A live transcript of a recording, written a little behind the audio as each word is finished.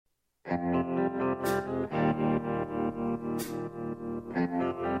You're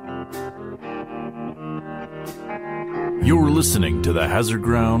listening to the Hazard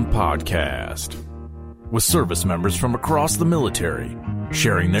Ground Podcast, with service members from across the military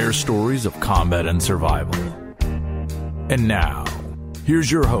sharing their stories of combat and survival. And now,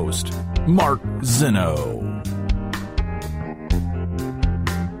 here's your host, Mark Zinno.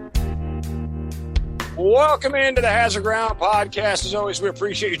 Welcome into the Hazard Ground Podcast. As always, we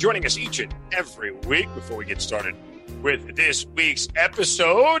appreciate you joining us each and every week. Before we get started with this week's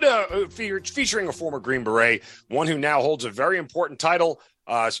episode, featuring a former Green Beret, one who now holds a very important title,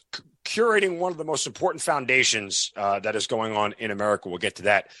 curating one of the most important foundations that is going on in America. We'll get to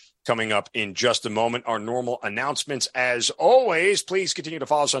that coming up in just a moment. Our normal announcements, as always, please continue to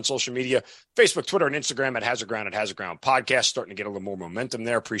follow us on social media, Facebook, Twitter, and Instagram at Hazard Ground Podcast. Starting to get a little more momentum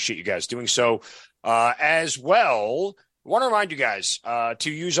there. Appreciate you guys doing so. As well, I want to remind you guys to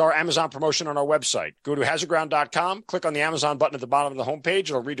use our Amazon promotion on our website. Go to hazardground.com, click on the Amazon button at the bottom of the homepage.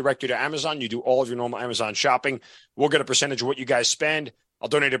 It'll redirect you to Amazon. You do all of your normal Amazon shopping. We'll get a percentage of what you guys spend. I'll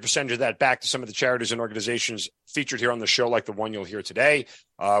donate a percentage of that back to some of the charities and organizations featured here on the show, like the one you'll hear today,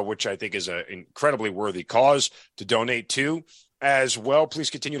 which I think is an incredibly worthy cause to donate to. As well, please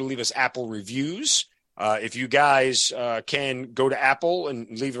continue to leave us Apple reviews. If you guys can go to Apple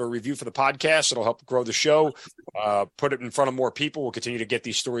and leave a review for the podcast, it'll help grow the show, put it in front of more people. We'll continue to get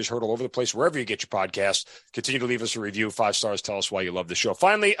these stories heard all over the place, wherever you get your podcast. Continue to leave us a review, 5 stars. Tell us why you love the show.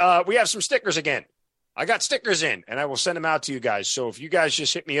 Finally, we have some stickers again. I got stickers in, and I will send them out to you guys. So if you guys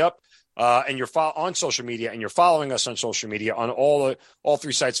just hit me up and you're on social media and you're following us on social media on all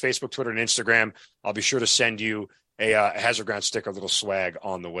 3 sites, Facebook, Twitter, and Instagram, I'll be sure to send you a Hazard Ground sticker, a little swag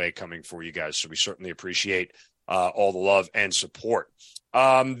on the way coming for you guys. So we certainly appreciate all the love and support.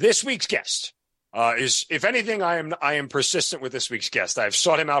 This week's guest is, if anything, I am persistent with this week's guest. I've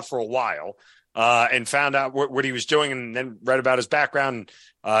sought him out for a while and found out what he was doing, and then read about his background.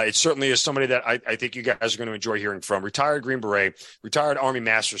 It certainly is somebody that I think you guys are going to enjoy hearing from. Retired Green Beret, retired Army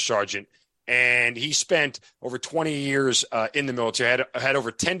Master Sergeant, and he spent over 20 years in the military, had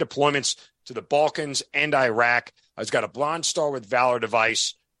over 10 deployments to the Balkans and Iraq. He's got a Bronze Star with Valor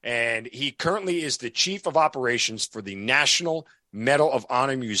device, and he currently is the Chief of Operations for the National Medal of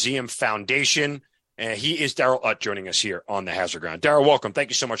Honor Museum Foundation. And he is Darrell joining us here on the Hazard Ground. Darrell, welcome.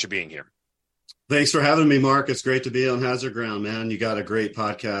 Thank you so much for being here. Thanks for having me, Mark. It's great to be on Hazard Ground, man. You got a great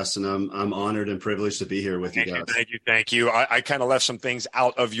podcast, and I'm honored and privileged to be here with you guys. Thank you. I kind of left some things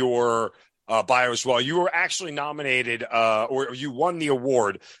out of your bio as well. You were actually nominated, or you won the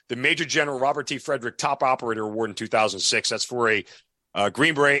award, the Major General Robert T. Frederick Top Operator Award in 2006. That's for a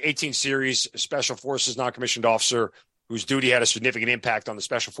Green Beret 18 Series Special Forces non-commissioned officer whose duty had a significant impact on the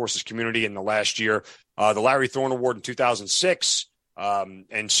Special Forces community in the last year. The Larry Thorne Award in 2006.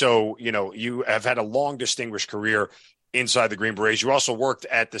 And so, you have had a long, distinguished career inside the Green Berets. You also worked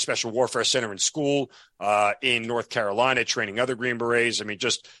at the Special Warfare Center and School in North Carolina, training other Green Berets. I mean,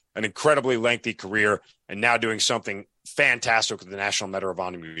 just an incredibly lengthy career, and now doing something fantastic with the National Medal of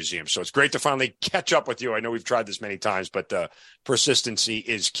Honor Museum. So it's great to finally catch up with you. I know we've tried this many times, but persistency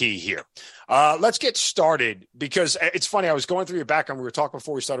is key here. Let's get started, because it's funny. I was going through your background. We were talking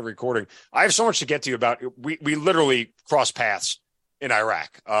before we started recording. I have so much to get to you about. We literally crossed paths in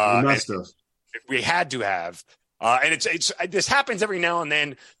Iraq. We must have. We had to have. And it's this happens every now and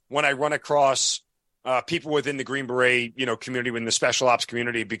then when I run across people within the Green Beret, community, within the special ops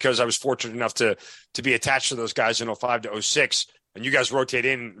community, because I was fortunate enough to be attached to those guys in 05 to 06. And you guys rotate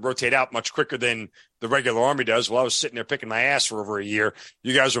in, rotate out much quicker than the regular Army does. Well, I was sitting there picking my ass for over a year.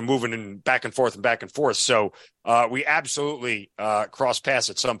 You guys were moving in back and forth and back and forth. So we absolutely cross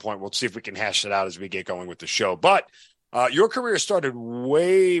paths at some point. We'll see if we can hash it out as we get going with the show. But your career started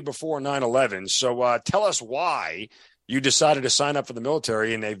way before 9/11. So tell us why you decided to sign up for the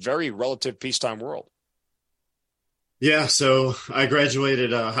military in a very relative peacetime world. Yeah, so I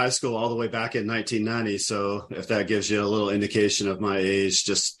graduated high school all the way back in 1990. So if that gives you a little indication of my age,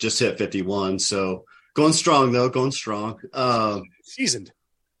 just hit 51. So going strong, though, going strong. Seasoned.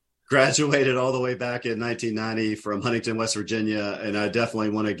 Graduated all the way back in 1990 from Huntington, West Virginia. And I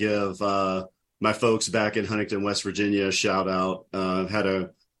definitely want to give my folks back in Huntington, West Virginia a shout out.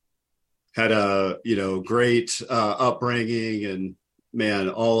 Had a great upbringing, and man,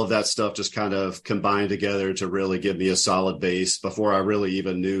 all of that stuff just kind of combined together to really give me a solid base before I really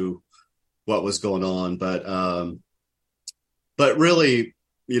even knew what was going on. But really,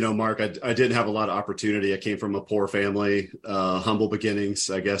 Mark, I didn't have a lot of opportunity. I came from a poor family, humble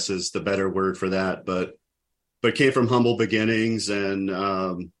beginnings, I guess is the better word for that. But came from humble beginnings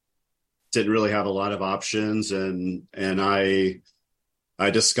and didn't really have a lot of options. And I I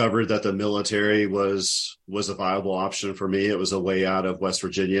discovered that the military was a viable option for me. It was a way out of West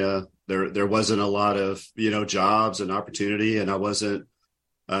Virginia. There wasn't a lot of, jobs and opportunity, and I wasn't,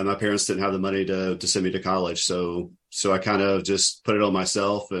 my parents didn't have the money to send me to college. So I kind of just put it on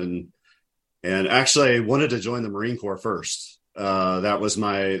myself and actually I wanted to join the Marine Corps first. That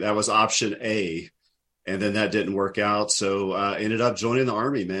was option A. And then that didn't work out. So I ended up joining the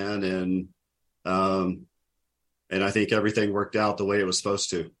Army, man. And I think everything worked out the way it was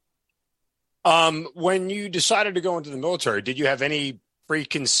supposed to. When you decided to go into the military, did you have any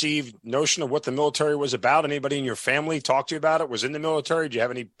preconceived notion of what the military was about? Anybody in your family talk to you about it? Was in the military? Do you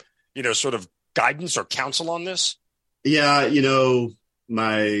have any, sort of guidance or counsel on this? Yeah.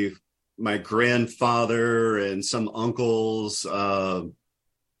 My grandfather and some uncles,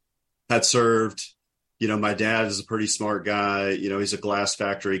 had served. My dad is a pretty smart guy. He's a glass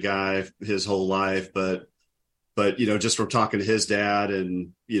factory guy his whole life, but just from talking to his dad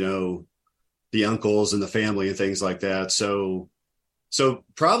and, the uncles and the family and things like that. So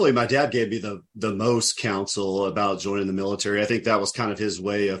probably my dad gave me the most counsel about joining the military. I think that was kind of his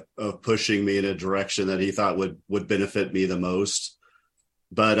way of pushing me in a direction that he thought would benefit me the most.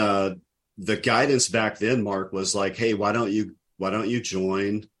 But, the guidance back then, Mark, was like, hey, why don't you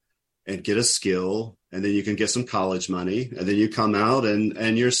join and get a skill, and then you can get some college money, and then you come out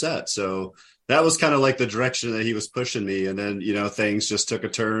and you're set. So that was kind of like the direction that he was pushing me. And then, things just took a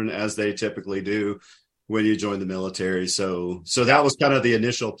turn, as they typically do when you join the military. So that was kind of the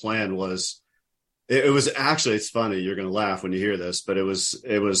initial plan. It was actually, it's funny, you're going to laugh when you hear this, but it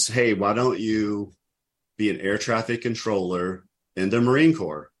was, hey, why don't you be an air traffic controller in the Marine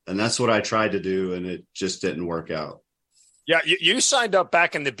Corps? And that's what I tried to do, and it just didn't work out. Yeah, you signed up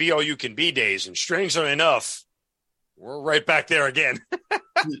back in the BOU-can-be days, and strangely enough, we're right back there again.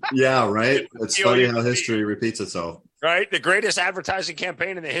 Yeah, right? It's funny how history repeats itself. Right? The greatest advertising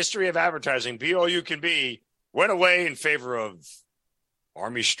campaign in the history of advertising, BOU-can-be, went away in favor of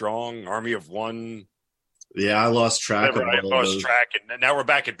Army Strong, Army of One. Yeah, I lost track of all I lost track, and now we're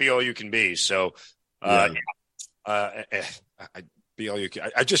back at BOU-can-be. So, I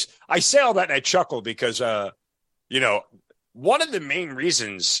say all that and I chuckle because, one of the main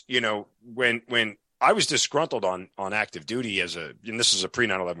reasons, when I was disgruntled on active duty and this is a pre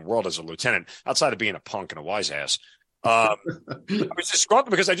 9/11 world as a lieutenant, outside of being a punk and a wise ass, I was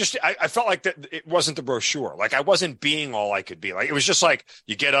disgruntled because I felt like that it wasn't the brochure. Like I wasn't being all I could be. Like it was just like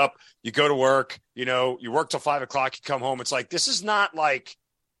you get up, you go to work, you work till 5 o'clock, you come home. It's like, this is not like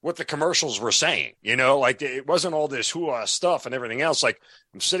what the commercials were saying, like it wasn't all this hoo-ah stuff and everything else. Like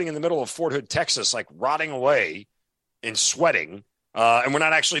I'm sitting in the middle of Fort Hood, Texas, like rotting away and sweating, and we're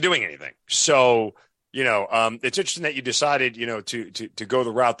not actually doing anything. So, it's interesting that you decided, to go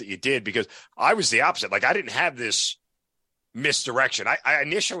the route that you did, because I was the opposite. Like I didn't have this misdirection. I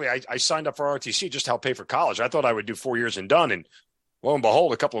initially signed up for ROTC just to help pay for college. I thought I would do 4 years and done. And lo and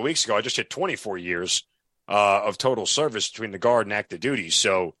behold, a couple of weeks ago, I just hit 24 years of total service between the Guard and active duty.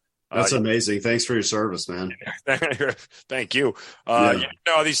 So that's amazing. Thanks for your service, man. Thank you.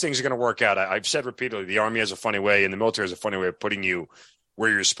 These things are going to work out. I've said repeatedly, the Army has a funny way and the military has a funny way of putting you where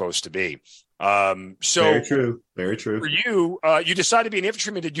you're supposed to be. So very true. Very true. For you, you decided to be an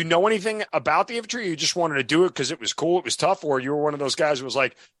infantryman. Did you know anything about the infantry? Or you just wanted to do it because it was cool, it was tough, or you were one of those guys who was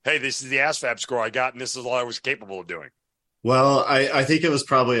like, hey, this is the ASVAB score I got, and this is all I was capable of doing? Well, I think it was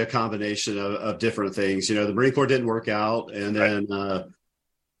probably a combination of different things. The Marine Corps didn't work out, and then,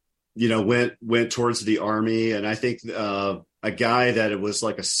 went towards the Army. And I think a guy that it was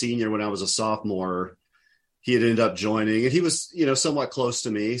like a senior when I was a sophomore, he had ended up joining, and he was, somewhat close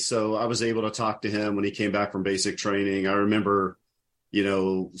to me. So I was able to talk to him when he came back from basic training. I remember,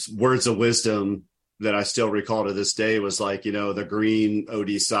 words of wisdom that I still recall to this day was like, the green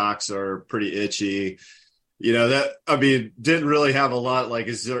OD socks are pretty itchy. Didn't really have a lot. Like,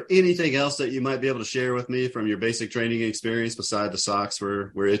 is there anything else that you might be able to share with me from your basic training experience beside the socks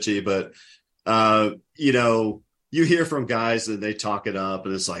were itchy? But, you hear from guys and they talk it up,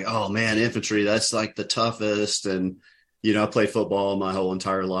 and it's like, oh man, infantry, that's like the toughest. And, I played football my whole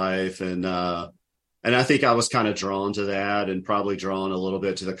entire life. And I think I was kind of drawn to that, and probably drawn a little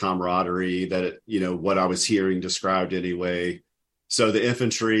bit to the camaraderie that, what I was hearing described anyway. So the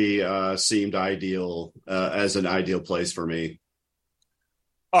infantry seemed ideal as an ideal place for me.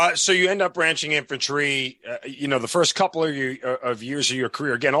 So you end up branching infantry, the first couple of years of your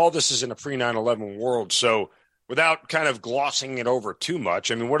career. Again, all this is in a pre 9/11 world. So without kind of glossing it over too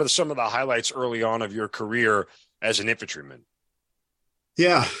much, what are some of the highlights early on of your career as an infantryman?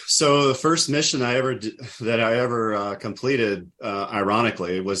 Yeah. So the first mission I ever completed,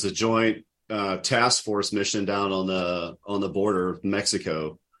 ironically, was the joint task force mission down on the border of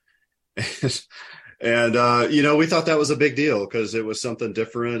Mexico. And we thought that was a big deal because it was something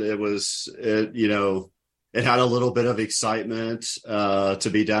different. It had a little bit of excitement to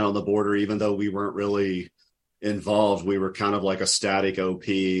be down on the border, even though we weren't really involved. We were kind of like a static OP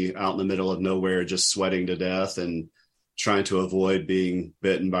out in the middle of nowhere, just sweating to death and trying to avoid being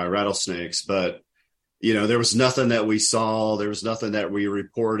bitten by rattlesnakes. But, there was nothing that we saw. There was nothing that we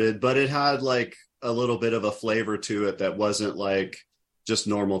reported, but it had like a little bit of a flavor to it that wasn't like just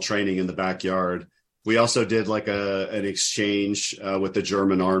normal training in the backyard. We also did like an exchange with the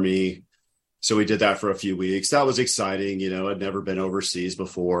German army. So we did that for a few weeks. That was exciting. I'd never been overseas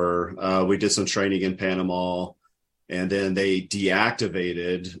before. We did some training in Panama, and then they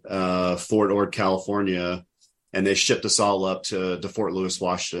deactivated Fort Ord, California, and they shipped us all up to Fort Lewis,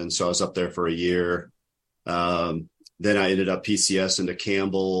 Washington. So I was up there for a year. Then I ended up PCS into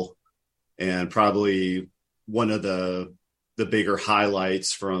Campbell, and probably one of the bigger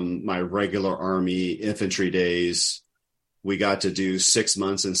highlights from my regular Army infantry days, we got to do 6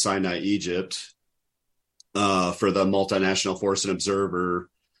 months in Sinai, Egypt, for the Multinational Force and Observer.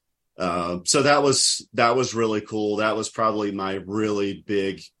 So that was really cool. That was probably my really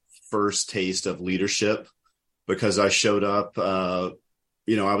big first taste of leadership, because I showed up, I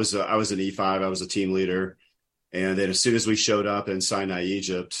was an E5, I was a team leader. And then as soon as we showed up in Sinai,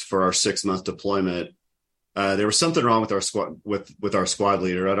 Egypt for our 6-month deployment, there was something wrong with our squad, with our squad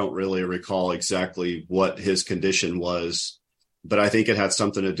leader. I don't really recall exactly what his condition was, but I think it had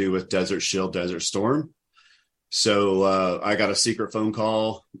something to do with Desert Shield, Desert Storm. So I got a secret phone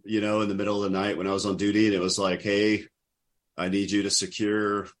call, in the middle of the night when I was on duty, and it was like, "Hey, I need you to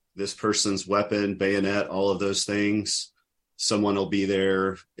secure this person's weapon, bayonet, all of those things. Someone will be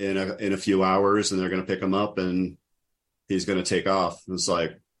there in a few hours, and they're going to pick him up, and he's going to take off." It's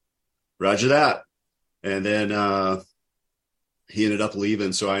like, "Roger that." And then he ended up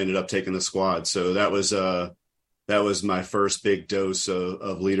leaving, so I ended up taking the squad. So that was my first big dose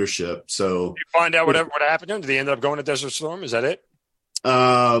of leadership. So you find out what happened to him? Did he end up going to Desert Storm? Is that it?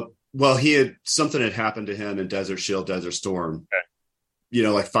 Well, something had happened to him in Desert Shield, Desert Storm. Okay.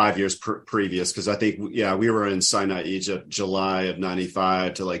 Like 5 years previous, because I think we were in Sinai, Egypt, July of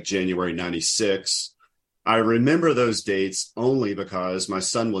 95 to like January 96. I remember those dates only because my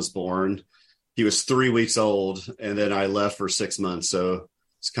son was born. He was 3 weeks old, and then I left for 6 months. So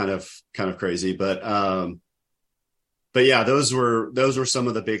it's kind of crazy, but yeah, those were some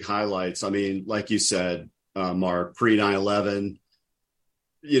of the big highlights. I mean, like you said, Mark, pre 9/11,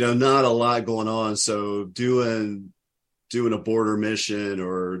 not a lot going on. So doing a border mission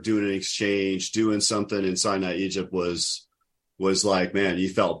or doing an exchange, doing something in Sinai, Egypt was like, man, you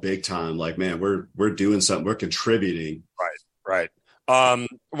felt big time. Like, man, we're doing something, we're contributing. Right.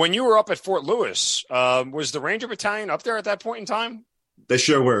 When you were up at Fort Lewis, was the Ranger Battalion up there at that point in time? They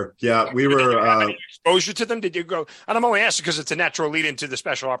sure were. Yeah, we were. Exposure to them? Did you go? And I'm only asking because it's a natural lead into the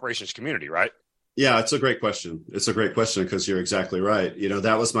special operations community, right? Yeah, it's a great question. Because you're exactly right.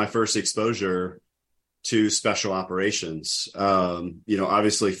 That was my first exposure to special operations.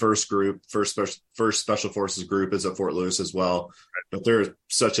 Obviously first special forces group is at Fort Lewis as well, but they're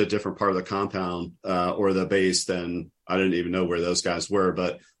such a different part of the compound or the base than I didn't even know where those guys were,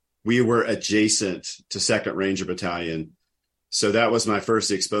 but we were adjacent to 2nd Ranger Battalion. So that was my first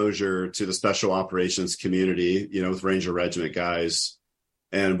exposure to the special operations community, with Ranger Regiment guys.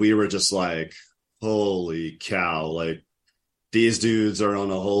 And we were just like, holy cow, like these dudes are on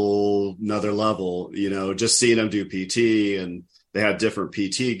a whole nother level, just seeing them do PT, and they had different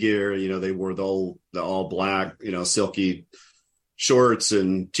PT gear. They wore the all black, silky shorts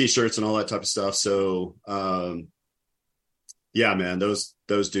and t-shirts and all that type of stuff. So, yeah, man, those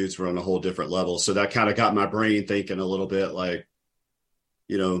dudes were on a whole different level. So that kind of got my brain thinking a little bit like,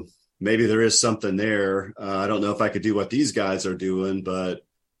 maybe there is something there. I don't know if I could do what these guys are doing, but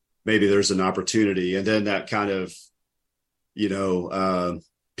maybe there's an opportunity. And then that kind of,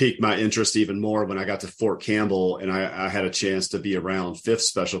 piqued my interest even more when I got to Fort Campbell, and I had a chance to be around 5th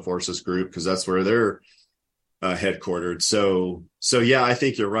Special Forces Group, because that's where they're headquartered. So yeah, I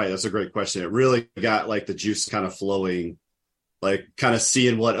think you're right. That's a great question. It really got like the juice kind of flowing, like kind of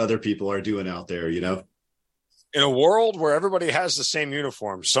seeing what other people are doing out there, In a world where everybody has the same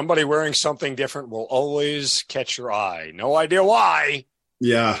uniform, somebody wearing something different will always catch your eye. No idea why.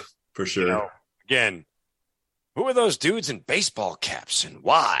 Yeah, for sure. Again, who are those dudes in baseball caps and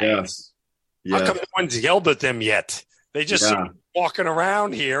why? Yes. How come no one's yelled at them yet? They just walking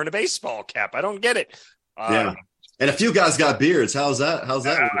around here in a baseball cap. I don't get it. And a few guys got beards. How's that?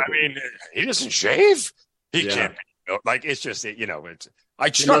 I mean, he doesn't shave. He can't. Like, it's just, it's. I You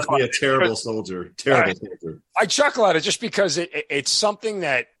must chuckle be at a it terrible because- soldier. Terrible soldier. I chuckle at it just because it's something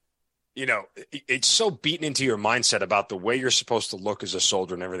that, it's so beaten into your mindset about the way you're supposed to look as a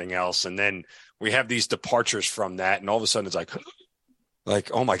soldier and everything else. And then we have these departures from that. And all of a sudden it's like,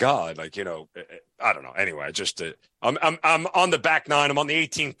 oh my God, I don't know. Anyway, I'm on the back nine. I'm on the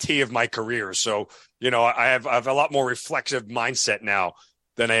 18th tee of my career. So, I have a lot more reflexive mindset now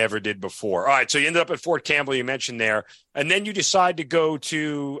than I ever did before. All right. So you ended up at Fort Campbell, you mentioned there, and then you decide to go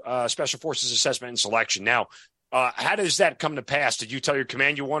to Special Forces Assessment and Selection. Now, how does that come to pass? Did you tell your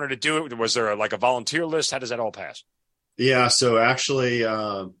command you wanted to do it? Was there a volunteer list? How does that all pass? Yeah. So actually,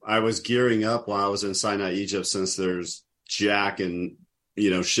 I was gearing up while I was in Sinai, Egypt, since there's jack and,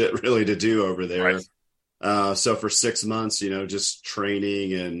 shit really to do over there. Right. So for 6 months, just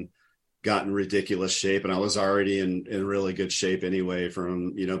training and got in ridiculous shape. And I was already in really good shape anyway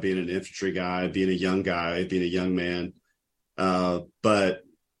from, being an infantry guy, being a young man. But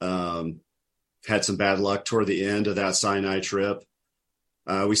had some bad luck toward the end of that Sinai trip.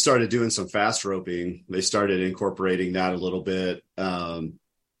 We started doing some fast roping. They started incorporating that a little bit, 101st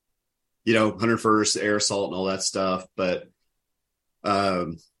air assault and all that stuff. But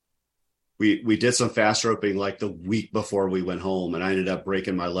we did some fast roping like the week before we went home, and I ended up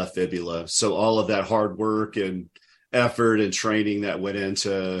breaking my left fibula. So all of that hard work and effort and training that went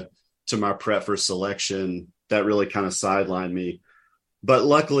into my prep for selection, that really kind of sidelined me. But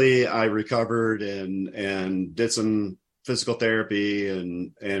luckily I recovered and did some physical therapy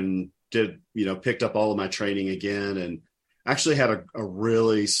and did, picked up all of my training again, and actually had a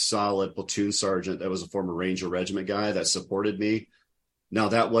really solid platoon sergeant that was a former Ranger Regiment guy that supported me. Now,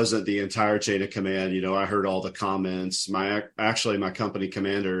 that wasn't the entire chain of command. I heard all the comments. My company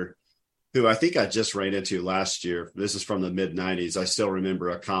commander, who I think I just ran into last year, this is from the mid-90s, I still remember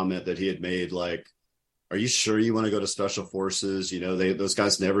a comment that he had made, like, are you sure you want to go to Special Forces? Those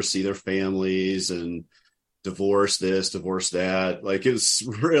guys never see their families, and divorce this, divorce that. Like, it was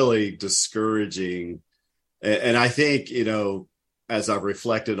really discouraging. And I think, as I've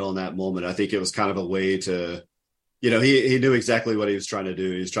reflected on that moment, I think it was kind of a way to, he knew exactly what he was trying to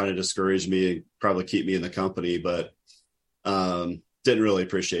do. He was trying to discourage me and probably keep me in the company, but didn't really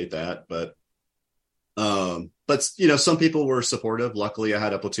appreciate that. But some people were supportive. Luckily, I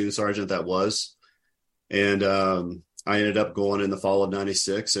had a platoon sergeant that was, and I ended up going in the fall of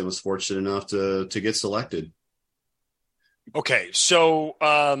 '96 and was fortunate enough to get selected. Okay, so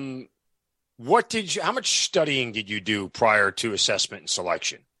how much studying did you do prior to assessment and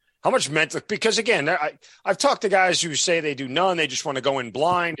selection? How much mental? Because again, I've talked to guys who say they do none. They just want to go in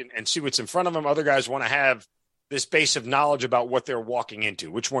blind and see what's in front of them. Other guys want to have this base of knowledge about what they're walking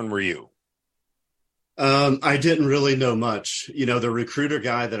into. Which one were you? I didn't really know much. The recruiter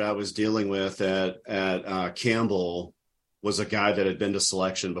guy that I was dealing with at Campbell was a guy that had been to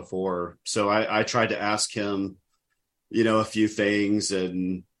selection before. So I tried to ask him, a few things.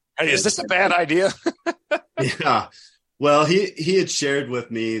 And hey, is this a bad idea? Yeah. Well, he had shared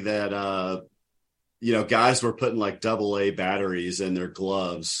with me that, guys were putting like AA batteries in their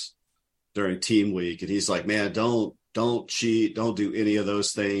gloves during team week. And he's like, man, don't cheat. Don't do any of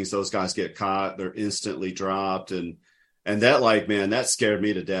those things. Those guys get caught. They're instantly dropped. And that, like, man, that scared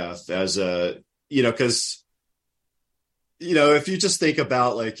me to death as because, if you just think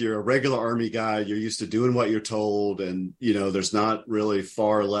about, like, you're a regular Army guy, you're used to doing what you're told, and, there's not really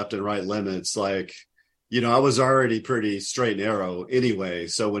far left and right limits. Like, I was already pretty straight and narrow anyway.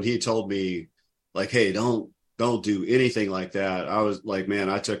 So when he told me, like, hey, don't do anything like that, I was like, man,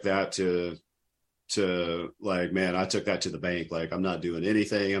 I took that to the bank. Like, I'm not doing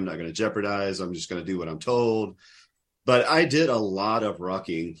anything. I'm not going to jeopardize. I'm just going to do what I'm told. But I did a lot of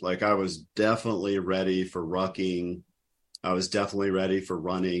rucking. Like, I was definitely ready for rucking. I was definitely ready for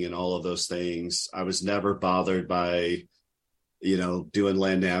running and all of those things. I was never bothered by, doing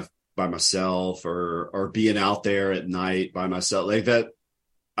land nav by myself or being out there at night by myself like that.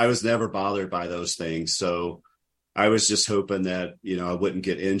 I was never bothered by those things. So I was just hoping that, I wouldn't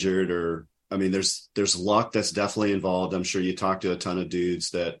get injured there's luck that's definitely involved. I'm sure you talk to a ton of dudes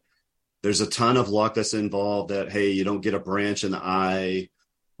that there's a ton of luck that's involved, that, hey, you don't get a branch in the eye,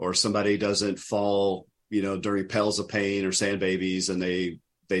 or somebody doesn't fall, during pells of pain or sand babies, and they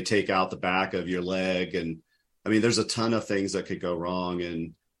take out the back of your leg. And there's a ton of things that could go wrong.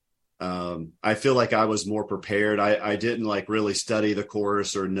 And I feel like I was more prepared. I didn't like really study the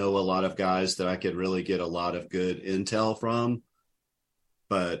course or know a lot of guys that I could really get a lot of good intel from.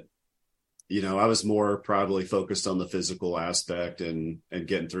 But, I was more probably focused on the physical aspect and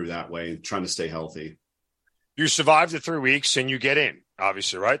getting through that way and trying to stay healthy. You survived the 3 weeks and you get in,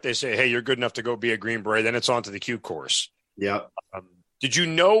 obviously, right? They say, hey, you're good enough to go be a Green Beret. Then it's on to the Q course. Yeah. Did you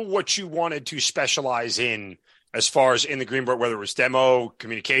know what you wanted to specialize in as far as in the Green Beret, whether it was demo,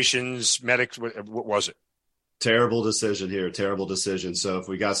 communications, medics? What was it? Terrible decision here. Terrible decision. So if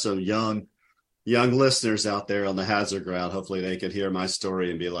we got some young listeners out there on the hazard ground, hopefully they can hear my story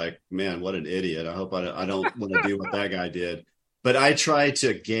and be like, man, what an idiot. I hope I don't want to do what that guy did. But I tried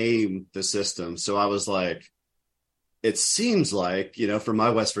to game the system. So I was like, it seems like, from my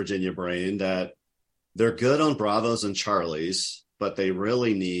West Virginia brain, that they're good on Bravos and Charlies, but they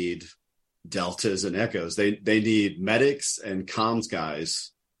really need Deltas and Echoes. They need medics and comms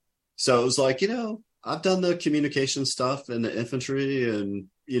guys. So it was like, I've done the communication stuff in the infantry, and,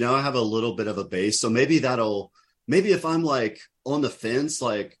 I have a little bit of a base. So maybe if I'm like on the fence,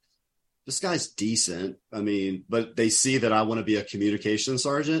 like this guy's decent. I mean, but they see that I want to be a communication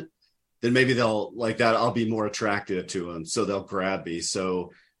sergeant, then maybe they'll like that. I'll be more attractive to them. So they'll grab me.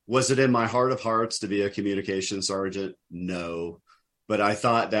 So was it in my heart of hearts to be a communication sergeant? No, but I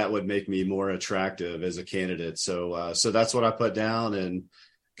thought that would make me more attractive as a candidate. So that's what I put down, and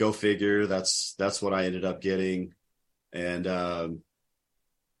go figure. That's what I ended up getting. And,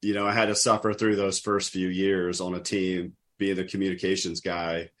 I had to suffer through those first few years on a team being the communications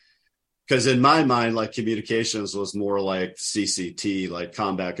guy. Because in my mind, like communications was more like CCT, like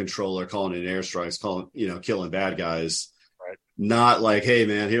combat controller, calling in airstrikes, killing bad guys. Right. Not like, hey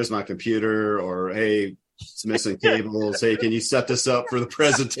man, here's my computer, or hey, it's missing cables. Hey, can you set this up for the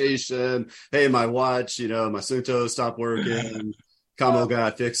presentation? Hey, my watch, my Sunto stopped working. Combo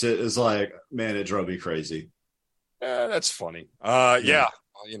guy, fix it. Is like, man, it drove me crazy. That's funny. Yeah.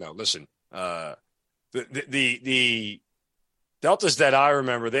 Listen, the Deltas that I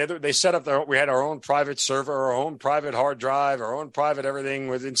remember, they set up we had our own private server, our own private hard drive, our own private everything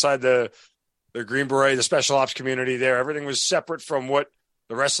was inside the Green Beret, the special ops community there. Everything was separate from what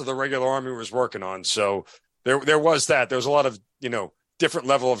the rest of the regular Army was working on. So there was that. There was a lot of, different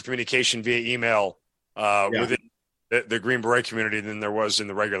level of communication via email within the Green Beret community than there was in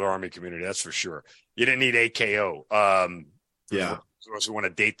the regular Army community. That's for sure. You didn't need AKO. For those who want to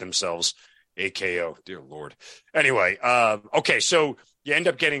date themselves, AKO, dear Lord. Anyway, okay, so you end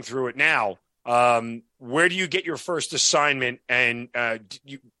up getting through it now. Where do you get your first assignment? And I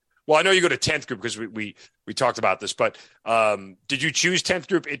know you go to 10th Group because we talked about this, but did you choose 10th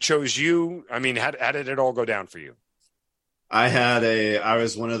Group? It chose you. I mean, how did it all go down for you? I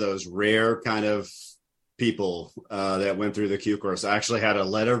was one of those rare kind of people that went through the Q course. I actually had a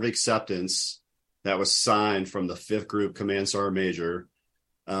letter of acceptance that was signed from the 5th Group Command Sergeant Major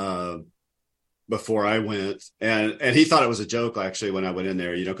before I went. And he thought it was a joke, actually, when I went in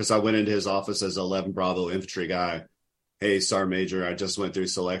there, because I went into his office as 11 Bravo infantry guy. Hey, Sergeant Major, I just went through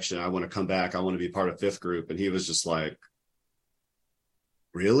selection. I want to come back. I want to be part of 5th Group. And he was just like,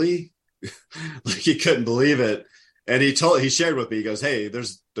 really? Like he couldn't believe it. And he shared with me, he goes, hey,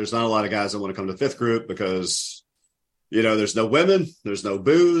 there's not a lot of guys that want to come to 5th Group because there's no women, there's no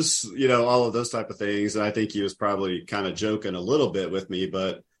booze, all of those type of things. And I think he was probably kind of joking a little bit with me,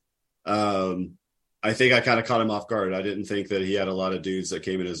 but I think I kind of caught him off guard. I didn't think that he had a lot of dudes that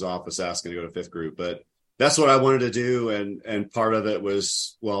came in his office asking to go to 5th Group, but that's what I wanted to do. And part of it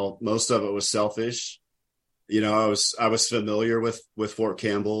was, most of it was selfish. I was familiar with Fort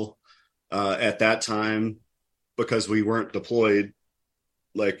Campbell at that time because we weren't deployed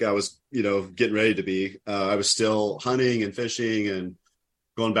like I was, getting ready to be. I was still hunting and fishing and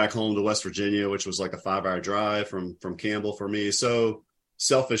going back home to West Virginia, which was like a 5-hour drive from Campbell for me. So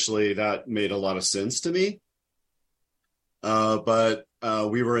selfishly, that made a lot of sense to me. But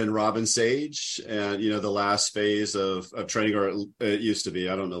we were in Robin Sage, and the last phase of training, or it used to be.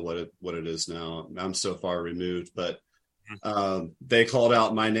 I don't know what it is now. I'm so far removed, but they called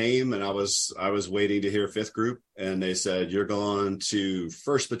out my name, and I was waiting to hear 5th Group, and they said, you're going to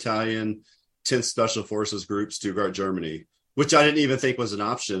 1st Battalion, 10th Special Forces Group, Stuttgart, Germany, which I didn't even think was an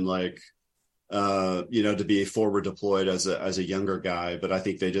option, like, to be forward deployed as a younger guy. But I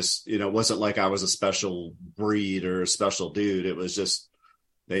think they just, it wasn't like I was a special breed or a special dude. It was just,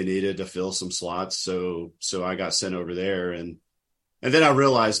 they needed to fill some slots. So I got sent over there, and then I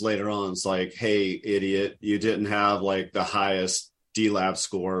realized later on, it's like, hey, idiot, you didn't have like the highest DLAB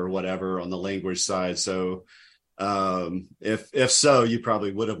score or whatever on the language side. So if so, you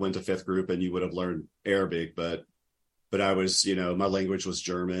probably would have went to 5th Group and you would have learned Arabic. But I was, my language was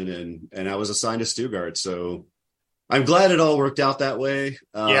German, and I was assigned to Stuttgart. So I'm glad it all worked out that way.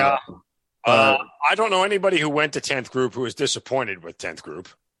 I don't know anybody who went to 10th Group who was disappointed with 10th Group.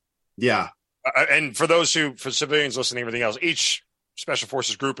 Yeah. And for civilians listening, everything else, each Special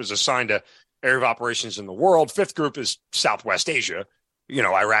Forces Group is assigned to area of operations in the world. 5th Group is Southwest Asia,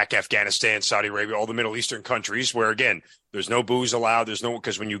 Iraq, Afghanistan, Saudi Arabia, all the Middle Eastern countries where, again, there's no booze allowed.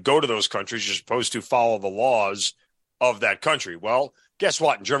 Because when you go to those countries, you're supposed to follow the laws of that country. Well, guess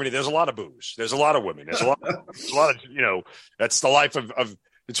what? In Germany, there's a lot of booze. There's a lot of women. There's a lot of, that's the life of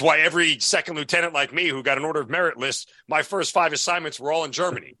it's why every second lieutenant like me who got an order of merit list, my first 5 assignments were all in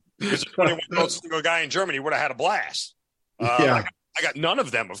Germany. Because if anyone knows a single guy in Germany would have had a blast. I got none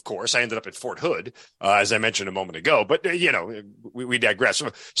of them, of course. I ended up at Fort Hood, as I mentioned a moment ago. But, we digress. So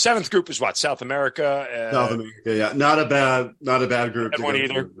 7th group is what? South America? South America, yeah. Not a bad group.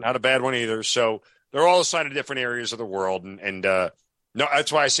 Not a bad one either. So they're all assigned to different areas of the world. And no,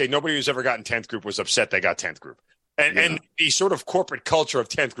 that's why I say nobody who's ever gotten 10th group was upset they got 10th group. And the sort of corporate culture of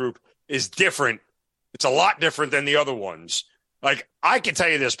 10th group is different. It's a lot different than the other ones. Like, I can tell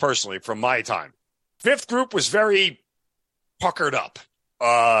you this personally from my time. 5th group was very puckered up.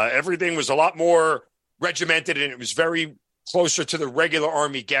 Everything was a lot more regimented, and it was very closer to the regular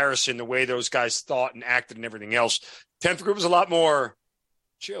Army garrison, the way those guys thought and acted and everything else. 10th group was a lot more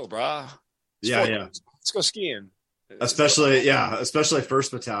chill, brah. Let's go skiing. Especially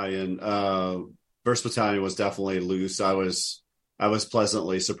 1st Battalion. 1st Battalion was definitely loose. I was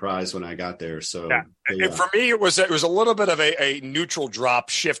pleasantly surprised when I got there. So And for me, it was a little bit of a neutral drop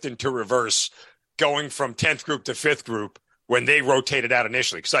shift into reverse, going from 10th group to 5th group when they rotated out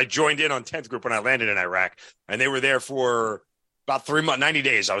initially. Because I joined in on 10th group when I landed in Iraq, and they were there for about 3 months, 90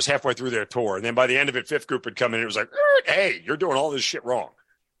 days. I was halfway through their tour. And then by the end of it, 5th group had come in, and it was like, hey, you're doing all this shit wrong.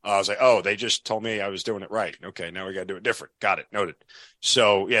 I was like, oh, they just told me I was doing it right. Okay, now we got to do it different. Got it. Noted.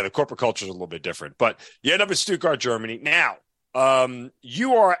 So, yeah, the corporate culture is a little bit different. But you end up in Stuttgart, Germany. Now,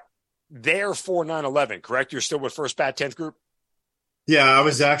 you are there for 9/11, correct? You're still with 1st Bat 10th Group? Yeah, I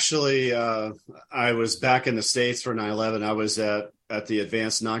was actually I was back in the States for 9/11. I was at the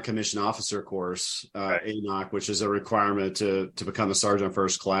Advanced Non-Commissioned Officer course, ANOC, which is a requirement to become a Sergeant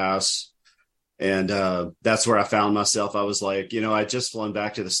First Class. And that's where I found myself. I was like, I'd just flown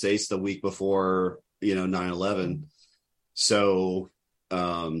back to the States the week before, 9/11. So,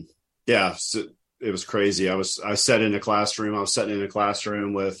 so it was crazy. I was sitting in a classroom. I was sitting in a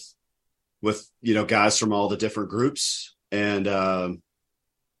classroom with guys from all the different groups, and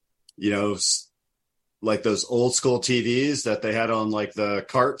like those old school TVs that they had on like the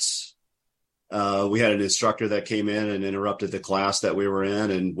carts. We had an instructor that came in and interrupted the class that we were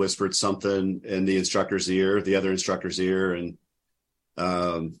in and whispered something in the other instructor's ear. And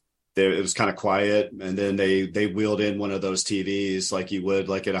it was kind of quiet. And then they wheeled in one of those TVs like you would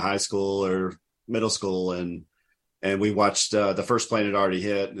like at a high school or middle school. And we watched the first plane had already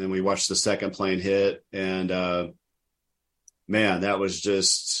hit, and then we watched the second plane hit. And man, that was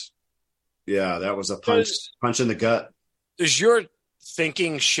just, that was a punch in the gut. Does your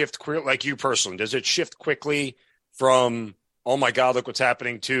thinking shift quickly, like you personally? Does it shift quickly from, oh my God, look what's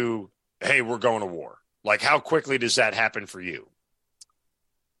happening, to, hey, we're going to war? Like, how quickly does that happen for you?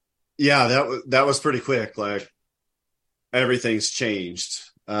 Yeah, that was pretty quick. Like, everything's changed.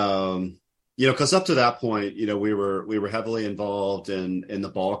 Because up to that point, we were heavily involved in the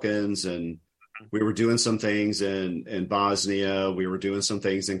Balkans, and we were doing some things in Bosnia. We were doing some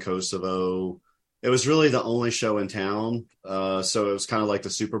things in Kosovo. It was really the only show in town. So it was kind of like the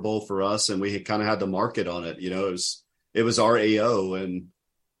Super Bowl for us, and we kind of had the market on it. It was our AO.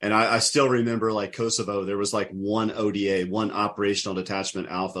 And I still remember, like, Kosovo, there was like one ODA, one Operational Detachment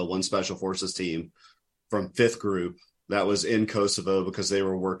Alpha, one Special Forces team from 5th Group that was in Kosovo because they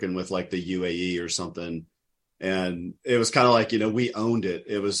were working with like the UAE or something. And it was kind of like, we owned it.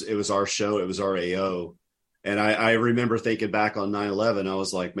 It was our show. It was our AO. And I remember thinking back on 9/11, I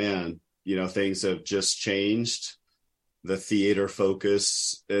was like, man, things have just changed. The theater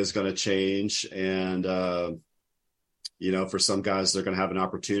focus is going to change. And, for some guys, they're going to have an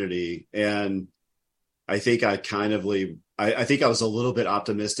opportunity. And I think I think I was a little bit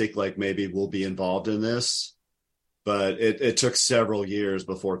optimistic, like maybe we'll be involved in this, but it took several years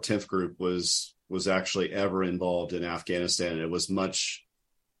before 10th Group was actually ever involved in Afghanistan. It was much,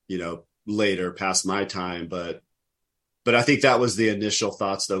 later past my time, but I think that was the initial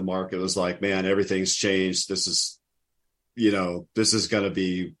thoughts though, Mark. It was like, man, everything's changed. This is going to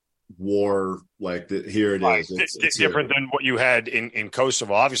be war. Like here it is. It's different than what you had in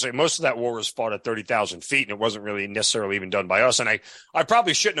Kosovo. Obviously, most of that war was fought at 30,000 feet, and it wasn't really necessarily even done by us. And I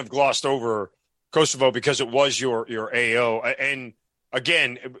probably shouldn't have glossed over Kosovo because it was your AO. And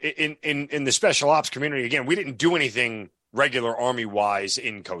again, in the special ops community, again, we didn't do anything regular Army wise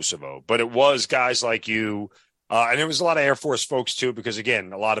in Kosovo, but it was guys like you. And there was a lot of Air Force folks too, because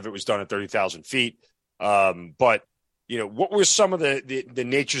again, a lot of it was done at 30,000 feet. But what were some of the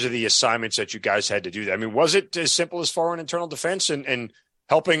natures of the assignments that you guys had to do? I mean, was it as simple as foreign internal defense and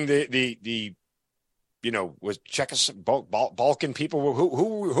helping was Balkan people?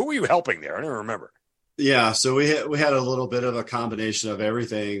 Who were you helping there? I don't remember. Yeah, so we had a little bit of a combination of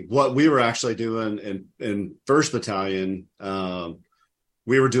everything. What we were actually doing in 1st Battalion,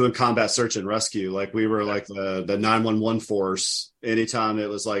 we were doing combat search and rescue. Like we were like the 911 force. Anytime it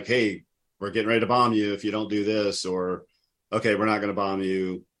was like, hey, we're getting ready to bomb you if you don't do this, or okay, we're not going to bomb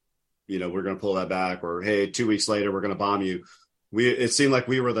you. We're going to pull that back, or hey, 2 weeks later we're going to bomb you. It seemed like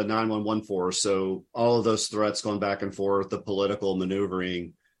we were the 911 force. So all of those threats going back and forth, the political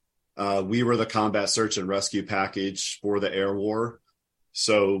maneuvering. We were the combat search and rescue package for the air war.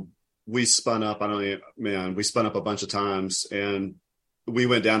 So we spun up, we spun up a bunch of times, and we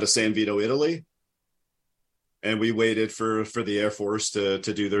went down to San Vito, Italy, and we waited for the Air Force to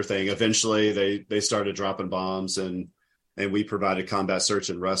do their thing. Eventually they started dropping bombs, and we provided combat search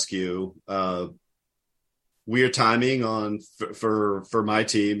and rescue. Weird timing for my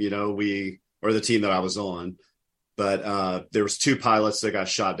team, or the team that I was on. But there was 2 pilots that got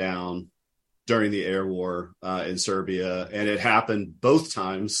shot down during the air war in Serbia, and it happened both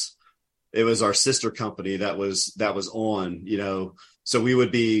times. It was our sister company that was on, So we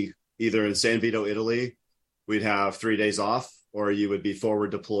would be either in San Vito, Italy, we'd have 3 days off, or you would be forward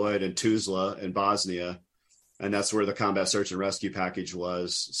deployed in Tuzla in Bosnia, and that's where the combat search and rescue package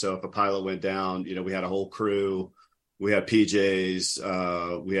was. So if a pilot went down, we had a whole crew, we had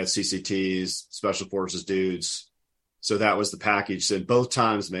PJs, we had CCTs, special forces dudes. So that was the package. And both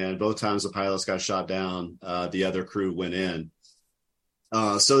times the pilots got shot down, the other crew went in.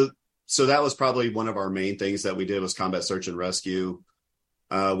 So that was probably one of our main things that we did was combat search and rescue.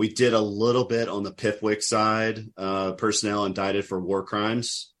 We did a little bit on the PIFWIC side, personnel indicted for war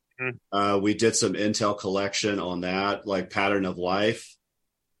crimes. Mm-hmm. We did some intel collection on that, like pattern of life,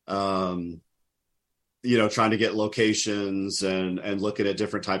 trying to get locations and looking at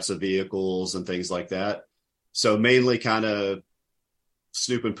different types of vehicles and things like that. So mainly kind of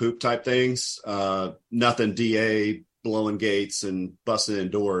snoop and poop type things, nothing DA blowing gates and busting in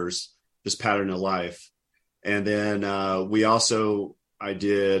doors, just pattern of life. And then I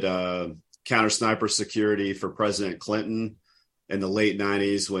did counter sniper security for President Clinton in the late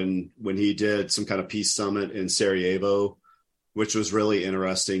 90s when he did some kind of peace summit in Sarajevo, which was really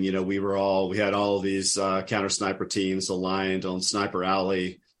interesting. We had all of these counter sniper teams aligned on Sniper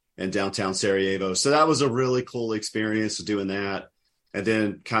Alley in downtown Sarajevo. So that was a really cool experience doing that. And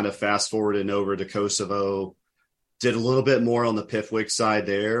then kind of fast forwarding over to Kosovo, did a little bit more on the PIFWIC side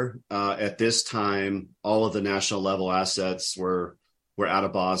there. At this time, all of the national level assets were out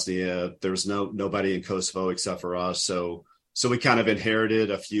of Bosnia. There was nobody in Kosovo except for us. So we kind of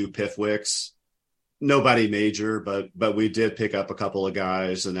inherited a few PIFWICs, nobody major, but we did pick up a couple of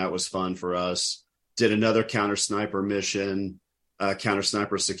guys, and that was fun for us. Did another counter sniper mission, counter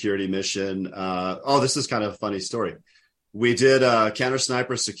sniper security mission. This is kind of a funny story. We did counter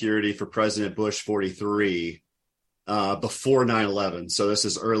sniper security for President Bush 43 before 9/11. So this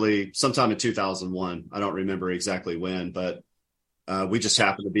is sometime in 2001. I don't remember exactly when, but we just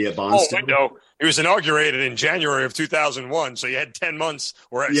happened to be at Bondstone. Window. It was inaugurated in January of 2001, so you had 10 months.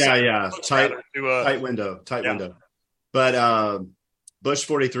 Tight window. But Bush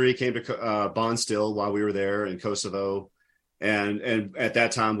 43 came to Bondstone while we were there in Kosovo. And at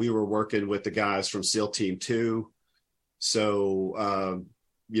that time, we were working with the guys from SEAL Team 2. So,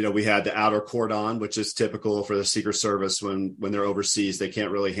 we had the outer cordon, which is typical for the Secret Service when they're overseas. They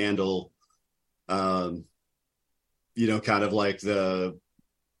can't really handle, kind of like the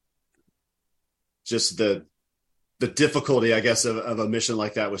difficulty, I guess, of a mission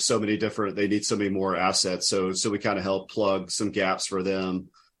like that with so many they need so many more assets. So we kind of helped plug some gaps for them.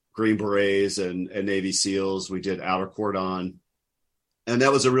 Green Berets and Navy SEALs. We did outer cordon. And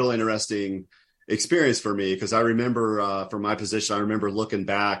that was a real interesting experience for me because I remember from my position, I remember looking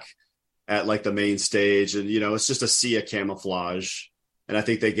back at like the main stage and, it's just a sea of camouflage. And I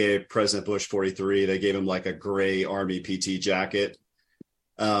think they gave President Bush 43, they gave him like a gray Army PT jacket.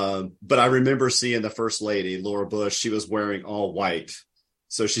 But I remember seeing the First Lady, Laura Bush, she was wearing all white.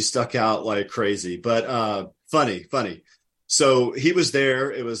 So she stuck out like crazy, but funny. So he was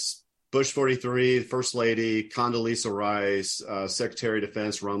there. It was Bush 43, First Lady, Condoleezza Rice, Secretary of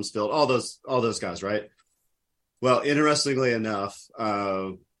Defense, Rumsfeld, all those guys, right? Well, interestingly enough,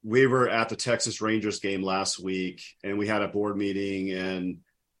 we were at the Texas Rangers game last week, and we had a board meeting, and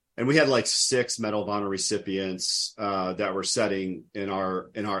we had like 6 Medal of Honor recipients that were sitting in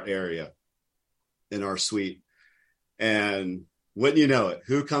our area, in our suite, and Wouldn't you know it?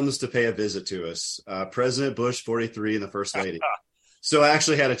 Who comes to pay a visit to us? President Bush 43 and the First Lady. So I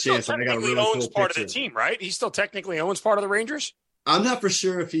actually had a chance. And I got a really cool part of the team, right? He still technically owns part of the Rangers. I'm not for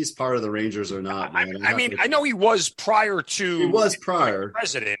sure if he's part of the Rangers or not, man. I know he was prior to. He was prior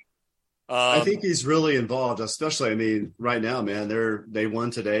president. I think he's really involved, especially. I mean, right now, man, they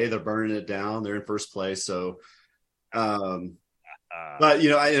won today. They're burning it down. They're in first place. So, but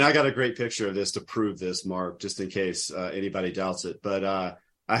I got a great picture of this to prove this, Mark, just in case anybody doubts it. But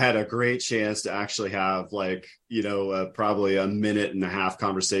I had a great chance to actually have probably a minute and a half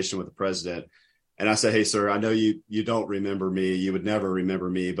conversation with the president. And I said, hey, sir, I know you don't remember me. You would never remember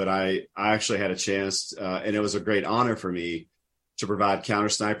me. But I actually had a chance, and it was a great honor for me to provide counter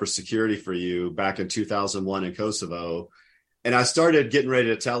sniper security for you back in 2001 in Kosovo. And I started getting ready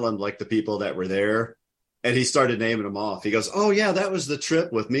to tell him, like, the people that were there. And he started naming them off. He goes, oh, yeah, that was the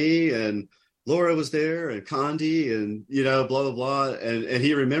trip with me. And Laura was there and Condi and, blah, blah, blah. And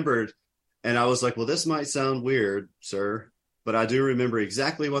he remembered. And I was like, well, this might sound weird, sir, but I do remember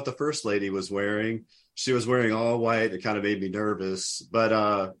exactly what the First Lady was wearing. She was wearing all white. It kind of made me nervous,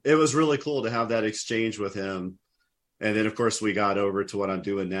 but it was really cool to have that exchange with him. And then, of course, we got over to what I'm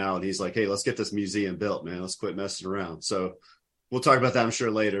doing now. And he's like, hey, let's get this museum built, man. Let's quit messing around. So we'll talk about that, I'm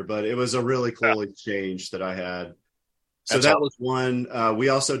sure, later. But it was a really cool exchange that I had. So that was one. We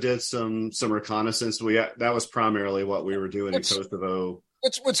also did some reconnaissance. That was primarily what we were doing in Kosovo.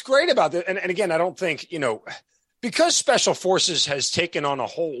 What's great about it, and again, I don't think, because Special Forces has taken on a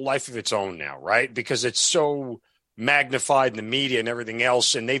whole life of its own now, right? Because it's so magnified in the media and everything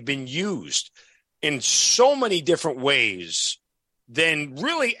else, and they've been used in so many different ways than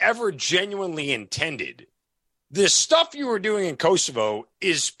really ever genuinely intended. The stuff you were doing in Kosovo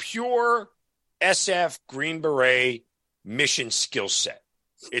is pure SF Green Beret mission skill set.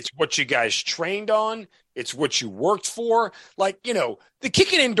 It's what you guys trained on. It's what you worked for. Like, the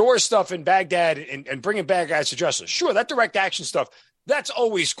kicking indoors stuff in Baghdad and bringing bad guys to justice. Sure, that direct action stuff, that's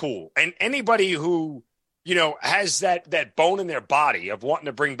always cool. And anybody who, has that bone in their body of wanting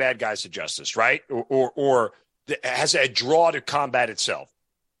to bring bad guys to justice, right? Or has a draw to combat itself,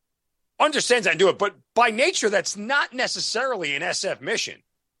 understands that and do it. But by nature, that's not necessarily an SF mission.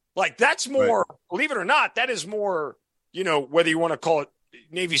 Like, that's more, right. Believe it or not, that is more, whether you want to call it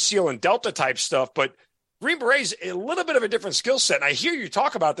Navy SEAL and Delta type stuff, but Green Beret's a little bit of a different skill set. And I hear you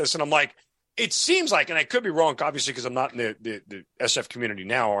talk about this, and I'm like, it seems like, and I could be wrong, obviously, because I'm not in the SF community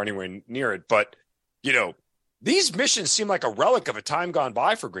now or anywhere near it, but, these missions seem like a relic of a time gone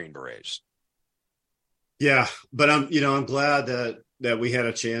by for Green Berets. Yeah, but I'm glad that we had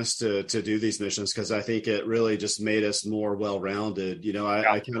a chance to do these missions, because I think it really just made us more well-rounded.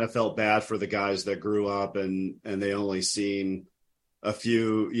 I kind of felt bad for the guys that grew up and they only seen a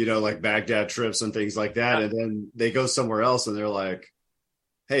few, like Baghdad trips and things like that. And then they go somewhere else and they're like,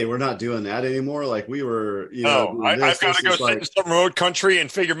 hey, we're not doing that anymore. Like, we were, I've got to go sit in some remote country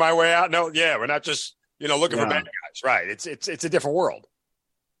and figure my way out. No, yeah, we're not just, looking for bad guys. Right. It's a different world.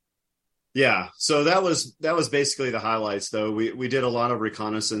 Yeah. So that was basically the highlights, though. We did a lot of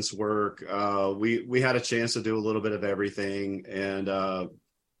reconnaissance work. We had a chance to do a little bit of everything. And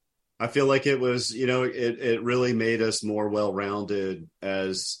I feel like it was, it really made us more well-rounded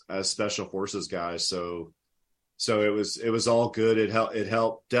as Special Forces guys. So it was all good. It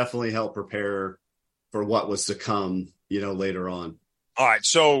definitely helped prepare for what was to come, later on. All right.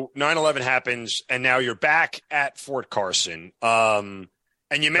 So 9/11 happens, and now you're back at Fort Carson. And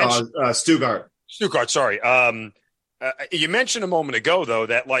you mentioned Stuttgart. Sorry. You mentioned a moment ago, though,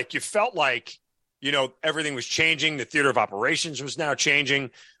 that like you felt like, everything was changing. The theater of operations was now changing.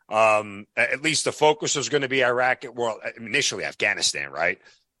 At least the focus was going to be Iraq. Well, initially Afghanistan, right?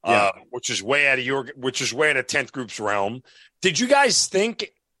 Yeah. Which is way out of 10th Group's realm. Did you guys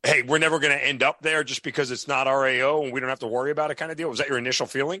think, hey, we're never going to end up there just because it's not RAO and we don't have to worry about it kind of deal? Was that your initial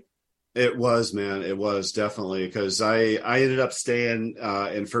feeling? It was, man. It was definitely, because I ended up staying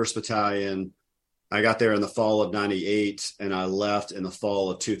in 1st Battalion. I got there in the fall of 98 and I left in the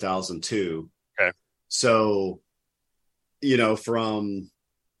fall of 2002. Okay. So, from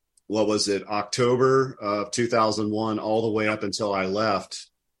what was it, October of 2001 all the way up until I left,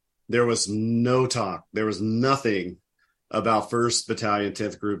 there was no talk. There was nothing about 1st Battalion,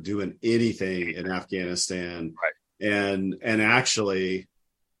 10th Group doing anything in Afghanistan. Right. And actually,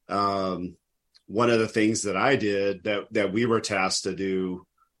 one of the things that I did that we were tasked to do,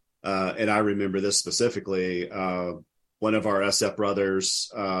 and I remember this specifically, one of our SF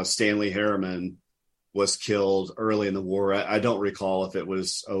brothers, Stanley Harriman, was killed early in the war. I don't recall if it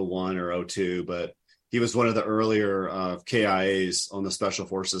was 01 or 02, but he was one of the earlier KIAs on the Special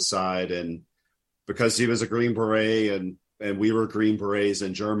Forces side. And because he was a Green Beret we were Green Berets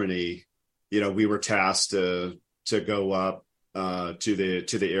in Germany, we were tasked to go up to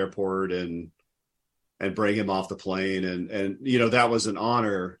the airport and bring him off the plane. And that was an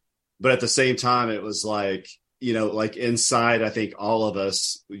honor. But at the same time, it was like, like inside, I think all of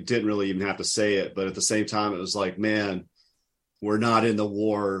us, we didn't really even have to say it. But at the same time, it was like, man, we're not in the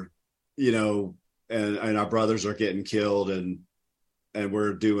war, and our brothers are getting killed and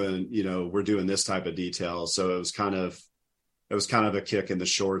we're doing this type of detail. So it was kind of a kick in the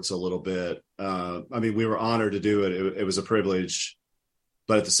shorts a little bit. We were honored to do it. It was a privilege,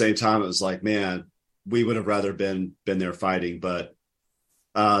 but at the same time, it was like, man, we would have rather been there fighting, but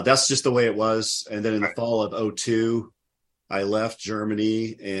that's just the way it was. And then in the fall of 2002, I left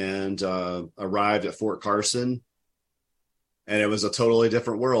Germany and arrived at Fort Carson. And it was a totally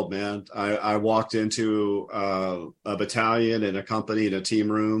different world, man. I walked into a battalion and a company in a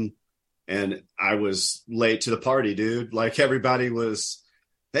team room, and I was late to the party, dude. Like everybody was,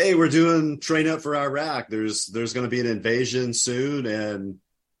 hey, we're doing train up for Iraq. There's going to be an invasion soon, and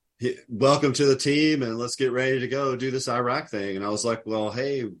welcome to the team, and let's get ready to go do this Iraq thing. And I was like, well,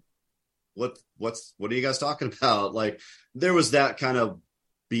 hey, what are you guys talking about? Like there was that kind of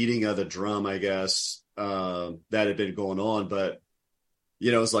beating of the drum, I guess, that had been going on, but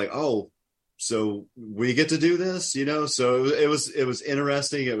it was like, oh, so we get to do this, so it was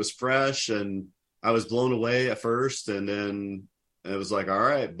interesting. It was fresh, and I was blown away at first, and then it was like, all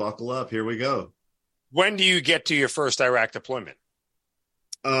right, buckle up, here we go. When do you get to your first Iraq deployment?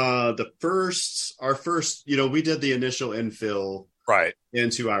 Our first, we did the initial infill right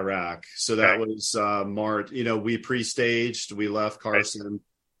into Iraq, so that was March. We pre-staged, we left Carson. Right.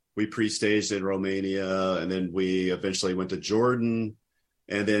 We pre-staged in Romania, and then we eventually went to Jordan,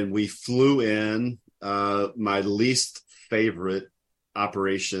 and then we flew in my least favorite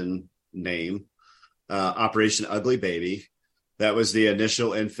operation name, Operation Ugly Baby. That was the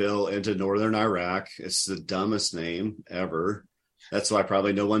initial infill into northern Iraq. It's the dumbest name ever. That's why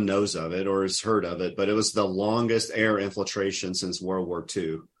probably no one knows of it or has heard of it, but it was the longest air infiltration since World War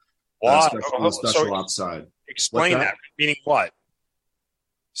II. Wow. On the special ops side. Explain that. Meaning what?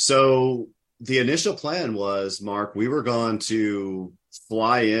 So the initial plan was, Mark, we were going to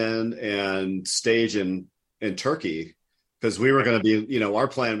fly in and stage in Turkey because we were going to be, our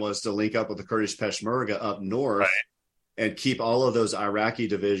plan was to link up with the Kurdish Peshmerga up north and keep all of those Iraqi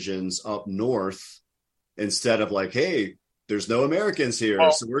divisions up north instead of like, hey, there's no Americans here.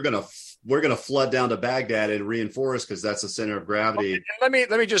 Oh. So we're going to flood down to Baghdad and reinforce because that's the center of gravity. Okay.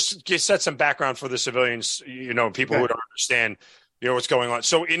 Let me just set some background for the civilians, people who don't understand what's going on.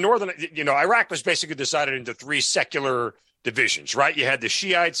 So in northern, Iraq was basically divided into three secular divisions, right? You had the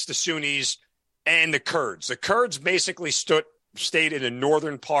Shiites, the Sunnis, and the Kurds. The Kurds basically stayed in the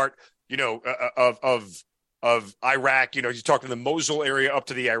northern part, of Iraq. You talk to the Mosul area up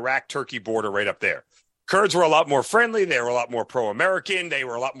to the Iraq-Turkey border right up there. Kurds were a lot more friendly. They were a lot more pro-American. They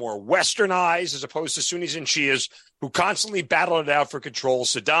were a lot more westernized as opposed to Sunnis and Shias who constantly battled it out for control.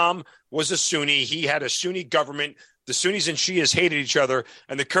 Saddam was a Sunni. He had a Sunni government. The Sunnis and Shias hated each other,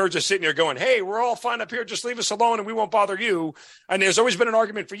 and the Kurds are sitting there going, hey, we're all fine up here. Just leave us alone, and we won't bother you. And there's always been an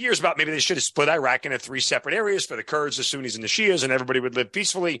argument for years about maybe they should have split Iraq into three separate areas for the Kurds, the Sunnis, and the Shias, and everybody would live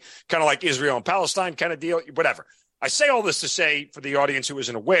peacefully, kind of like Israel and Palestine kind of deal, whatever. I say all this to say, for the audience who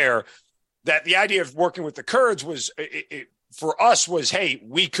isn't aware, that the idea of working with the Kurds was, for us, was, hey,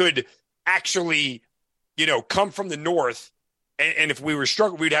 we could actually, come from the north. And if we were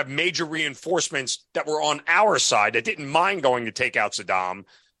struggling, we'd have major reinforcements that were on our side that didn't mind going to take out Saddam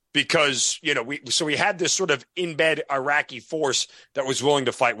because, we had this sort of in-bed Iraqi force that was willing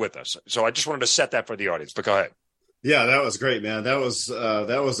to fight with us. So I just wanted to set that for the audience, but go ahead. Yeah, that was great, man. That was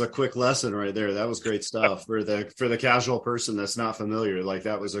a quick lesson right there. That was great stuff for the casual person that's not familiar. Like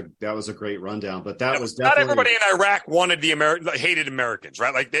that was a great rundown. But that was definitely... not everybody in Iraq wanted hated Americans,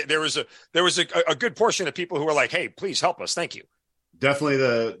 right? Like there was a good portion of people who were like, hey, please help us, thank you. Definitely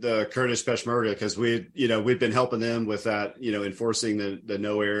the Kurdish Peshmerga, because we'd been helping them with that, enforcing the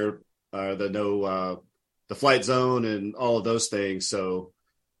no air, the flight zone and all of those things.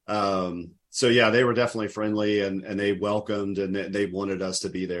 So yeah, they were definitely friendly and they welcomed and they wanted us to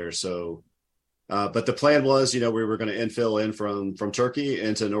be there. So, but the plan was, we were going to infill in from Turkey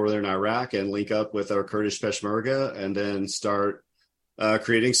into northern Iraq and link up with our Kurdish Peshmerga and then start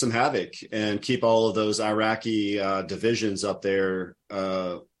creating some havoc and keep all of those Iraqi divisions up there,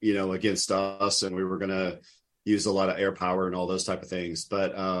 against us. And we were going to use a lot of air power and all those type of things.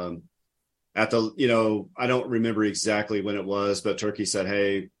 But I don't remember exactly when it was, but Turkey said,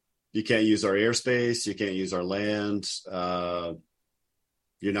 hey, you can't use our airspace. You can't use our land.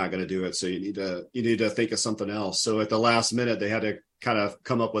 you're not going to do it. So you need to think of something else. So at the last minute, they had to kind of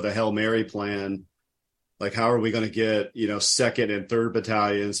come up with a Hail Mary plan. Like, how are we going to get, 2nd and 3rd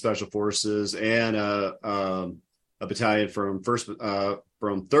Battalion Special Forces and a battalion from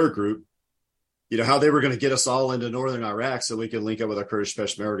 3rd Group, how they were going to get us all into northern Iraq so we could link up with our Kurdish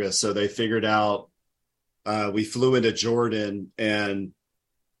Peshmerga. So they figured out, we flew into Jordan, and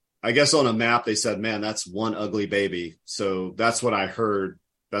I guess on a map they said, man, that's one ugly baby. So that's what I heard.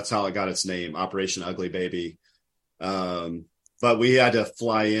 That's how it got its name, Operation Ugly Baby. But we had to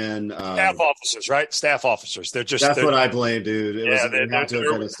fly in. Staff officers, right? Staff officers. That's what I blame, dude. It had to have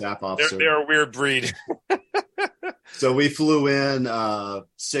been a staff officer. They're a weird breed. So we flew in.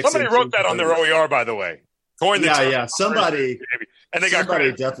 Somebody wrote that on their OER, by the way. Coined the term. Yeah. Somebody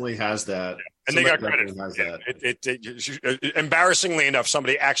definitely has that. Yeah. And they got credit. Embarrassingly enough,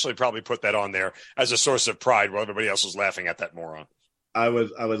 somebody actually probably put that on there as a source of pride while everybody else was laughing at that moron. I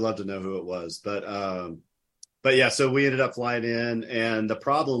would love to know who it was, but yeah, so we ended up flying in, and the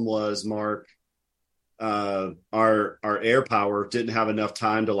problem was, Mark, our air power didn't have enough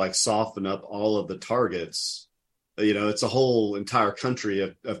time to like soften up all of the targets. It's a whole entire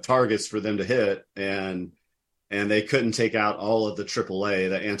country of targets for them to hit, and they couldn't take out all of the AAA,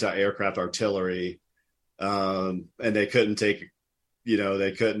 the anti-aircraft artillery, and they couldn't take,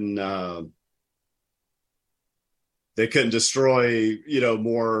 they couldn't destroy,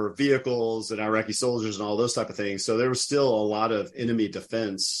 more vehicles and Iraqi soldiers and all those type of things. So there was still a lot of enemy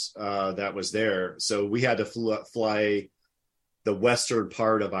defense that was there. So we had to fly the western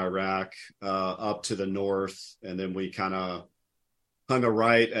part of Iraq up to the north, and then we kind of hung a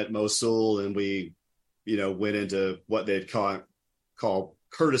right at Mosul, and we, went into what they'd call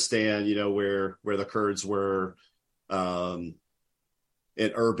Kurdistan, where the Kurds were.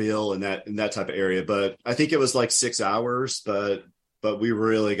 In Erbil and that type of area. But I think it was like 6 hours, but we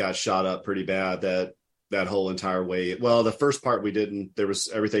really got shot up pretty bad that whole entire way. Well, the first part we didn't,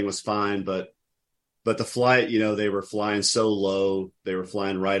 everything was fine, but the flight, they were flying so low. They were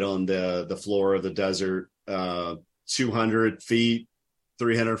flying right on the floor of the desert, 200 feet,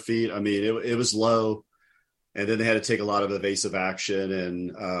 300 feet. I mean, it was low. And then they had to take a lot of evasive action,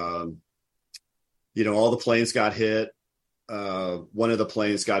 and, all the planes got hit. One of the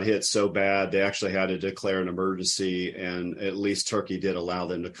planes got hit so bad they actually had to declare an emergency, and at least Turkey did allow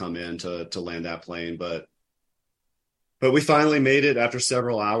them to come in to land that plane. But we finally made it after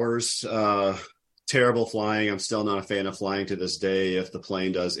several hours. Terrible flying. I'm still not a fan of flying to this day. If the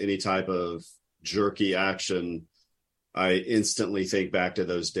plane does any type of jerky action, I instantly think back to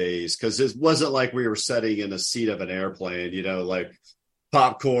those days, because it wasn't like we were sitting in the seat of an airplane, like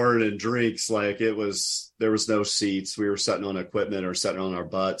popcorn and drinks. Like there was no seats. We were sitting on equipment or sitting on our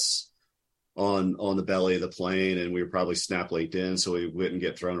butts on the belly of the plane, and we were probably snap linked in so we wouldn't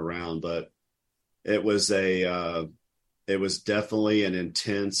get thrown around. But it was definitely an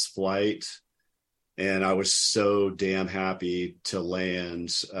intense flight, and I was so damn happy to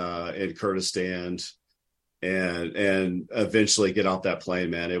land in Kurdistan and eventually get off that plane,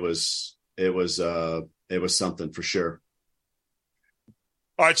 man. It was something for sure.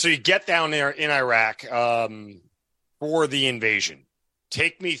 All right, so you get down there in Iraq for the invasion.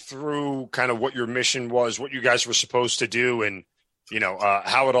 Take me through kind of what your mission was, what you guys were supposed to do, and,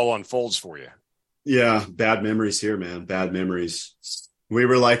 how it all unfolds for you. Yeah, bad memories here, man. Bad memories. We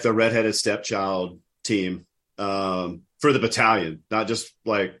were like the redheaded stepchild team for the battalion, not just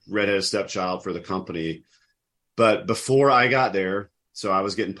like redheaded stepchild for the company. But before I got there, so I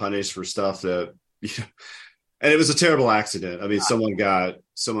was getting punished for stuff that, and it was a terrible accident. I mean, someone got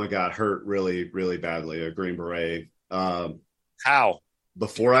hurt really, really badly, a Green Beret. How?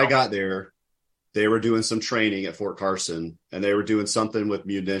 Before I got there, they were doing some training at Fort Carson, and they were doing something with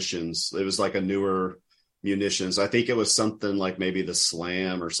munitions. It was like a newer munitions. I think it was something like maybe the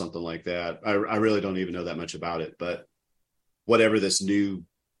Slam or something like that. I really don't even know that much about it, but whatever this new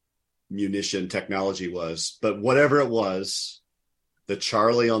munition technology was. But whatever it was, the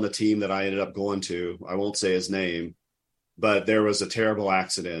Charlie on the team that I ended up going to, I won't say his name, but there was a terrible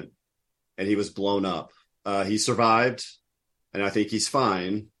accident and he was blown up. He survived, and I think he's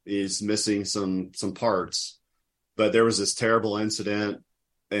fine. He's missing some parts, but there was this terrible incident,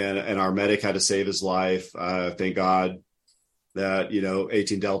 and our medic had to save his life. Thank God that,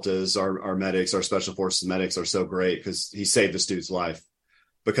 18 Deltas, our medics, our special forces medics are so great, because he saved this dude's life.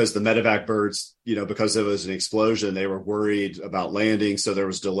 Because the medevac birds, because it was an explosion, they were worried about landing. So there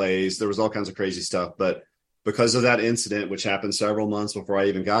was delays. There was all kinds of crazy stuff. But because of that incident, which happened several months before I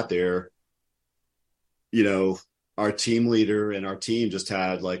even got there, our team leader and our team just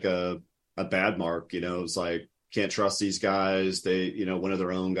had like a bad mark. It was like can't trust these guys. They, one of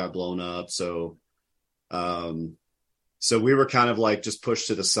their own got blown up. So we were kind of like just pushed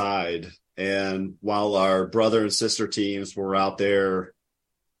to the side. And while our brother and sister teams were out there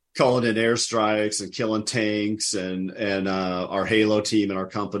calling in airstrikes and killing tanks, and our Halo team in our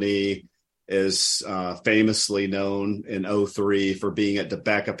company is famously known in '03 for being at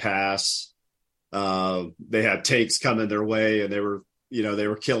Tobacco Pass. They had tanks coming their way, and they were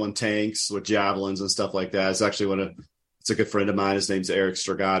killing tanks with javelins and stuff like that. It's actually it's a good friend of mine. His name's Eric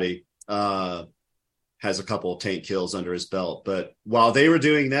Stragati. Has a couple of tank kills under his belt. But while they were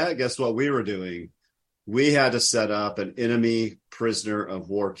doing that, guess what we were doing? We had to set up an enemy prisoner of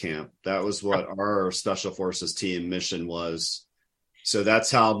war camp. That was what our Special Forces team mission was. So that's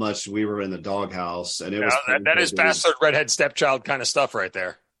how much we were in the doghouse. And it was that is bastard redhead stepchild kind of stuff right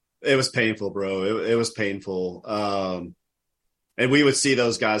there. It was painful, bro. It was painful. And we would see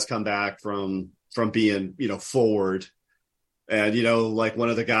those guys come back from being, forward. And, like one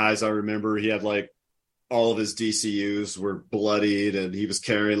of the guys I remember, he had like all of his DCUs were bloodied, and he was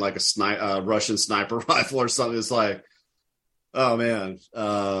carrying like a Russian sniper rifle or something. It's like, oh man,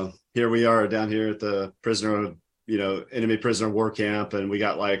 here we are down here at the enemy prisoner of war camp. And we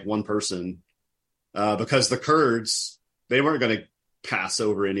got like one person, because the Kurds, they weren't going to pass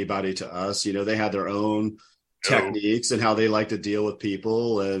over anybody to us. They had their own techniques and how they like to deal with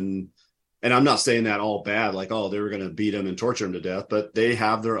people. And I'm not saying that all bad, like, oh, they were going to beat them and torture them to death, but they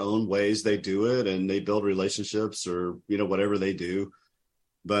have their own ways they do it, and they build relationships or, whatever they do.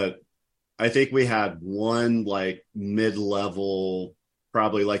 But I think we had one like mid-level,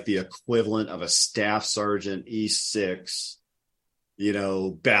 probably like the equivalent of a staff sergeant E6,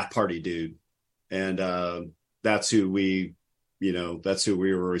 bath party dude. And that's who we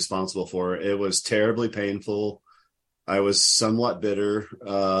were responsible for. It was terribly painful. I was somewhat bitter.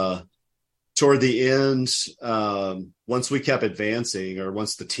 Toward the end, once we kept advancing, or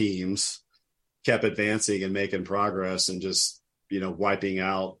once the teams kept advancing and making progress and just, wiping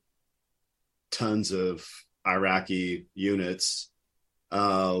out tons of Iraqi units,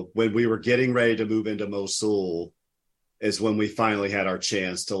 when we were getting ready to move into Mosul is when we finally had our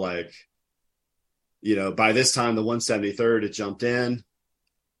chance to by this time, the 173rd had jumped in.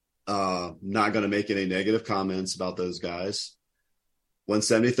 Not going to make any negative comments about those guys.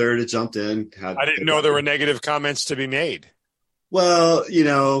 173rd had jumped in. I didn't know there were negative comments to be made. Well,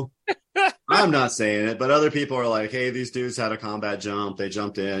 I'm not saying it, but other people are like, hey, these dudes had a combat jump. They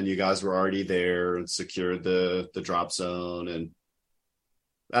jumped in. You guys were already there and secured the drop zone. And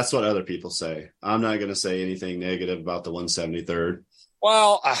that's what other people say. I'm not going to say anything negative about the 173rd.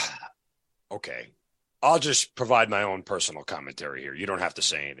 Well, okay. I'll just provide my own personal commentary here. You don't have to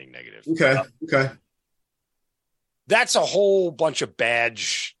say anything negative. Okay. That's a whole bunch of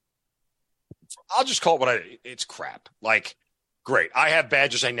badge. I'll just call it it's crap. Like, great. I have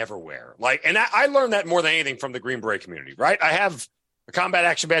badges I never wear. Like, and I learned that more than anything from the Green Beret community, right? I have a combat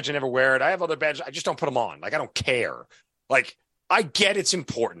action badge. I never wear it. I have other badges. I just don't put them on. Like, I don't care. Like, I get it's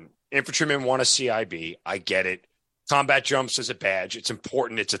important. Infantrymen want a CIB. I get it. Combat jumps as a badge. It's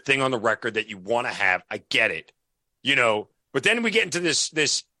important. It's a thing on the record that you want to have. I get it. But then we get into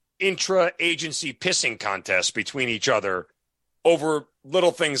this intra-agency pissing contest between each other over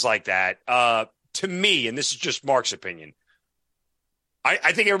little things like that. To me, and this is just Mark's opinion,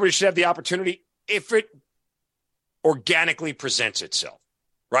 I think everybody should have the opportunity if it organically presents itself,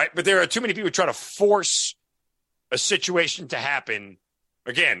 right? But there are too many people who try to force a situation to happen.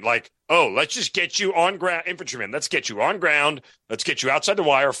 Again, like, oh, let's just get you on ground, infantryman. Let's get you on ground. Let's get you outside the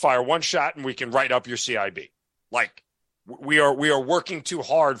wire, fire one shot, and we can write up your CIB. Like, we are working too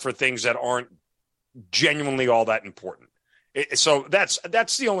hard for things that aren't genuinely all that important. So that's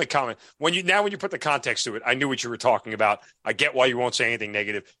the only comment. When you put the context to it, I knew what you were talking about. I get why you won't say anything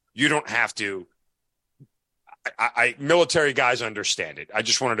negative. You don't have to. Military guys understand it. I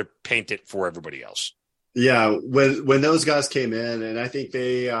just wanted to paint it for everybody else. Yeah, when those guys came in, and I think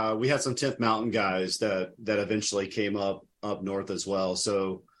we had some 10th Mountain guys that eventually came up north as well.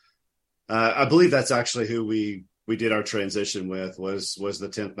 So I believe that's actually who we did our transition with was the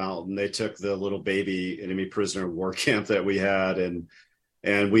 10th Mountain. They took the little baby enemy prisoner of war camp that we had,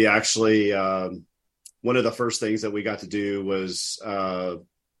 and we actually one of the first things that we got to do was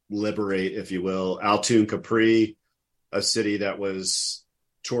liberate, if you will, Altoon Capri, a city that was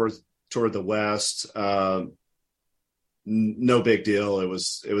toward the west. No big deal. It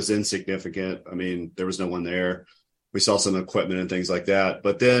was insignificant. I mean, there was no one there. We saw some equipment and things like that.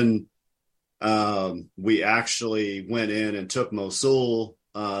 But then we actually went in and took Mosul.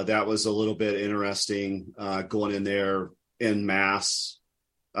 That was a little bit interesting, going in there en masse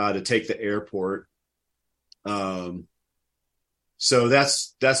to take the airport. So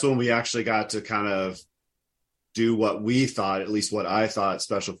that's when we actually got to kind of do what we thought, at least what I thought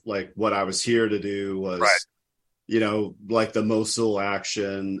special, like what I was here to do was, Right. Like the Mosul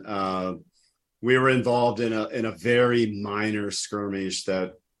action. We were involved in a very minor skirmish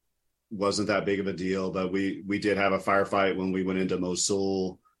that wasn't that big of a deal, but we did have a firefight when we went into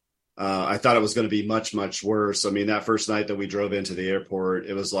Mosul. I thought it was going to be much, much worse. I mean, that first night that we drove into the airport,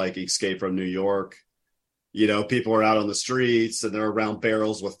 it was like Escape from New York. People are out on the streets and they're around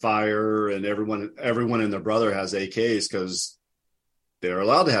barrels with fire, and everyone and their brother has AKs because they're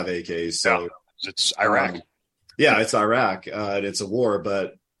allowed to have AKs. So it's Iraq. It's Iraq. And it's a war,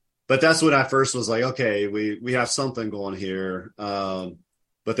 but that's when I first was like, okay, we have something going here.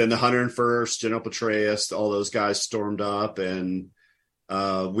 But then the 101st, General Petraeus, all those guys stormed up, and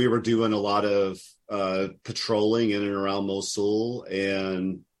we were doing a lot of patrolling in and around Mosul,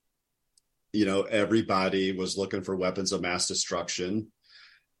 and everybody was looking for weapons of mass destruction.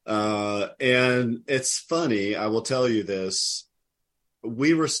 And it's funny, I will tell you this.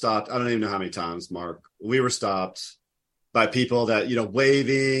 We were stopped. I don't even know how many times, Mark. We were stopped by people that,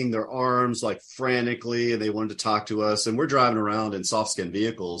 waving their arms like frantically, and they wanted to talk to us. And we're driving around in soft skin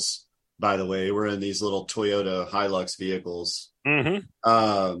vehicles, by the way. We're in these little Toyota Hilux vehicles.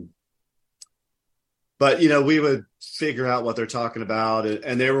 Mm-hmm. But, we would figure out what they're talking about.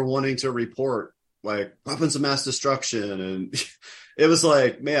 And they were wanting to report like weapons of mass destruction. And it was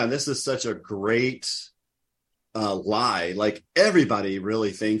like, man, this is such a great lie. Like, everybody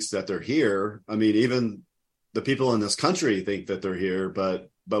really thinks that they're here. I mean, even the people in this country think that they're here, but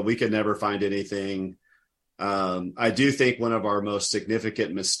we could never find anything. I do think one of our most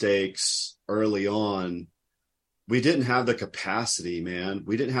significant mistakes early on, we didn't have the capacity, man.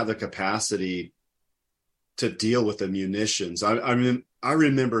 We didn't have the capacity to deal with the munitions. I mean, I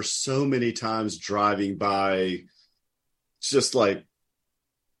remember so many times driving by just like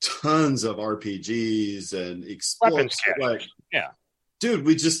tons of RPGs and explosives. Like, yeah, dude,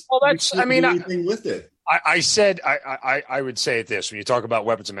 we just, anything with it. I would say this: when you talk about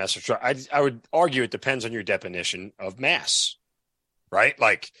weapons of mass destruction, I would argue it depends on your definition of mass, right?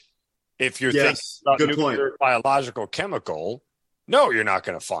 Like, if you're thinking about nuclear, biological, chemical, no, you're not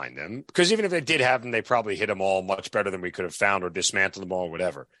going to find them, because even if they did have them, they probably hit them all much better than we could have found, or dismantled them all, or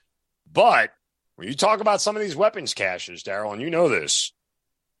whatever. But when you talk about some of these weapons caches, Darrell, and you know this,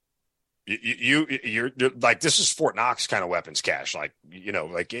 you're like, this is Fort Knox kind of weapons cache. Like,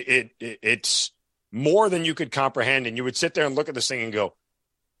 like it's more than you could comprehend. And you would sit there and look at this thing and go,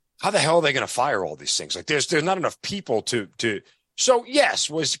 how the hell are they going to fire all these things? Like, there's not enough people to. So yes,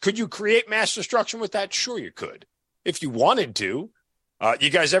 could you create mass destruction with that? Sure, you could, if you wanted to. You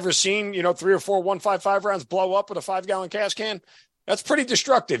guys ever seen, 3 or 4 155 rounds blow up with a 5-gallon gas can? That's pretty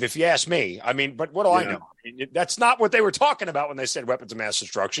destructive, if you ask me. I mean, but what do I know? That's not what they were talking about when they said weapons of mass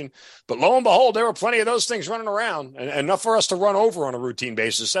destruction. But lo and behold, there were plenty of those things running around, and enough for us to run over on a routine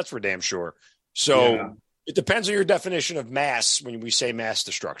basis. That's for damn sure. So It depends on your definition of mass when we say mass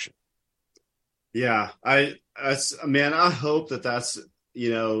destruction. Yeah, I hope that's,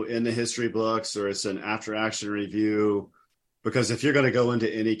 in the history books, or it's an after action review. Because if you're going to go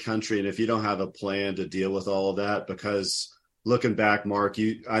into any country, and if you don't have a plan to deal with all of that, because looking back, Mark,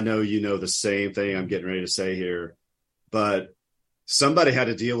 I know the same thing I'm getting ready to say here, but somebody had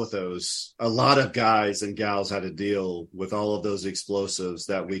to deal with those. A lot of guys and gals had to deal with all of those explosives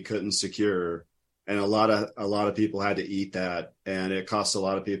that we couldn't secure, and a lot of people had to eat that, and it cost a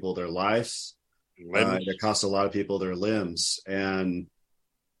lot of people their lives. It cost a lot of people their limbs, and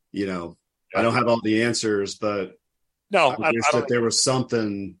I don't have all the answers, but. No, I wish that there was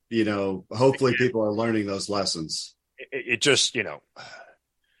something, hopefully people are learning those lessons. It just,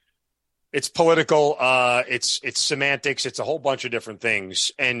 it's political. It's semantics. It's a whole bunch of different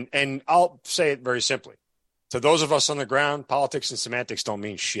things. And I'll say it very simply. To those of us on the ground, politics and semantics don't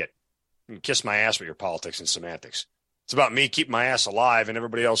mean shit. You can kiss my ass with your politics and semantics. It's about me keeping my ass alive and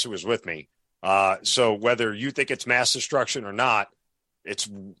everybody else who was with me. So whether you think it's mass destruction or not, it's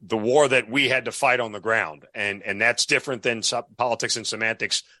the war that we had to fight on the ground. And that's different than politics and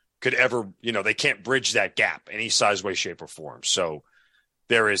semantics could ever, they can't bridge that gap any size, way, shape, or form. So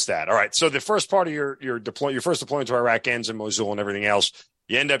there is that. All right. So the first part of your first deployment to Iraq ends in Mosul and everything else.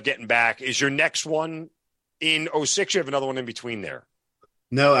 You end up getting back. Is your next one in 06? You have another one in between there?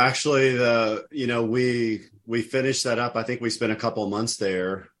 No, actually, we finished that up. I think we spent a couple of months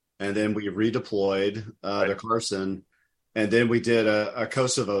there, and then we redeployed to Carson. And then we did a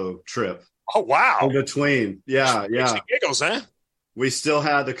Kosovo trip. Oh, wow. In between. Yeah. Giggles, huh? We still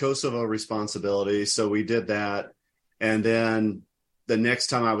had the Kosovo responsibility, so we did that. And then the next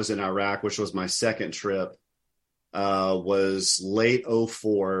time I was in Iraq, which was my second trip, was late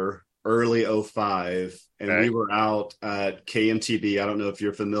 04, early 05. And we were out at KMTB. I don't know if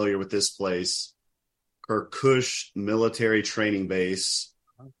you're familiar with this place, Kirkush Military Training Base,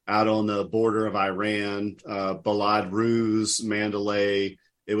 out on the border of Iran, Balad Ruz, Mandalay.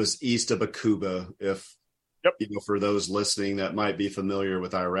 It was east of Bakuba, if for those listening that might be familiar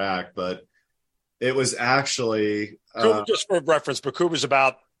with Iraq. But it was actually just for reference, Bakuba is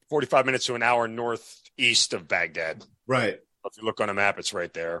about 45 minutes to an hour northeast of Baghdad. Right. If you look on a map, it's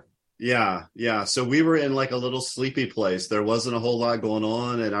right there. Yeah. So we were in like a little sleepy place. There wasn't a whole lot going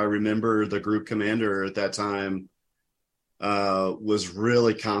on. And I remember the group commander at that time was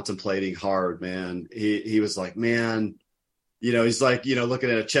really contemplating hard, man. He was like, man, he's like,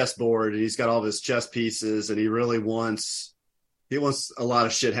 looking at a chessboard and he's got all of his chess pieces and he wants a lot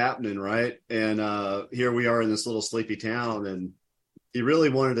of shit happening. Right. And here we are in this little sleepy town, and he really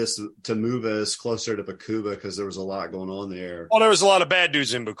wanted us to move us closer to Bakuba because there was a lot going on there. Well, there was a lot of bad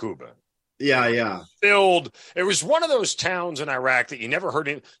dudes in Bakuba. Yeah. Filled. It was one of those towns in Iraq that you never heard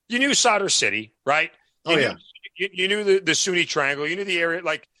in. You knew Sadr City, right? You knew the Sunni Triangle. You knew the area.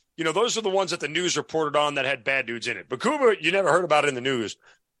 Like, those are the ones that the news reported on that had bad dudes in it. Bakuba, you never heard about it in the news.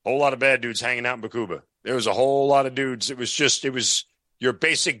 A whole lot of bad dudes hanging out in Bakuba. There was a whole lot of dudes. It was your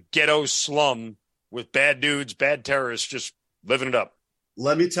basic ghetto slum with bad dudes, bad terrorists, just living it up.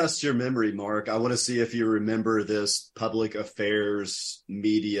 Let me test your memory, Mark. I want to see if you remember this public affairs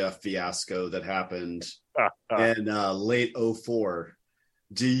media fiasco that happened in late 04.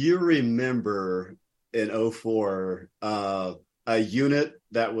 Do you remember in 04 a unit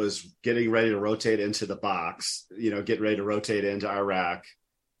that was getting ready to rotate into the box, getting ready to rotate into Iraq?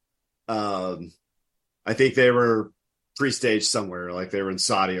 I think they were pre-staged somewhere, like they were in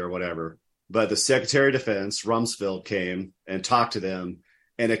Saudi or whatever. But the Secretary of Defense, Rumsfeld, came and talked to them.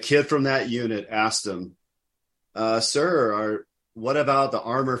 And a kid from that unit asked him, sir, what about the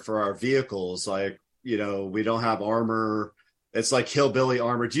armor for our vehicles? Like, we don't have armor. It's like hillbilly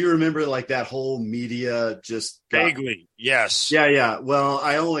armor. Do you remember like that whole media just vaguely? Yes. Yeah. Well,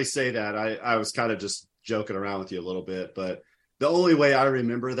 I only say that. I was kind of just joking around with you a little bit, but the only way I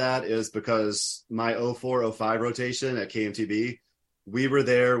remember that is because my 04-05 rotation at KMTB, we were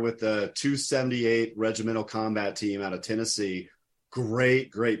there with the 278 Regimental Combat Team out of Tennessee.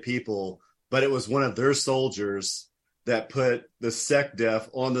 Great people. But it was one of their soldiers that put the SecDef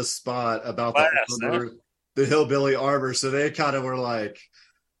on the spot about the hillbilly armor. So they kind of were like,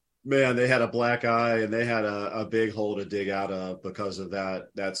 man, they had a black eye and they had a big hole to dig out of because of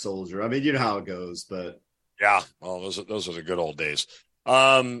that soldier. I mean, you know how it goes, but. Yeah. Well, those are the good old days.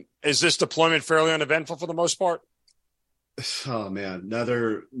 Is this deployment fairly uneventful for the most part? Oh man,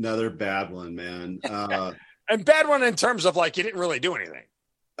 another bad one, man. And bad one in terms of like you didn't really do anything.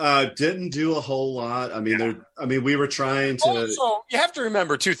 Didn't do a whole lot. I mean, we were trying to. Also, you have to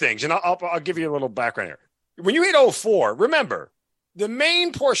remember two things, and I'll give you a little background here. When you hit 04, remember the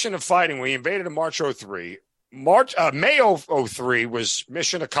main portion of fighting. We invaded in March 03. May 03 was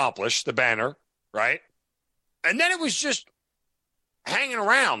mission accomplished. The banner, right? And then it was just hanging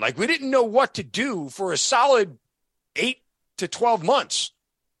around. Like we didn't know what to do for a solid 8 to 12 months.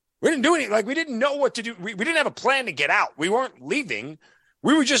 We didn't do anything. Like we didn't know what to do. We didn't have a plan to get out. We weren't leaving.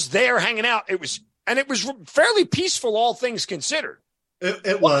 We were just there hanging out. It was fairly peaceful, all things considered.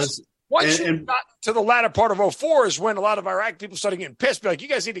 It was. Once you got to the latter part of 04 is when a lot of Iraq people started getting pissed. Be like, you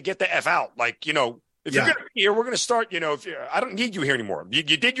guys need to get the F out. Like, if you're going to be here, we're going to start, I don't need you here anymore. You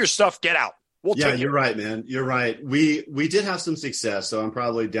did your stuff. Get out. You're right, man. You're right. We did have some success, so I'm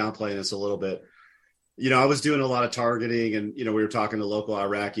probably downplaying this a little bit. I was doing a lot of targeting and, we were talking to local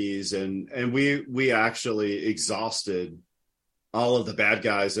Iraqis and we actually exhausted all of the bad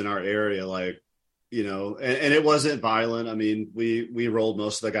guys in our area. Like, and it wasn't violent. I mean, we rolled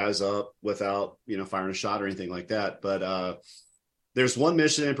most of the guys up without, firing a shot or anything like that. But there's one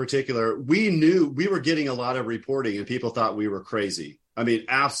mission in particular. We knew we were getting a lot of reporting and people thought we were crazy. I mean,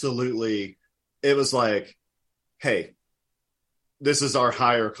 absolutely. It was like, hey, this is our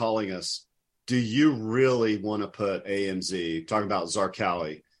higher calling us. Do you really want to put AMZ, talking about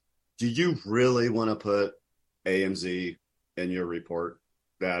Zarqawi, do you really want to put AMZ in your report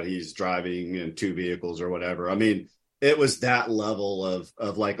that he's driving in 2 vehicles or whatever? I mean, it was that level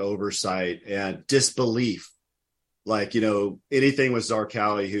of like oversight and disbelief. Like, anything with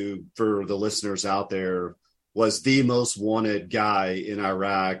Zarqawi, who, for the listeners out there, was the most wanted guy in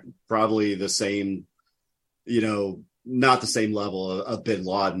Iraq, probably the same, not the same level of bin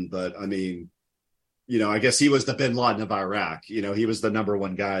Laden, but I mean, I guess he was the bin Laden of Iraq. He was the number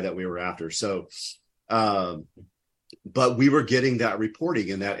one guy that we were after. So, but we were getting that reporting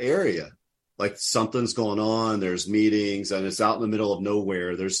in that area. like something's going on. There's meetings and it's out in the middle of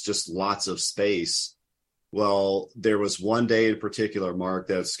nowhere. There's just lots of space. Well, there was one day in particular, Mark,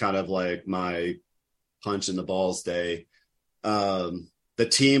 that's kind of like my punch in the balls day. The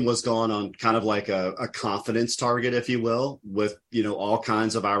team was going on kind of like a confidence target, if you will, with, all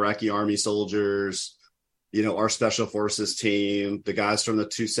kinds of Iraqi army soldiers, our special forces team, the guys from the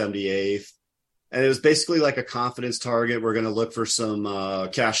 278th. And it was basically like a confidence target. We're going to look for some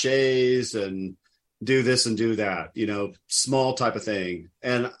caches and do this and do that, small type of thing.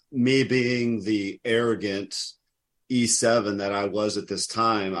 And me being the arrogant E7 that I was at this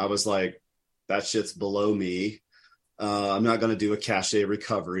time, I was like, that shit's below me. I'm not going to do a cache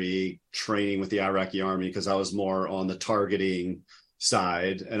recovery training with the Iraqi army because I was more on the targeting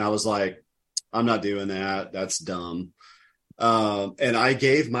side. And I was like, I'm not doing that. That's dumb. And I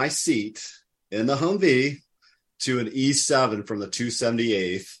gave my seat in the Humvee to an E7 from the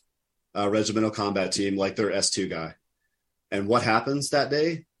 278th Regimental Combat Team, like their S2 guy. And what happens that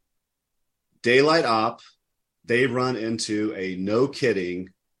day? Daylight op, they run into a no-kidding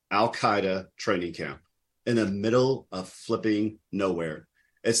Al-Qaeda training camp in the middle of flipping nowhere.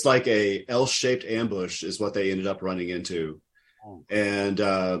 It's like a L-shaped ambush is what they ended up running into. Oh. And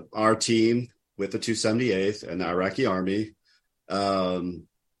our team with the 278th and the Iraqi army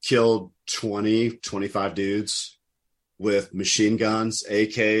killed 25 dudes with machine guns,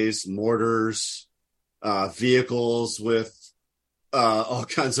 AKs, mortars, vehicles with all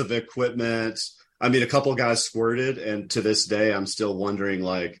kinds of equipment. I mean, a couple guys squirted, and to this day, I'm still wondering,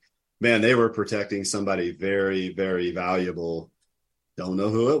 like, man, they were protecting somebody very, very valuable. Don't know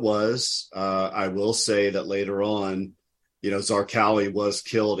who it was. I will say that later on, Zarqawi was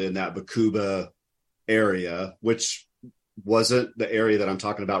killed in that Bakuba area, which wasn't the area that I'm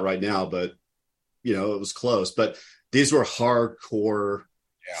talking about right now, but, it was close. But these were hardcore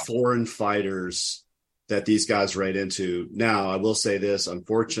foreign fighters that these guys ran into. Now, I will say this,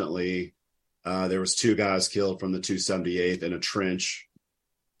 unfortunately, there was 2 guys killed from the 278th in a trench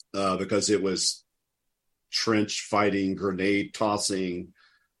because it was trench fighting, grenade tossing.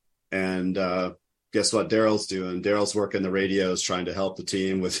 And guess what Darrell's doing? Darrell's working the radios, trying to help the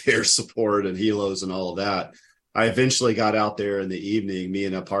team with air support and helos and all of that. I eventually got out there in the evening, me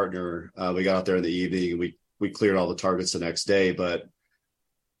and a partner, we got out there in the evening and we cleared all the targets the next day. But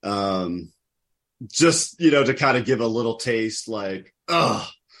just, to kind of give a little taste, like,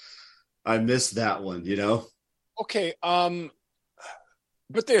 I missed that one, Okay.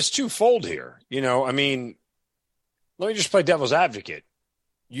 But there's twofold here, I mean, let me just play devil's advocate.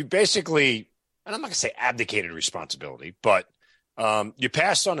 You basically, and I'm not going to say abdicated responsibility, but you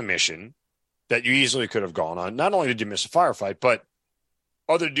passed on a mission that you easily could have gone on. Not only did you miss a firefight, but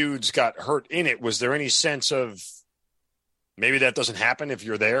other dudes got hurt in it. Was there any sense of maybe that doesn't happen if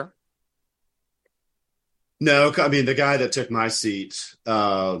you're there? No, I mean, the guy that took my seat,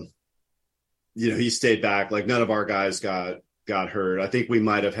 he stayed back. Like, none of our guys got hurt. I think we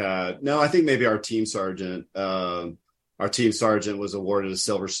might have I think maybe our team sergeant was awarded a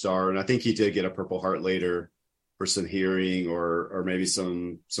Silver Star, and I think he did get a Purple Heart later for some hearing or maybe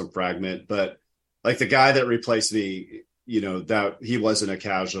some fragment. But like the guy that replaced me, that he wasn't a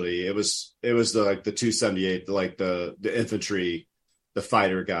casualty. It was the 278, like the infantry, the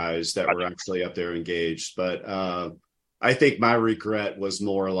fighter guys that were actually up there engaged. But I think my regret was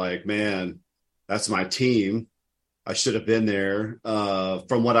more like, man, that's my team. I should have been there.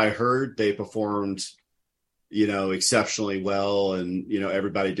 From what I heard, they performed, exceptionally well, and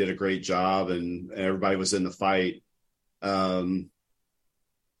everybody did a great job, and everybody was in the fight.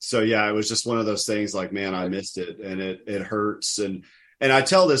 So yeah, it was just one of those things. Like, man, I missed it, and it hurts. And I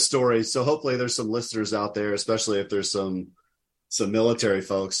tell this story, so hopefully there's some listeners out there, especially if there's some military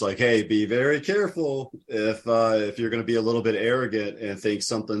folks, like, hey, be very careful if you're going to be a little bit arrogant and think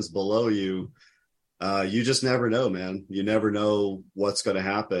something's below you. You just never know, man. You never know what's going to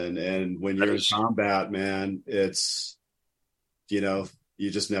happen. And when you're in combat, man, it's, you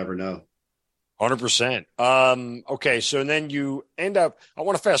just never know. 100%. Okay. So then you end up, I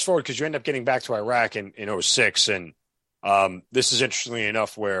want to fast forward because you end up getting back to Iraq in 06. And this is interestingly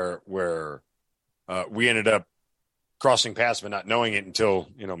enough where we ended up crossing paths, but not knowing it until,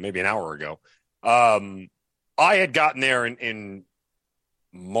 maybe an hour ago. I had gotten there in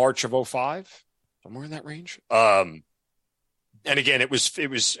March of 05. Somewhere in that range. And again, it was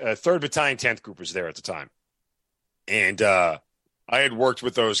 3rd Battalion, 10th Group was there at the time. And I had worked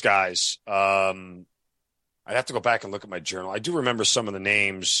with those guys. I'd have to go back and look at my journal. I do remember some of the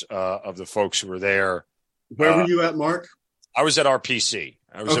names of the folks who were there. Where were you at, Mark? I was at RPC.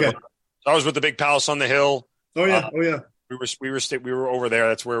 I was okay. I was with the big palace on the hill. Oh, yeah. We were over there.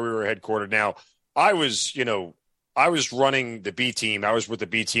 That's where we were headquartered. Now, I was running the B team. I was with the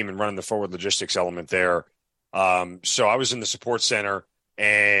B team and running the forward logistics element there. So I was in the support center,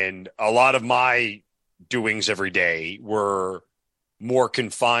 and a lot of my doings every day were more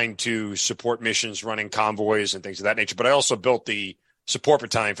confined to support missions, running convoys and things of that nature. But I also built the support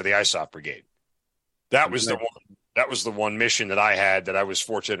battalion for the ISOF brigade. That was the one mission that I had that I was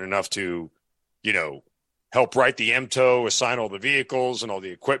fortunate enough to, help write the MTO, assign all the vehicles and all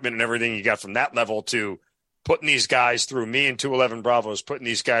the equipment and everything you got from that level to putting these guys through, me and 211 Bravos, putting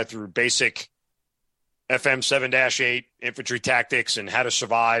these guys through basic FM 7-8 infantry tactics and how to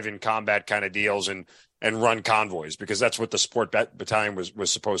survive in combat kind of deals and run convoys, because that's what the support battalion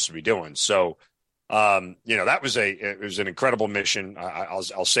was supposed to be doing. So, it was an incredible mission.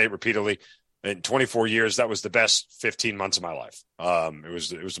 I'll say it repeatedly. In 24 years, that was the best 15 months of my life. It was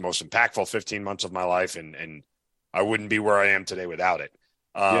the most impactful 15 months of my life, and I wouldn't be where I am today without it.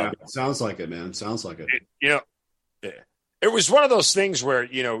 Sounds like it, man. Sounds like it. It was one of those things where,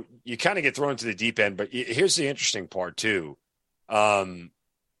 you kind of get thrown into the deep end, but here's the interesting part too. I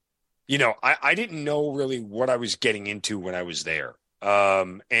didn't know really what I was getting into when I was there.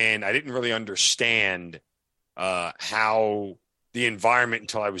 And I didn't really understand how the environment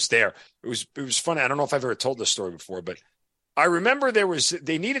until I was there. It was funny. I don't know if I've ever told this story before, but I remember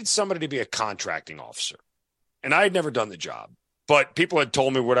they needed somebody to be a contracting officer, and I had never done the job, but people had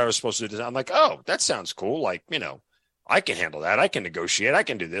told me what I was supposed to do. I'm like, oh, that sounds cool. Like, I can handle that. I can negotiate. I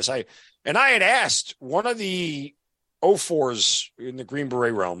can do this. I had asked one of the 04s in the Green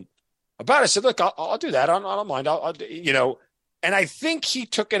Beret realm about it. I said, look, I'll do that. I don't mind. And I think he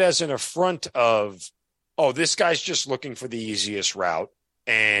took it as an affront of, oh, this guy's just looking for the easiest route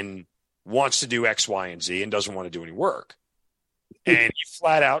and wants to do X, Y, and Z and doesn't want to do any work. And he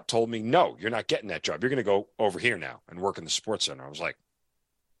flat out told me, no, you're not getting that job. You're going to go over here now and work in the sports center. I was like,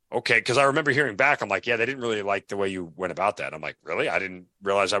 okay. Because I remember hearing back, I'm like, yeah, they didn't really like the way you went about that. I'm like, really? I didn't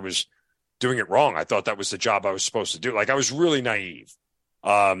realize I was doing it wrong. I thought that was the job I was supposed to do. Like, I was really naive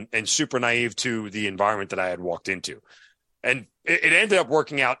and super naive to the environment that I had walked into. And it ended up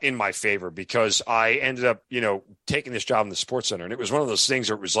working out in my favor, because I ended up, taking this job in the sports center. And it was one of those things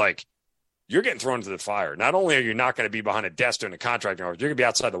where it was like, you're getting thrown into the fire. Not only are you not going to be behind a desk doing a contracting office, you're going to be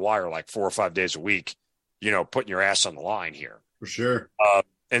outside the wire like 4 or 5 days a week, putting your ass on the line here. For sure.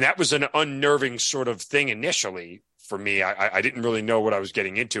 And that was an unnerving sort of thing initially for me. I didn't really know what I was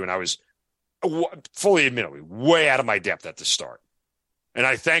getting into, and I was fully admittedly way out of my depth at the start. And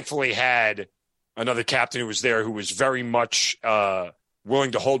I thankfully had another captain who was there who was very much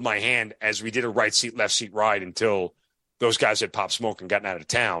willing to hold my hand as we did a right seat, left seat ride until those guys had popped smoke and gotten out of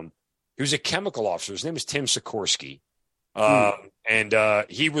town. He was a chemical officer. His name was Tim Sikorsky. And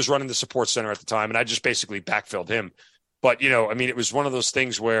he was running the support center at the time, and I just basically backfilled him. But, it was one of those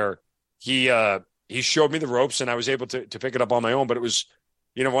things where he showed me the ropes, and I was able to pick it up on my own. But it was,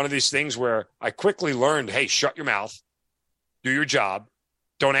 one of these things where I quickly learned, hey, shut your mouth, do your job,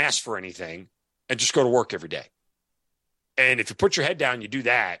 don't ask for anything, and just go to work every day. And if you put your head down, you do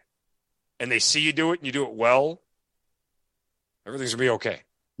that, and they see you do it and you do it well, everything's going to be okay.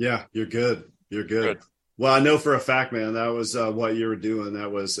 Yeah, you're good. You're good. Well, I know for a fact, man, that was what you were doing.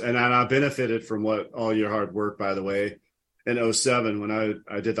 That was, and I benefited from all your hard work, by the way, in 2007 when I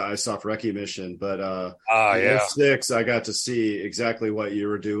did the ISOF Recce mission. But in 2006, I got to see exactly what you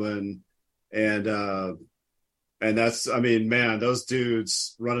were doing. And that's, man, those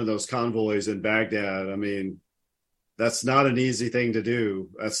dudes running those convoys in Baghdad, that's not an easy thing to do.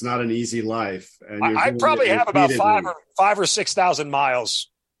 That's not an easy life. And I probably have about 5 or 6,000 miles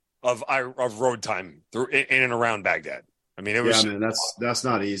of road time through in and around Baghdad. It was. Yeah, man, that's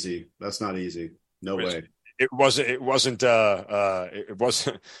not easy. That's not easy. No way. It wasn't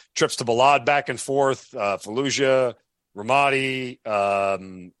trips to Balad back and forth, Fallujah, Ramadi,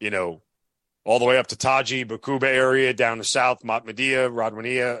 all the way up to Taji, Bakuba area, down the south, Matmadiya,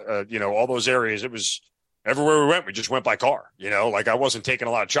 Radwaniya, all those areas. It was everywhere we went. We just went by car, I wasn't taking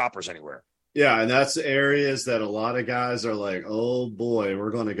a lot of choppers anywhere. Yeah, and that's areas that a lot of guys are like, oh boy,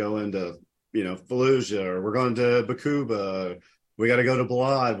 we're going to go into, Fallujah, or we're going to Bakuba. We got to go to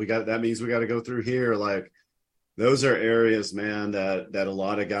Balad. That means we got to go through here. Like, those are areas, man, that a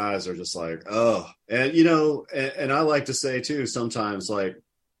lot of guys are just like, oh, and and I like to say too, sometimes like,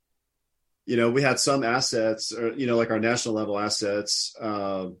 we had some assets, or like our national level assets,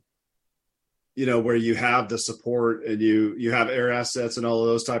 where you have the support and you have air assets and all of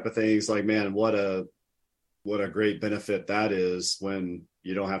those type of things. Like, man, what a great benefit that is when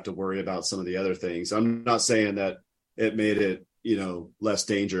you don't have to worry about some of the other things. I'm not saying that it made it, less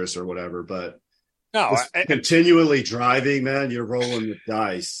dangerous or whatever, but No, continually driving, man, you're rolling the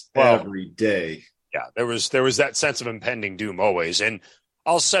dice every day. Yeah, there was that sense of impending doom always. And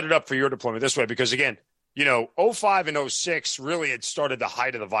I'll set it up for your deployment this way because, again, 05 and 06 really had started the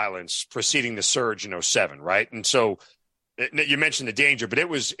height of the violence preceding the surge in 07, right? And so you mentioned the danger, but it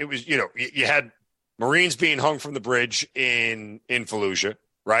was you had Marines being hung from the bridge in Fallujah,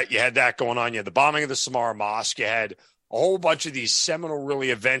 right? You had that going on. You had the bombing of the Samara Mosque. You had a whole bunch of these seminal, really,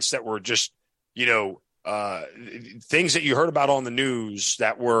 events that were just, things that you heard about on the news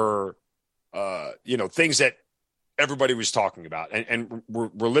that were, things that everybody was talking about. And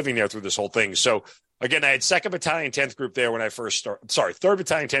we're living there through this whole thing. So, again, I had 2nd Battalion, 10th Group there when I first started. Sorry, 3rd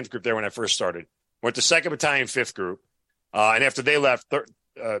Battalion, 10th Group there when I first started. Went to 2nd Battalion, 5th Group. And after they left,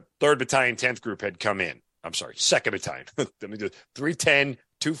 3rd Battalion, 10th Group had come in. I'm sorry, 2nd Battalion. Let me do 310,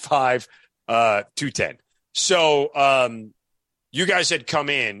 25, 210. So you guys had come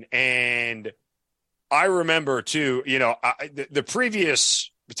in, and I remember, too, the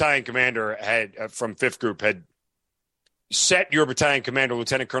previous battalion commander had from 5th Group had set your battalion commander,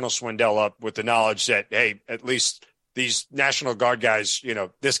 Lieutenant Colonel Swindell, up with the knowledge that, hey, at least these National Guard guys,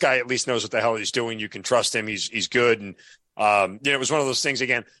 this guy at least knows what the hell he's doing. You can trust him. He's good. And, it was one of those things,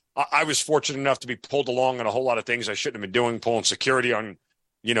 again, I was fortunate enough to be pulled along on a whole lot of things I shouldn't have been doing, pulling security on,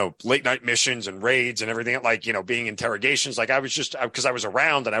 late night missions and raids and everything, like, being interrogations. Like, I was just, because I was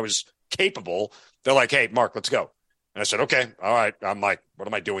around and I was capable. They're like, hey, Mark, let's go. And I said, okay, all right. I'm like, what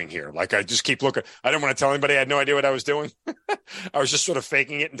am I doing here? Like, I just keep looking. I didn't want to tell anybody. I had no idea what I was doing. I was just sort of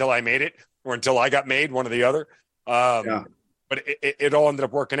faking it until I made it or until I got made, one or the other. But it all ended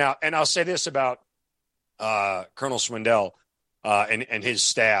up working out. And I'll say this about Colonel Swindell and his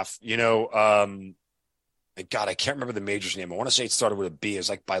staff. God, I can't remember the major's name. I want to say it started with a B. It was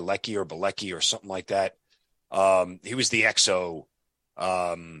like Bilecki or Bilecki or something like that. He was the XO.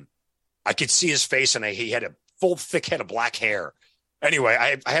 I could see his face, and he had a full, thick head of black hair. Anyway,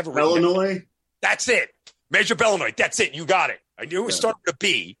 I have a Illinois. That's it, Major Bellinoy. That's it. You got it. I knew it started with a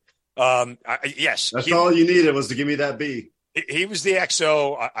B. Yes, that's all you needed was to give me that B. He was the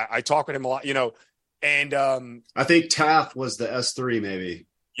XO. I talk with him a lot, and I think Taft was the S3, maybe.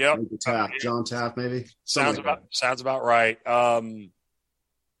 Yep, Taft, John Taft, maybe. Sounds about right.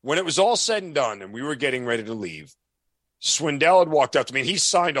 When it was all said and done, and we were getting ready to leave, Swindell had walked up to me, and he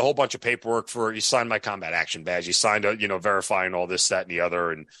signed a whole bunch of paperwork he signed my combat action badge. He signed verifying all this, that, and the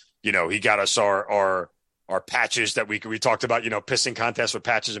other. And, he got us our patches that we talked about, pissing contests with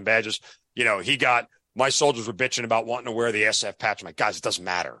patches and badges. He got, my soldiers were bitching about wanting to wear the SF patch. I'm like, guys, it doesn't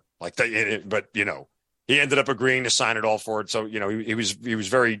matter. Like, but he ended up agreeing to sign it all for it. So, he was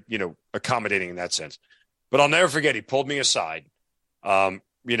very, accommodating in that sense. But I'll never forget, he pulled me aside, about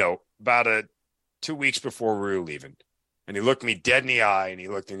 2 weeks before we were leaving. And he looked me dead in the eye, and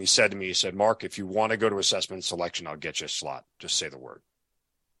he said to me, Mark, if you want to go to assessment and selection, I'll get you a slot. Just say the word.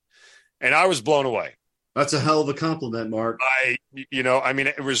 And I was blown away. That's a hell of a compliment, Mark.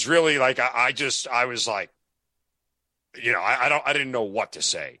 It was really like, I was like, I didn't know what to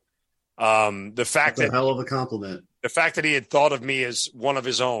say. That's a hell of a compliment. The fact that he had thought of me as one of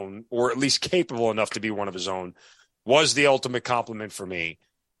his own, or at least capable enough to be one of his own, was the ultimate compliment for me.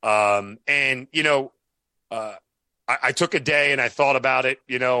 I took a day and I thought about it,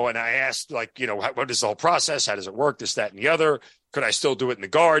 and I asked, like, what is the whole process? How does it work? This, that, and the other. Could I still do it in the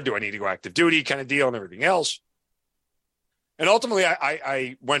Guard? Do I need to go active duty kind of deal and everything else? And ultimately,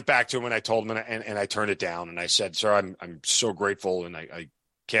 I went back to him and I told him, and I turned it down. And I said, sir, I'm so grateful, and I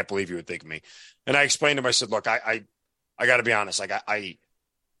can't believe you would think of me. And I explained to him, I said, look, I got to be honest. Like,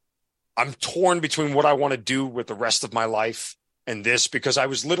 I'm torn between what I want to do with the rest of my life and this, because I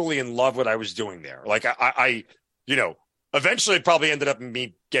was literally in love with what I was doing there. Like, eventually it probably ended up in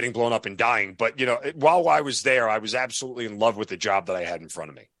me getting blown up and dying. But, while I was there, I was absolutely in love with the job that I had in front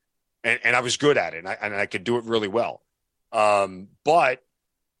of me. And I was good at it, and I could do it really well. But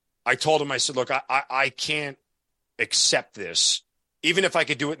I told him, I said, look, I can't accept this. Even if I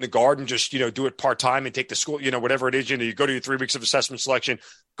could do it in the Guard and just, do it part-time and take the school, whatever it is, you go to your 3 weeks of assessment selection,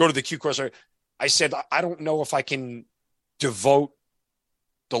 go to the Q course. I said, I don't know if I can devote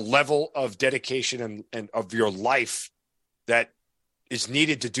the level of dedication and of your life that is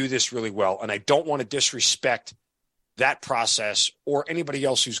needed to do this really well. And I don't want to disrespect that process or anybody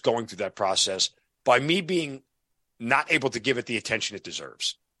else who's going through that process by me being not able to give it the attention it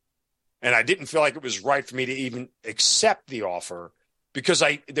deserves. And I didn't feel like it was right for me to even accept the offer, because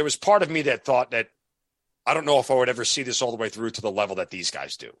there was part of me that thought that I don't know if I would ever see this all the way through to the level that these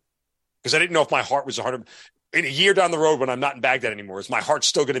guys do. Because I didn't know if my heart was 100. In a year down the road when I'm not in Baghdad anymore, is my heart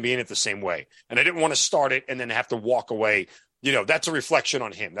still going to be in it the same way? And I didn't want to start it and then have to walk away that's a reflection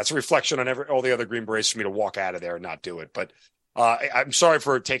on him. That's a reflection on all the other Green Berets for me to walk out of there and not do it. But I'm sorry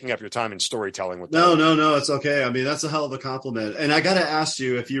for taking up your time in storytelling with that. No, it's okay. I mean, that's a hell of a compliment. And I got to ask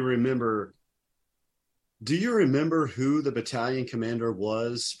you if you remember. Do you remember who the battalion commander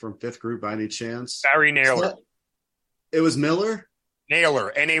was from 5th Group by any chance? Barry Naylor. It was Miller?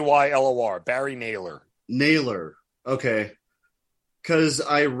 Naylor, Naylor, Barry Naylor. Naylor. Okay. Because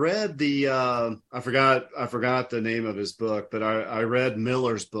I read I forgot the name of his book, but I read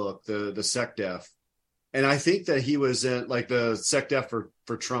Miller's book, the SecDef. And I think that he was in like the SecDef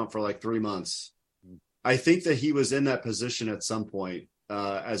for Trump for like 3 months. I think that he was in that position at some point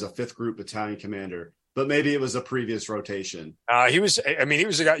as a 5th Group battalion commander. But maybe it was a previous rotation. He was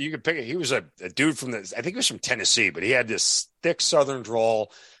a guy you could pick. He was a dude I think he was from Tennessee, but he had this thick Southern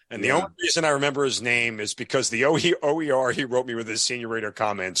drawl. And the only reason I remember his name is because the OER he wrote me with his senior rater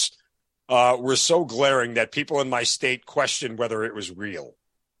comments were so glaring that people in my state questioned whether it was real.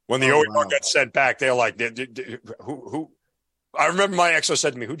 When the OER got sent back, they're like, who? I remember my XO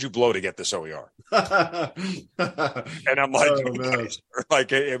said to me, "Who'd you blow to get this OER?" And I'm like,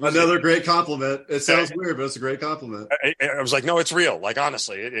 it was another great compliment. It sounds weird, but it's a great compliment. I was like, no, it's real. Like,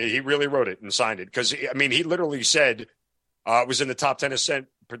 honestly, he really wrote it and signed it because he literally said it was in the top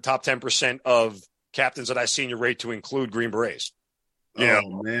 10% of captains that I senior rate to include Green Berets.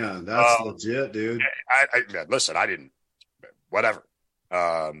 Man, that's legit, dude. Listen, I didn't. Whatever.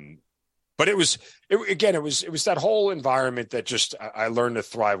 But it was that whole environment that just I learned to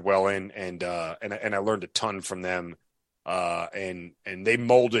thrive well in, and I learned a ton from them, and they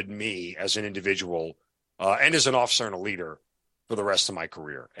molded me as an individual and as an officer and a leader for the rest of my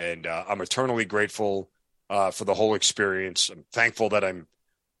career. And I'm eternally grateful for the whole experience. I'm thankful that I'm,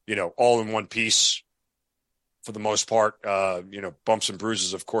 all in one piece for the most part. Bumps and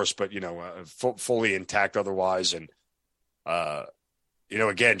bruises, of course, but fully intact otherwise, and.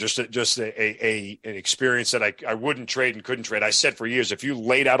 Again, just an experience that I wouldn't trade and couldn't trade. I said for years, if you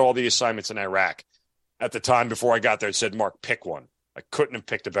laid out all the assignments in Iraq at the time before I got there, it said, Mark, pick one. I couldn't have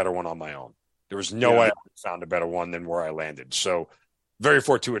picked a better one on my own. There was no way I would have found a better one than where I landed. So very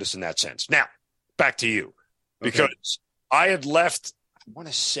fortuitous in that sense. Now, back to you, because I had left, I want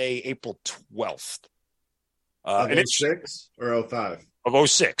to say April 12th. Of 06 or 05? Of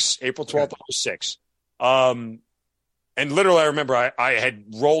 06, April 12th of 06. And literally, I remember I had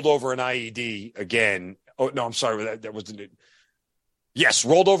rolled over an IED again. Oh, no, I'm sorry. That wasn't it. Yes,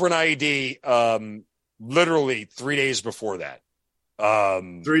 rolled over an IED literally 3 days before that.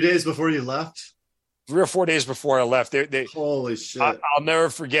 3 days before you left? 3 or 4 days before I left. Holy shit. I'll never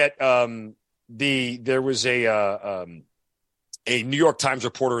forget there was a New York Times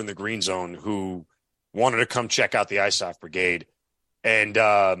reporter in the Green Zone who wanted to come check out the ISAF brigade. And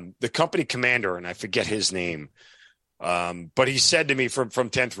the company commander, and I forget his name, but he said to me from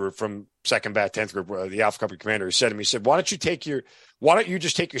 10th group, from 2nd Bat 10th group, the Alpha Company commander, he said to me, he said, why don't you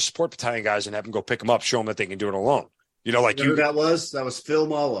just take your support battalion guys and have them go pick them up, show them that they can do it alone. That was Phil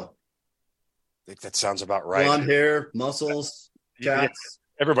Malla. I think that sounds about right. Blonde hair, muscles, cats.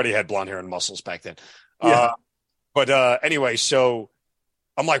 Yeah, everybody had blonde hair and muscles back then. Yeah. But anyway, so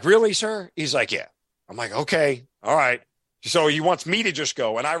I'm like, really, sir? He's like, yeah. I'm like, okay, all right. So he wants me to just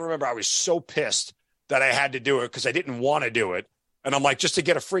go. And I remember I was so pissed that I had to do it because I didn't want to do it. And I'm like, just to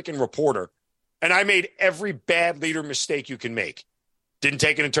get a freaking reporter. And I made every bad leader mistake you can make. Didn't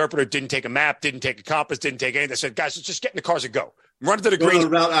take an interpreter, didn't take a map, didn't take a compass, didn't take anything. I said, guys, let's just get in the cars and go. Run to the green.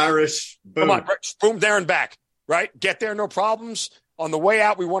 Route Irish. Boom. Come on, boom, there and back. Right? Get there, no problems. On the way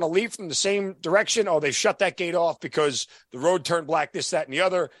out, we want to leave from the same direction. Oh, they shut that gate off because the road turned black, this, that, and the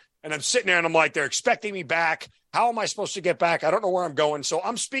other. And I'm sitting there and I'm like, they're expecting me back. How am I supposed to get back? I don't know where I'm going. So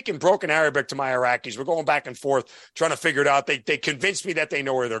I'm speaking broken Arabic to my Iraqis. We're going back and forth, trying to figure it out. They convinced me that they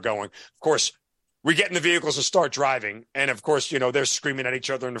know where they're going. Of course, we get in the vehicles and start driving. And of course, they're screaming at each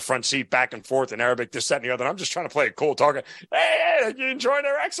other in the front seat, back and forth in Arabic, this, that, and the other. And I'm just trying to play it cool, talking, hey, you enjoying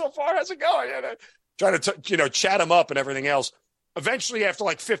Iraq so far? How's it going? Trying to, chat them up and everything else. Eventually, after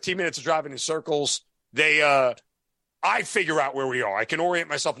like 15 minutes of driving in circles, I figure out where we are. I can orient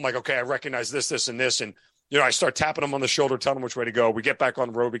myself. I'm like, okay, I recognize this, this, and this. And, I start tapping them on the shoulder, telling them which way to go. We get back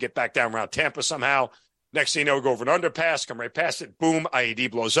on the road. We get back down around Tampa somehow. Next thing you know, we go over an underpass, come right past it. Boom,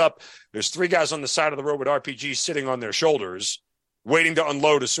 IED blows up. There's 3 guys on the side of the road with RPGs sitting on their shoulders, waiting to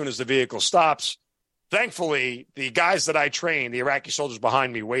unload as soon as the vehicle stops. Thankfully, the guys that I trained, the Iraqi soldiers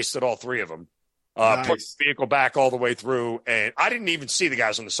behind me, wasted all 3 of them. Nice. Put the vehicle back all the way through. And I didn't even see the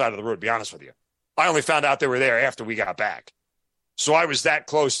guys on the side of the road, to be honest with you. I only found out they were there after we got back. So I was that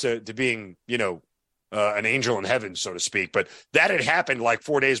close to being, an angel in heaven, so to speak. But that had happened like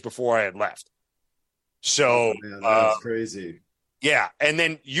 4 days before I had left. So, man, that's crazy. Yeah. And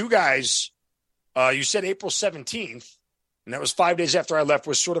then you guys, you said April 17th, and that was 5 days after I left,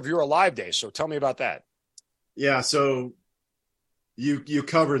 was sort of your Alive Day. So tell me about that. Yeah. So you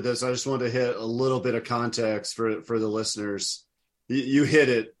covered this. I just wanted to hit a little bit of context for the listeners. You hit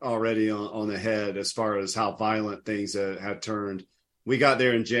it already on the head as far as how violent things had turned. We got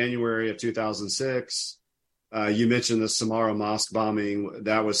there in January of 2006. You mentioned the Samara Mosque bombing.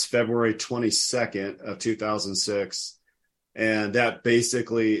 That was February 22nd of 2006. And that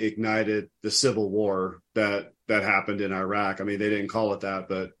basically ignited the civil war that happened in Iraq. I mean, they didn't call it that,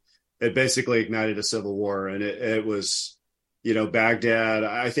 but it basically ignited a civil war. And it was, Baghdad.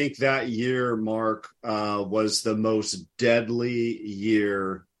 I think that year, Mark, was the most deadly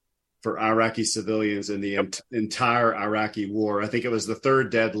year for Iraqi civilians in the entire Iraqi war. I think it was the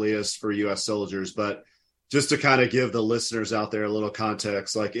third deadliest for U.S. soldiers. But just to kind of give the listeners out there a little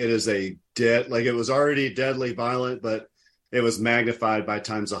context, like it was already deadly violent, but it was magnified by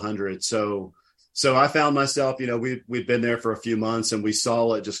times 100. So I found myself, we'd been there for a few months and we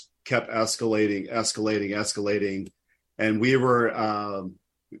saw it just kept escalating. And we were,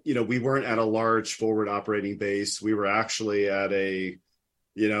 we weren't at a large forward operating base. We were actually at it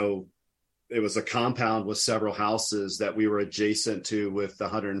was a compound with several houses that we were adjacent to with the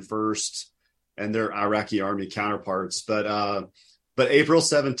 101st and their Iraqi army counterparts. But April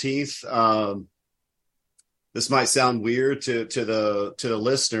 17th, this might sound weird to the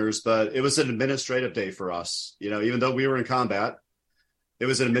listeners, but it was an administrative day for us. Even though we were in combat, it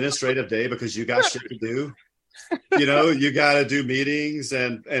was an administrative day because you got shit to do. You got to do meetings,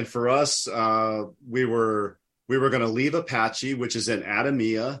 and for us, we were going to leave Apache, which is in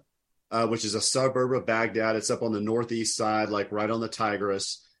Adamiyah, which is a suburb of Baghdad. It's up on the northeast side, like right on the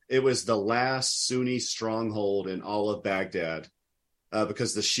Tigris. It was the last Sunni stronghold in all of Baghdad.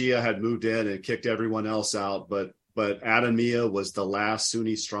 Because the Shia had moved in and kicked everyone else out. But Adamiyah was the last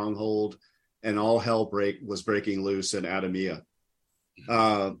Sunni stronghold, and all hell was breaking loose in Adamiyah.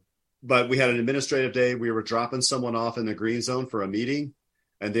 But we had an administrative day. We were dropping someone off in the green zone for a meeting,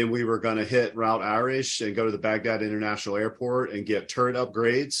 and then we were going to hit Route Irish and go to the Baghdad International Airport and get turret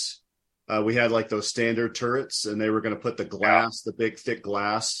upgrades. We had like those standard turrets, and they were going to put the big thick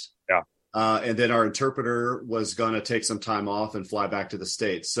glass. And then our interpreter was going to take some time off and fly back to the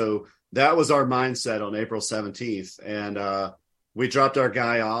States. So that was our mindset on April 17th. And we dropped our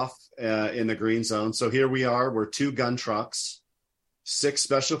guy off in the green zone. So here we are. We're 2 gun trucks, 6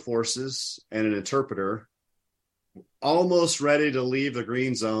 special forces, and an interpreter, almost ready to leave the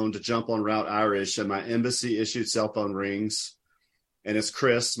green zone to jump on Route Irish. And my embassy issued cell phone rings. And it's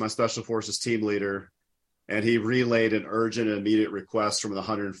Chris, my special forces team leader. And he relayed an urgent and immediate request from the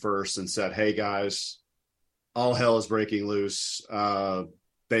 101st and said, "Hey, guys, all hell is breaking loose.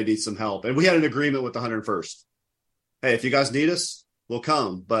 They need some help." And we had an agreement with the 101st. Hey, if you guys need us, we'll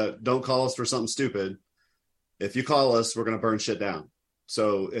come, but don't call us for something stupid. If you call us, we're going to burn shit down.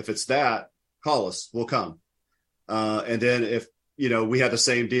 So if it's that, call us, we'll come. And then if, we had the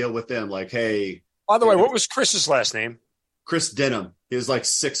same deal with them, like, hey. By the way, what was Chris's last name? Chris Denham. He was like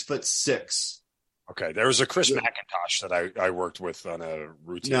 6'6". Okay, there was a Chris McIntosh that I worked with on a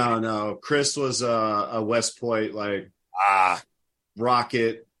routine. No. Chris was a West Point, like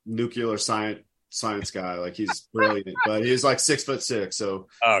rocket nuclear science guy. Like he's brilliant, but he was like 6'6". So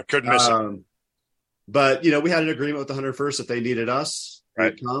couldn't miss him. But we had an agreement with the 101st. If they needed us,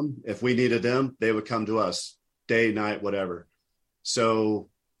 right, we'd come. If we needed them, they would come to us, day, night, whatever. So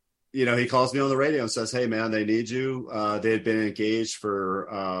he calls me on the radio and says, "Hey, man, they need you." They had been engaged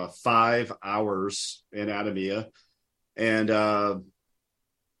for 5 hours in Adamiyah. And,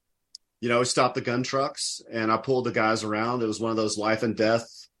 we stopped the gun trucks and I pulled the guys around. It was one of those life and death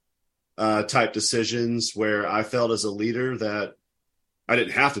type decisions where I felt as a leader that I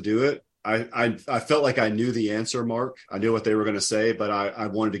didn't have to do it. I felt like I knew the answer, Mark. I knew what they were going to say, but I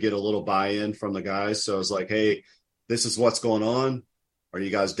wanted to get a little buy-in from the guys. So I was like, "Hey, this is what's going on. Are you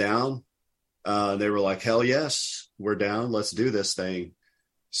guys down?" They were like, "Hell yes, we're down. Let's do this thing."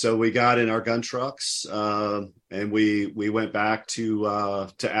 So we got in our gun trucks and we went back to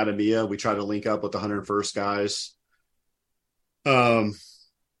Adamiyah. We tried to link up with the 101st guys.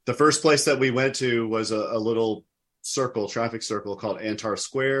 The first place that we went to was a little traffic circle called Antar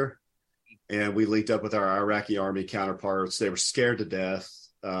Square. And we linked up with our Iraqi army counterparts. They were scared to death,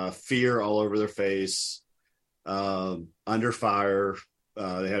 fear all over their face, under fire.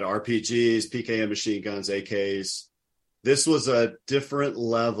 They had RPGs, PKM machine guns, AKs. This was a different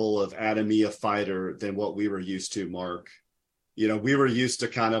level of Adamiyah fighter than what we were used to, Mark. We were used to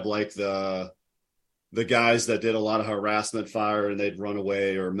kind of like the the guys that did a lot of harassment fire and they'd run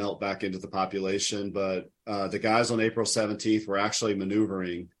away or melt back into the population. But the guys on April 17th were actually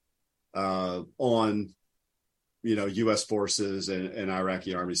maneuvering on, U.S. forces and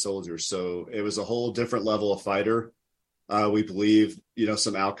Iraqi army soldiers. So it was a whole different level of fighter. We believe,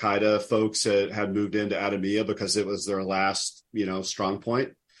 some Al-Qaeda folks had moved into Adamiyah because it was their last, strong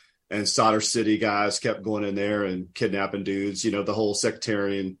point. And Sadr City guys kept going in there and kidnapping dudes. The whole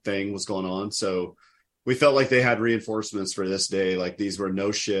sectarian thing was going on. So we felt like they had reinforcements for this day. Like these were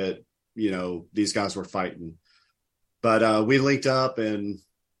no shit, these guys were fighting. But we linked up and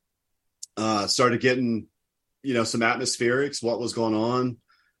started getting, some atmospherics, what was going on.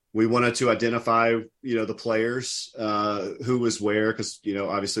 We wanted to identify, the players, who was where, because,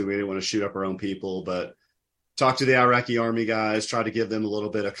 obviously we didn't want to shoot up our own people, but talk to the Iraqi army guys, try to give them a little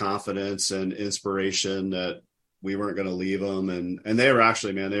bit of confidence and inspiration that we weren't going to leave them. And they were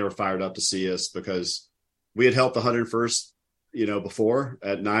actually, man, they were fired up to see us because we had helped the 101st, before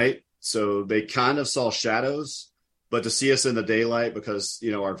at night. So they kind of saw shadows, but to see us in the daylight because,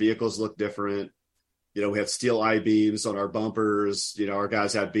 our vehicles look different. We had steel I-beams on our bumpers. Our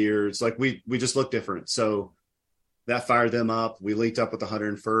guys had beards. Like we just look different. So that fired them up. We linked up with the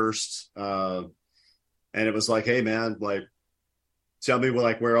 101st. And it was like, hey, man, like, tell me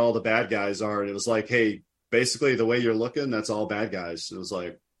where all the bad guys are. And it was like, hey, basically the way you're looking, that's all bad guys. And it was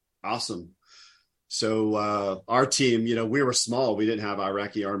like, awesome. So our team, we were small. We didn't have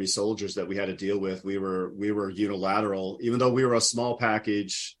Iraqi army soldiers that we had to deal with. We were unilateral. Even though we were a small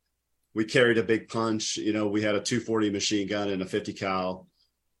package, we carried a big punch. We had a 240 machine gun and a 50 cal.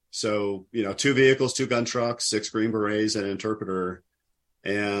 So, 2 vehicles, 2 gun trucks, 6 Green Berets, and an interpreter.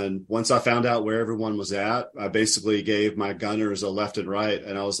 And once I found out where everyone was at, I basically gave my gunners a left and right.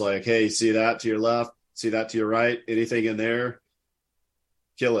 And I was like, hey, see that to your left, see that to your right, anything in there,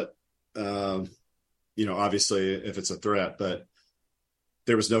 kill it. Obviously if it's a threat, but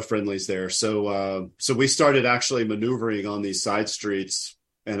there was no friendlies there. So we started actually maneuvering on these side streets,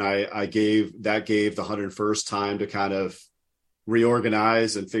 and I gave the 101st time to kind of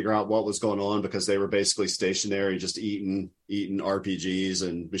reorganize and figure out what was going on because they were basically stationary, just eating RPGs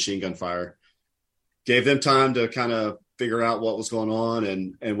and machine gun fire. Gave them time to kind of figure out what was going on.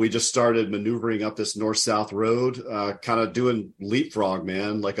 And we just started maneuvering up this north-south road, kind of doing leapfrog,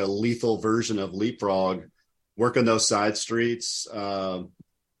 man, like a lethal version of leapfrog, working those side streets.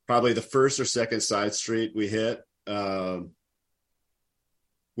 Probably the first or second side street we hit.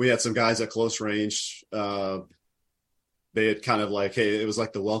 We had some guys at close range. They had kind of like, hey, it was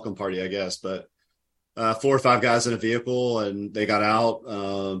like the welcome party, I guess, but 4 or 5 guys in a vehicle, and they got out,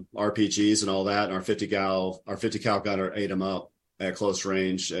 RPGs and all that. And our 50 cal gunner ate them up at close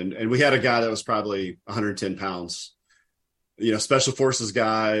range. And we had a guy that was probably 110 pounds, special forces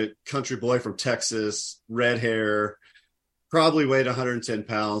guy, country boy from Texas, red hair, probably weighed 110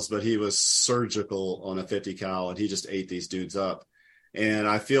 pounds, but he was surgical on a 50 cal, and he just ate these dudes up. And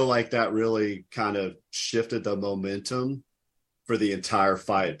I feel like that really kind of shifted the momentum for the entire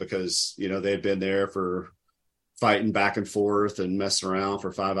fight because, they'd been there for fighting back and forth and messing around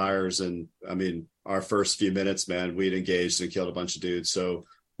for 5 hours. And I mean, our first few minutes, man, we'd engaged and killed a bunch of dudes. So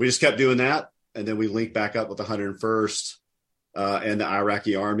we just kept doing that. And then we linked back up with the 101st and the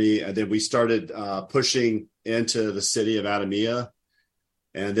Iraqi army. And then we started pushing into the city of Adamiyah.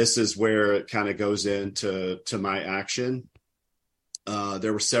 And this is where it kind of goes into my action.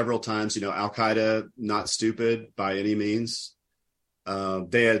 There were several times, Al-Qaeda, not stupid by any means.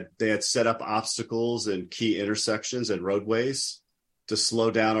 They had set up obstacles and key intersections and roadways to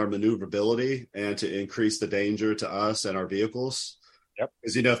slow down our maneuverability and to increase the danger to us and our vehicles. Yep.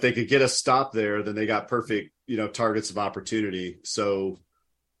 Because, if they could get us stopped there, then they got perfect, targets of opportunity. So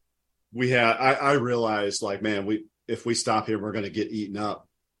I realized like, man, if we stop here, we're going to get eaten up.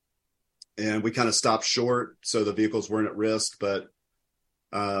 And we kind of stopped short. So the vehicles weren't at risk, but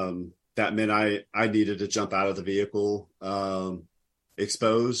that meant I needed to jump out of the vehicle,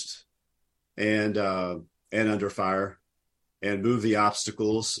 exposed and under fire, and move the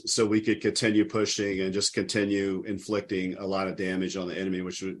obstacles so we could continue pushing and just continue inflicting a lot of damage on the enemy,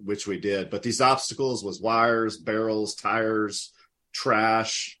 which we did. But these obstacles was wires, barrels, tires,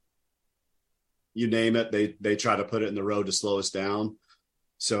 trash, you name it. They try to put it in the road to slow us down.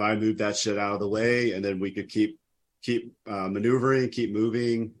 So I moved that shit out of the way, and then we could keep maneuvering, keep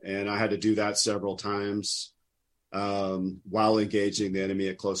moving. And I had to do that several times while engaging the enemy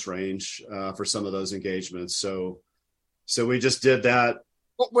at close range for some of those engagements. So we just did that.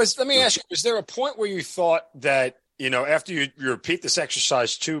 Let me ask you, was there a point where you thought that, after you repeat this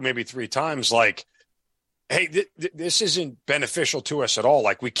exercise 2, maybe 3 times, like, hey, this isn't beneficial to us at all.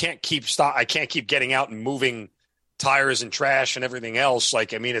 Like I can't keep getting out and moving tires and trash and everything else.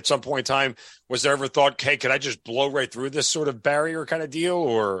 Like, I mean, at some point in time, was there ever thought, hey, could I just blow right through this sort of barrier kind of deal?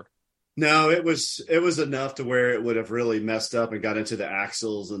 Or No, it was enough to where it would have really messed up and got into the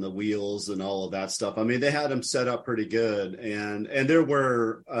axles and the wheels and all of that stuff. I mean, they had them set up pretty good, and there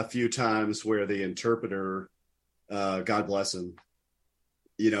were a few times where the interpreter, God bless him,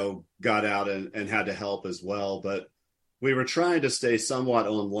 got out and had to help as well. But we were trying to stay somewhat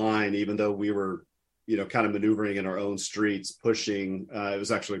online, even though we were, kind of maneuvering in our own streets, pushing. It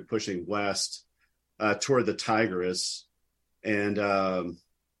was actually pushing west toward the Tigris, and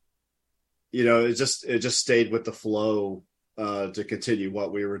it just stayed with the flow to continue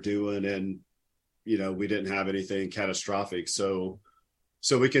what we were doing, and we didn't have anything catastrophic, so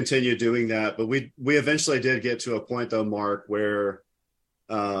we continued doing that. But we eventually did get to a point, though, Mark, where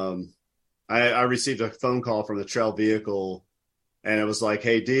I received a phone call from the trail vehicle, and it was like,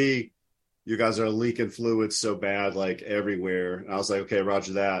 "Hey, D, you guys are leaking fluids so bad, like everywhere." And I was like, "Okay,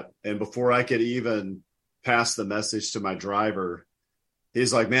 roger that." And before I could even pass the message to my driver,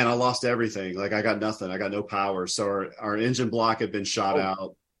 he's like, "Man, I lost everything. Like, I got nothing. I got no power." So our engine block had been shot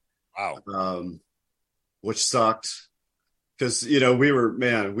out. Wow. Which sucked because, we were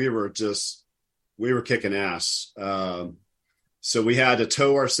kicking ass. So we had to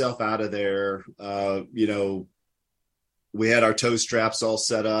tow ourselves out of there. We had our tow straps all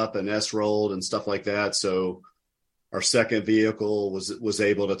set up and S-rolled and stuff like that. So our second vehicle was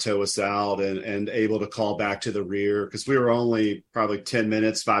able to tow us out and able to call back to the rear, because we were only probably 10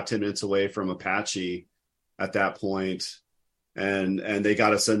 minutes away from Apache at that point. And they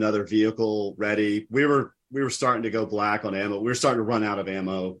got us another vehicle ready. We were starting to go black on ammo. We were starting to run out of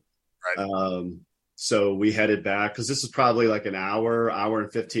ammo. Right. So we headed back, because this is probably like an hour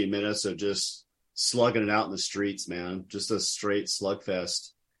and 15 minutes of just slugging it out in the streets, man. Just a straight slugfest.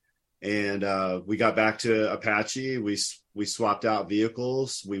 And we got back to Apache. We swapped out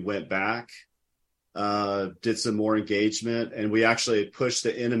vehicles. We went back, did some more engagement, and we actually pushed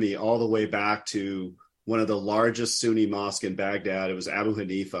the enemy all the way back to one of the largest Sunni mosques in Baghdad. It was Abu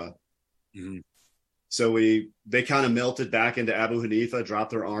Hanifa. Mm-hmm. So they kind of melted back into Abu Hanifa, dropped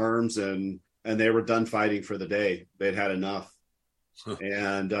their arms, and they were done fighting for the day. They'd had enough.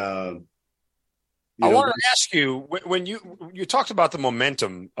 And I wanted to ask you, when you talked about the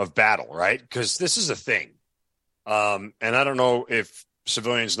momentum of battle, right? Because this is a thing. And I don't know if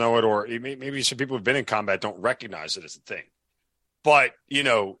civilians know it, or maybe some people who've been in combat don't recognize it as a thing. But,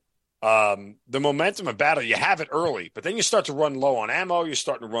 the momentum of battle, you have it early, but then you start to run low on ammo. You're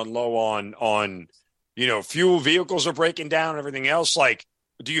starting to run low on fuel. Vehicles are breaking down and everything else. Like,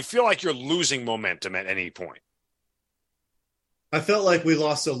 do you feel like you're losing momentum at any point? I felt like we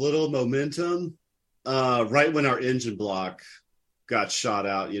lost a little momentum right when our engine block got shot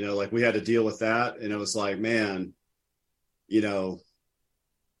out. Like we had to deal with that, and it was like, man, damn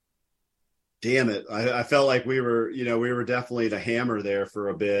it. I felt like we were definitely the hammer there for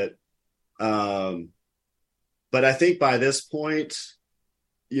a bit. But I think by this point,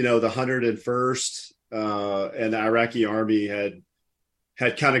 the 101st and the Iraqi army had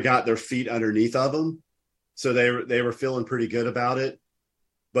kind of got their feet underneath of them. So they were feeling pretty good about it.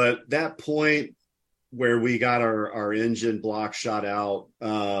 But that point where we got our engine block shot out,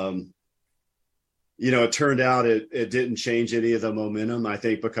 it turned out it didn't change any of the momentum, I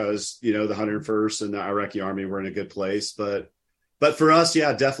think, because, the 101st and the Iraqi army were in a good place. But for us,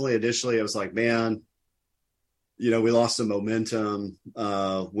 yeah, definitely initially it was like, man, we lost some momentum.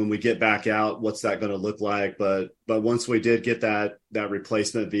 When we get back out, what's that going to look like? But once we did get that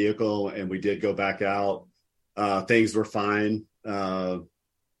replacement vehicle and we did go back out, things were fine.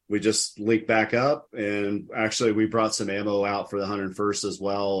 We just linked back up, and actually we brought some ammo out for the 101st as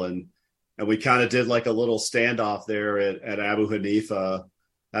well. And we kind of did like a little standoff there at Abu Hanifa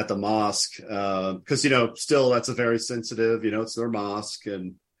at the mosque. Cause still that's a very sensitive, it's their mosque,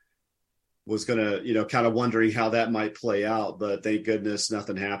 and was going to, kind of wondering how that might play out, but thank goodness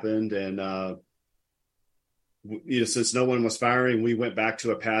nothing happened. And, since no one was firing, we went back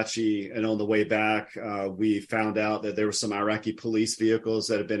to Apache, and on the way back, we found out that there were some Iraqi police vehicles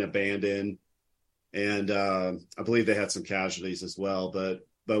that had been abandoned, and I believe they had some casualties as well.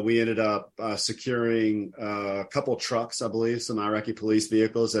 But we ended up securing a couple trucks, I believe, some Iraqi police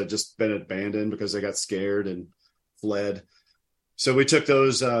vehicles that had just been abandoned because they got scared and fled. So we took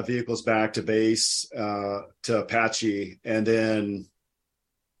those vehicles back to base, to Apache, and then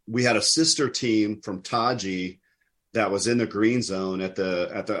we had a sister team from Taji that was in the green zone at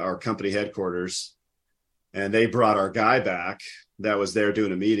our company headquarters, and they brought our guy back that was there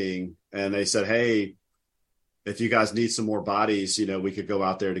doing a meeting, and they said, "Hey, if you guys need some more bodies, we could go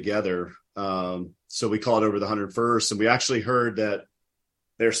out there together. So we called over the 101st, and we actually heard that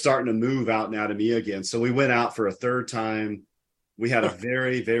they're starting to move out in Adamia again. So we went out for a third time. We had a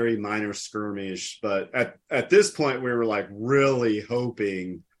very, very minor skirmish, but at this point we were like really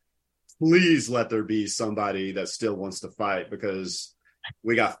hoping, please let there be somebody that still wants to fight, because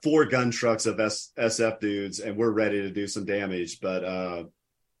we got 4 gun trucks of SF dudes and we're ready to do some damage. But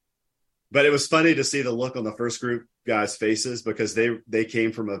it was funny to see the look on the first group guys' faces, because they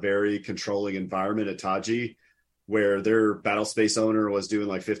came from a very controlling environment at Taji, where their battle space owner was doing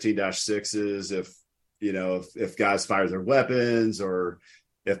like 15-6s if guys fired their weapons, or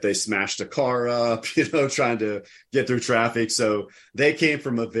if they smashed a car up, trying to get through traffic. So they came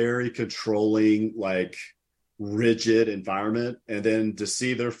from a very controlling, like rigid environment. And then to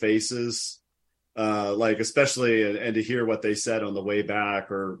see their faces, especially, and to hear what they said on the way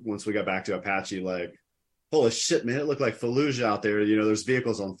back, or once we got back to Apache, like, holy shit, man, it looked like Fallujah out there. There's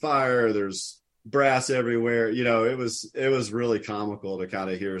vehicles on fire. There's brass everywhere. It was really comical to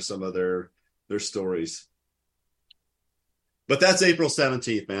kind of hear some of their stories. But that's April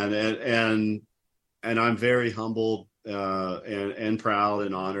 17th, man. And I'm very humbled and proud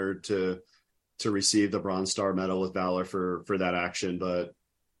and honored to receive the Bronze Star Medal with Valor for that action. But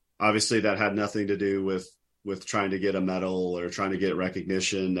obviously that had nothing to do with trying to get a medal or trying to get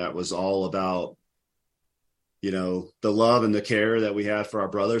recognition. That was all about, the love and the care that we had for our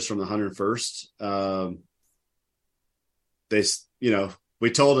brothers from the 101st. We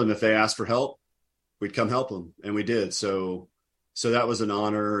told them if they asked for help, we'd come help them, and we did. So that was an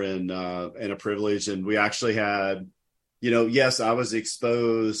honor and a privilege. And we actually had, yes, I was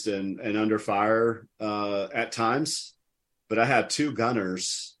exposed and under fire at times, but I had 2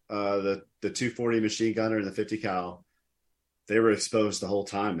 gunners, the 240 machine gunner and the 50 cal. They were exposed the whole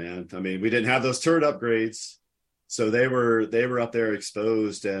time, man. I mean, we didn't have those turret upgrades, so they were up there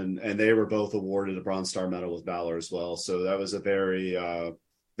exposed, and they were both awarded a Bronze Star Medal with Valor as well. So that was a very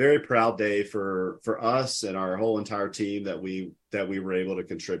very proud day for us and our whole entire team that we were able to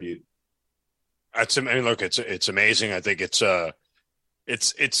contribute. Look, it's amazing. I think it's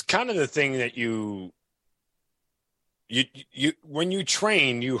kind of the thing that you when you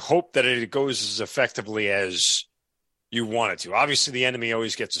train, you hope that it goes as effectively as you want it to. Obviously, the enemy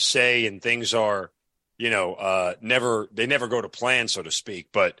always gets a say, and things are, never go to plan, so to speak.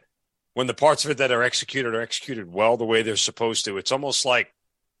 But when the parts of it that are executed well the way they're supposed to, it's almost like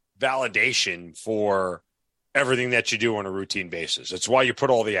validation for everything that you do on a routine basis. It's why you put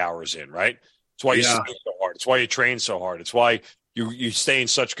all the hours in, right? It's why you study so hard. It's why you train so hard. It's why you stay in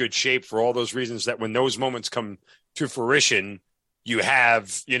such good shape for all those reasons, that when those moments come to fruition, you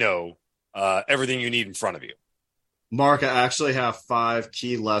have, everything you need in front of you. Mark, I actually have 5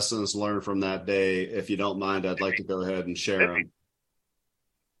 key lessons learned from that day. If you don't mind, I'd like to go ahead and share them.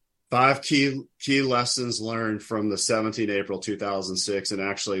 5 key lessons learned from the 17th April 2006, and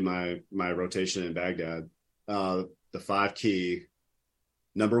actually my rotation in Baghdad. The 5 key.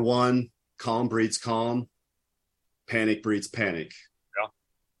 Number 1, calm breeds calm. Panic breeds panic.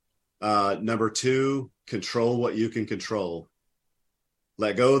 Yeah. Number 2, control what you can control.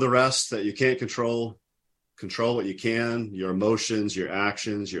 Let go of the rest that you can't control. Control what you can, your emotions, your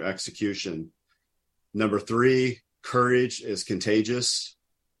actions, your execution. Number 3, courage is contagious.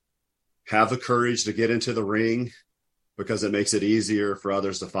 Have the courage to get into the ring, because it makes it easier for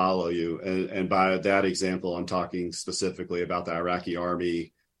others to follow you. And by that example, I'm talking specifically about the Iraqi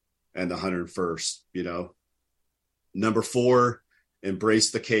army and the 101st, Number 4, embrace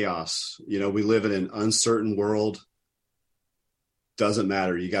the chaos. We live in an uncertain world. Doesn't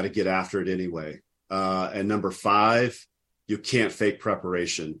matter. You got to get after it anyway. And number 5, you can't fake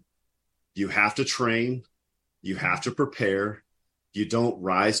preparation. You have to train. You have to prepare. You don't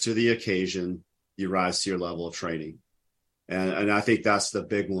rise to the occasion. You rise to your level of training. And I think that's the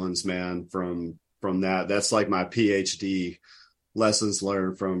big ones, man, from that. That's like my PhD lessons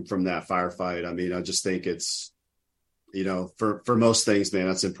learned from that firefight. I mean, I just think it's, for most things, man,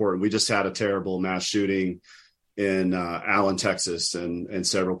 that's important. We just had a terrible mass shooting in Allen, Texas, and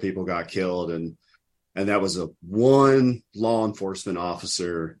several people got killed. And that was one law enforcement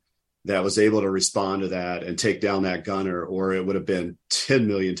officer that was able to respond to that and take down that gunner, or it would have been 10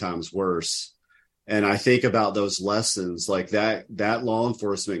 million times worse. And I think about those lessons, like that law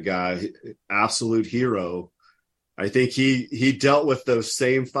enforcement guy, absolute hero. I think he dealt with those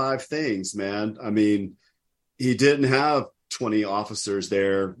same 5 things, man. I mean, he didn't have 20 officers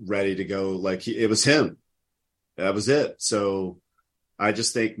there ready to go. Like it was him. That was it. So I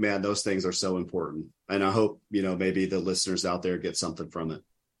just think, man, those things are so important. And I hope, maybe the listeners out there get something from it.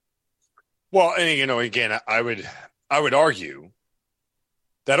 Well, and again, I would argue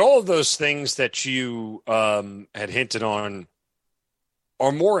that all of those things that you had hinted on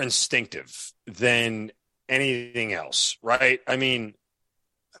are more instinctive than anything else, right? I mean,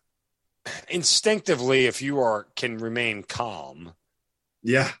 instinctively, if you can remain calm,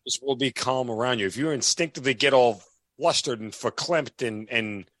 Yeah. this will be calm around you. If you instinctively get all flustered and verklempt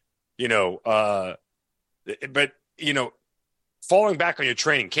and you know, but falling back on your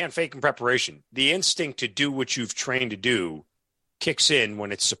training, can't fake in preparation. The instinct to do what you've trained to do kicks in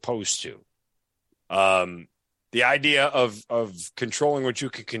when it's supposed to. The idea of controlling what you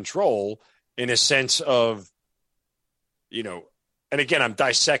can control in a sense of, and again, I'm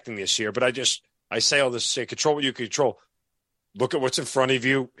dissecting this here, but I say all this to say, control what you can control. Look at what's in front of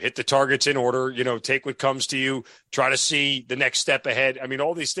you, hit the targets in order, take what comes to you, try to see the next step ahead. I mean,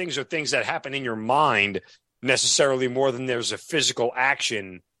 all these things are things that happen in your mind necessarily more than there's a physical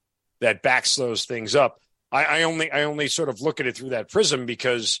action that backs those things up. I only sort of look at it through that prism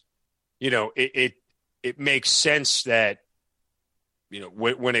because, it makes sense that,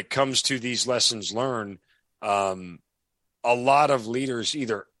 when it comes to these lessons learned, a lot of leaders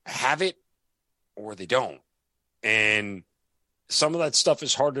either have it or they don't. And some of that stuff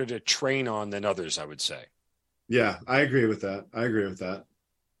is harder to train on than others, I would say. Yeah, I agree with that.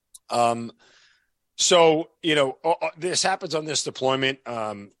 So, this happens on this deployment,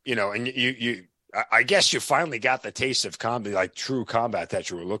 and I guess you finally got the taste of combat, like true combat that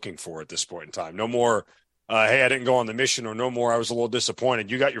you were looking for at this point in time. No more, hey, I didn't go on the mission, or no more, I was a little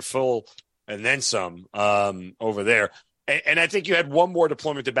disappointed. You got your full and then some over there. And I think you had one more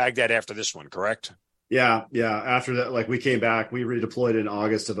deployment to Baghdad after this one, correct? Yeah. After that, like we came back, we redeployed in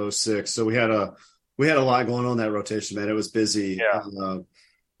August of 2006. So we had a lot going on that rotation, man. It was busy. Yeah.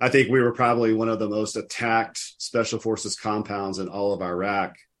 I think we were probably one of the most attacked special forces compounds in all of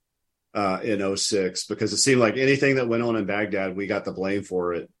Iraq in 2006, because it seemed like anything that went on in Baghdad, we got the blame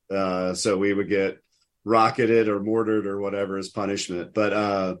for it. So we would get rocketed or mortared or whatever as punishment.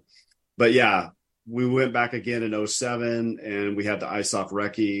 But yeah, we went back again in 2007, and we had the ISOF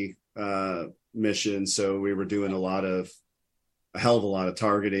Recce mission. So we were doing a hell of a lot of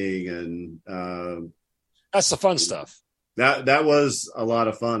targeting, and that's the fun stuff. That was a lot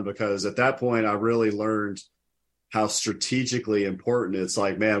of fun, because at that point I really learned how strategically important it's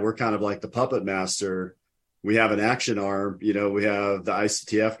like, man, we're kind of like the puppet master. We have an action arm, we have the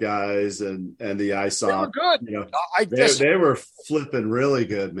ICTF guys and the ISOP. They were good. They were flipping really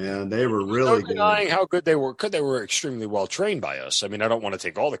good, man. They were really good. Denying how good they were. They were extremely well trained by us. I mean, I don't want to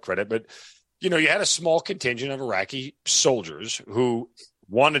take all the credit, but you had a small contingent of Iraqi soldiers who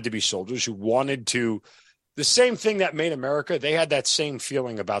wanted to be soldiers, who wanted to. The same thing that made America, they had that same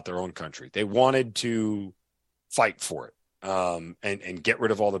feeling about their own country. They wanted to fight for it and get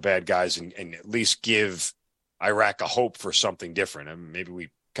rid of all the bad guys and at least give Iraq a hope for something different. I mean, maybe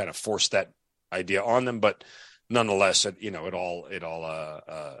we kind of forced that idea on them, but nonetheless, it all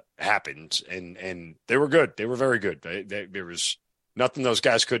happened, and they were good. They were very good. There was nothing those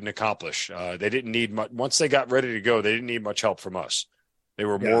guys couldn't accomplish. They didn't need much. Once they got ready to go, they didn't need much help from us. They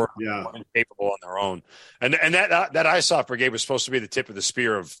were more capable on their own. And that ISOF brigade was supposed to be the tip of the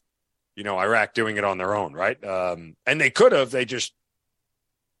spear of, Iraq doing it on their own, right? And they could have. They just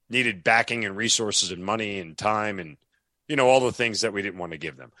needed backing and resources and money and time and, all the things that we didn't want to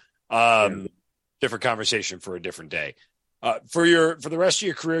give them. Different conversation for a different day. For the rest of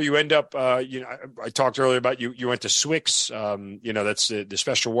your career, you end up, I talked earlier about you went to SWCS, that's the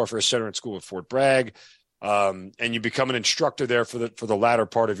Special Warfare Center and School at Fort Bragg. And you become an instructor there for the latter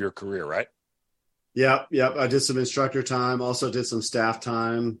part of your career, right? Yep. I did some instructor time, also did some staff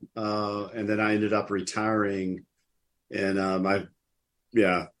time, and then I ended up retiring. And I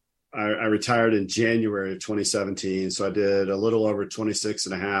retired in January of 2017. So I did a little over 26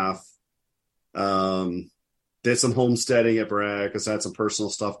 and a half. Did some homesteading at Bragg because I had some personal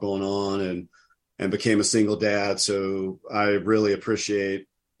stuff going on, and became a single dad. So I really appreciate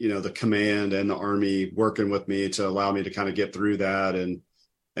the command and the Army working with me to allow me to kind of get through that and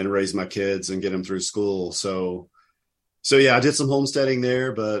raise my kids and get them through school. So yeah, I did some homesteading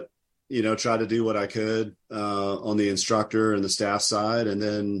there, but, try to do what I could on the instructor and the staff side, and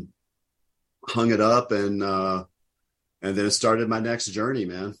then hung it up and then it started my next journey,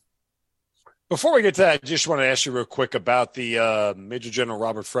 man. Before we get to that, I just want to ask you real quick about the Major General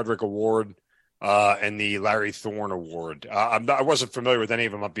Robert Frederick Award and the Larry Thorne Award. I wasn't familiar with any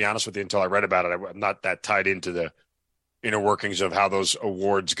of them, I'll be honest with you, until I read about it. I'm not that tied into the inner workings of how those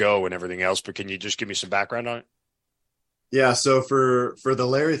awards go and everything else, but can you just give me some background on it? Yeah, so for the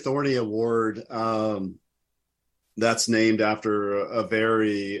Larry Thorne Award, that's named after a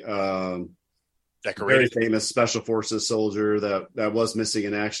very very Decorated. famous special forces soldier that was missing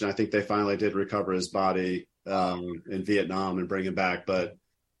in action. I think they finally did recover his body in Vietnam and bring him back. But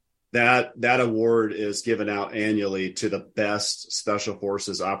that award is given out annually to the best special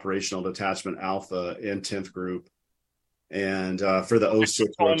forces operational detachment Alpha in 10th Group. And for the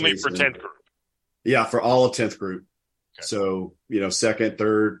 06 Only rotation. for 10th Group. Yeah, for all of 10th Group. Okay. So, 2nd,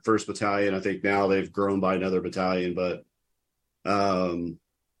 3rd, 1st Battalion. I think now they've grown by another battalion, but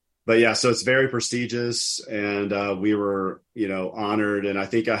yeah, so it's very prestigious, and we were, honored. And I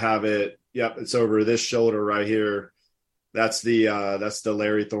think I have it. Yep, it's over this shoulder right here. That's the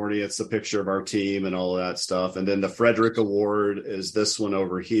Larry Thorney. It's the picture of our team and all of that stuff. And then the Frederick Award is this one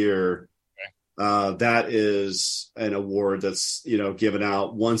over here. That is an award that's, given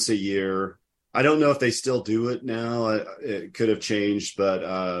out once a year. I don't know if they still do it now. It could have changed,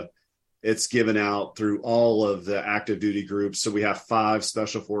 but it's given out through all of the active duty groups. So we have 5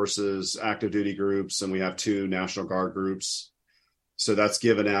 special forces active duty groups, and we have 2 National Guard groups. So that's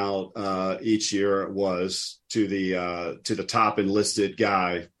given out each year. It was to the top enlisted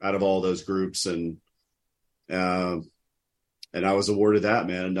guy out of all those groups, and I was awarded that,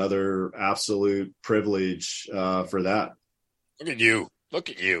 man. Another absolute privilege for that. Look at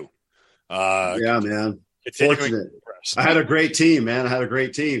you. Yeah, man. Fortunate. I had a great team, man. I had a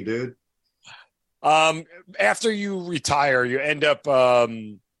great team, dude. After you retire, you end up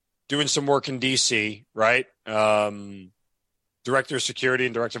doing some work in DC, right? Director of Security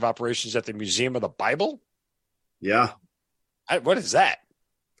and Director of Operations at the Museum of the Bible? Yeah. What is that?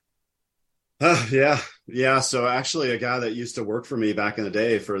 Yeah. So actually a guy that used to work for me back in the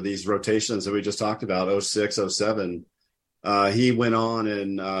day for these rotations that we just talked about, 06, 07, he went on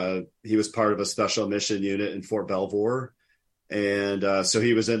and he was part of a special mission unit in Fort Belvoir. And so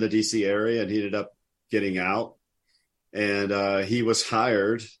he was in the DC area, and he ended up getting out. And he was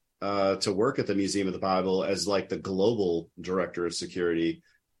hired to work at the Museum of the Bible as like the global director of security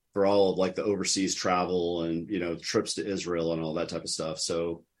for all of like the overseas travel and, trips to Israel and all that type of stuff.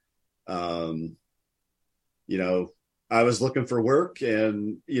 So, I was looking for work,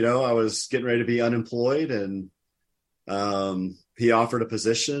 and, I was getting ready to be unemployed, and he offered a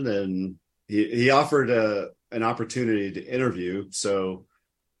position, and he offered an opportunity to interview. So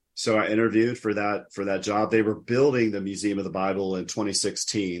I interviewed for that job. They were building the Museum of the Bible in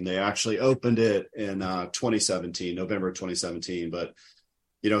 2016. They actually opened it in 2017, November 2017. But,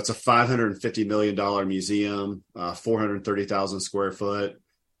 it's a $550 million museum, 430,000 square foot.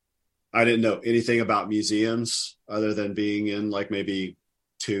 I didn't know anything about museums other than being in like maybe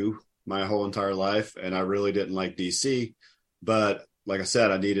 2 my whole entire life. And I really didn't like DC, but like I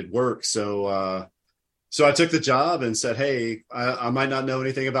said, I needed work. So I took the job and said, hey, I might not know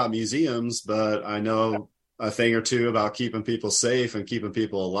anything about museums, but I know a thing or two about keeping people safe and keeping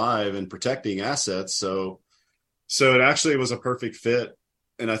people alive and protecting assets. So it actually was a perfect fit.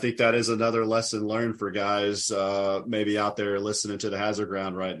 And I think that is another lesson learned for guys maybe out there listening to the Hazard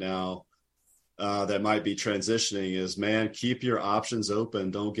Ground right now that might be transitioning is, man, keep your options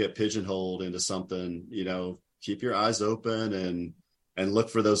open. Don't get pigeonholed into something, keep your eyes open and look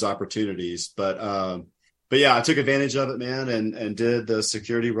for those opportunities. But yeah, I took advantage of it, man, and did the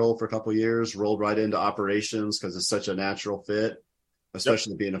security role for a couple of years, rolled right into operations because it's such a natural fit,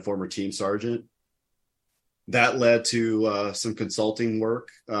 especially being a former team sergeant. That led to some consulting work,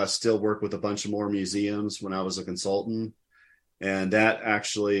 still work with a bunch of more museums when I was a consultant. And that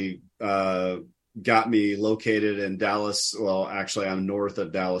actually got me located in Dallas. Well, actually, I'm north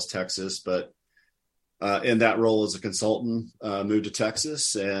of Dallas, Texas, but in that role as a consultant, moved to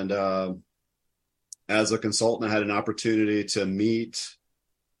Texas. And as a consultant, I had an opportunity to meet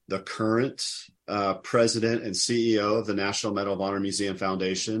the current president and CEO of the National Medal of Honor Museum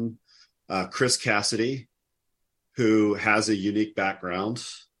Foundation, Chris Cassidy, who has a unique background.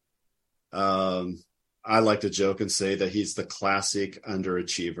 I like to joke and say that he's the classic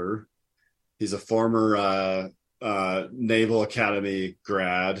underachiever. He's a former Naval Academy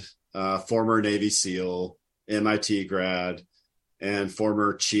grad, former Navy SEAL, MIT grad, and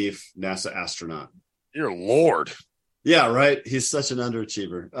former chief NASA astronaut. Dear Lord. Yeah, right. He's such an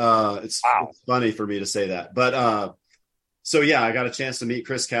underachiever. It's funny for me to say that. But so, yeah, I got a chance to meet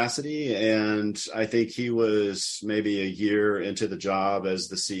Chris Cassidy, and I think he was maybe a year into the job as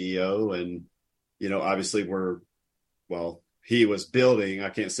the CEO. And, obviously he was building, I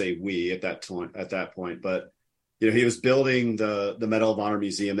can't say we at that point, but, he was building the Medal of Honor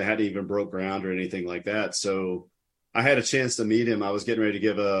Museum. They hadn't even broke ground or anything like that. So I had a chance to meet him. I was getting ready to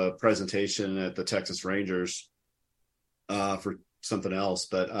give a presentation at the Texas Rangers for something else,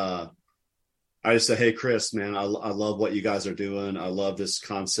 but I just said, hey, Chris, man, I love what you guys are doing. I love this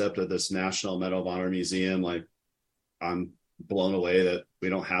concept of this National Medal of Honor Museum. Like, I'm blown away that we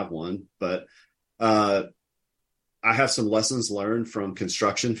don't have one, but I have some lessons learned from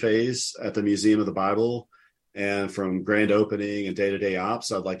construction phase at the Museum of the Bible and from grand opening and day-to-day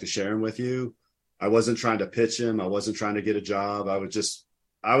ops. I'd like to share them with you. I wasn't trying to pitch him. I wasn't trying to get a job. I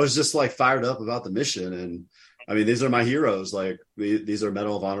was just like fired up about the mission. And I mean, these are my heroes. Like these are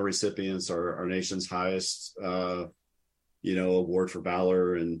Medal of Honor recipients, our nation's highest, award for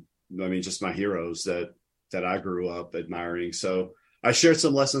valor. And I mean, just my heroes that I grew up admiring. So I shared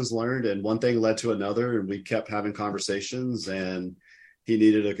some lessons learned, and one thing led to another, and we kept having conversations, and he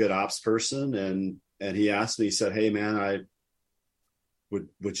needed a good ops person. And he asked me, he said, hey man,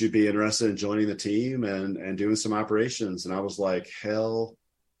 would you be interested in joining the team and doing some operations? And I was like, hell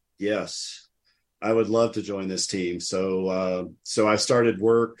yes, I would love to join this team. So I started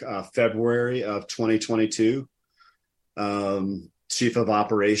work February of 2022, chief of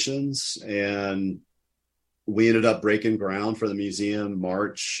operations, and we ended up breaking ground for the museum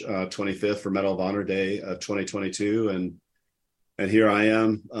March 25th for Medal of Honor Day of 2022. And here I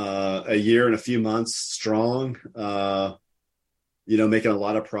am, a year and a few months strong, making a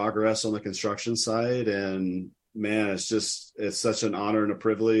lot of progress on the construction side. And man, it's such an honor and a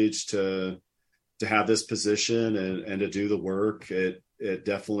privilege to have this position and to do the work. It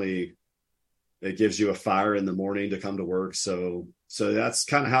definitely, it gives you a fire in the morning to come to work. So that's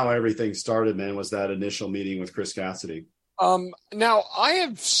kind of how everything started, man, was that initial meeting with Chris Cassidy. Now, I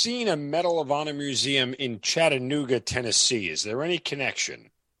have seen a Medal of Honor museum in Chattanooga, Tennessee. Is there any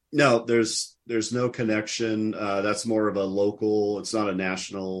connection? No, there's no connection. That's more of a local. It's not a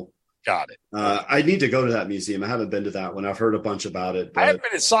national. Got it. I need to go to that museum. I haven't been to that one. I've heard a bunch about it. But I haven't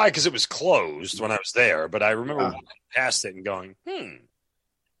been inside because it was closed when I was there, but I remember walking past it and going,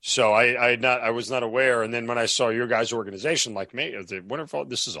 So I was not aware. And then when I saw your guys' organization, like me, wonderful,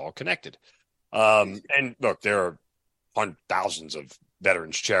 this is all connected. And look, there are thousands of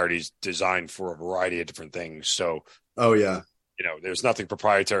veterans charities designed for a variety of different things. So, oh yeah, there's nothing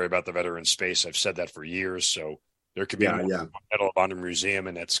proprietary about the veteran space. I've said that for years. So there could be a Medal of Honor museum,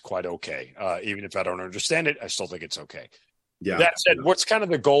 and that's quite okay. Even if I don't understand it, I still think it's okay. Yeah. That said, what's kind of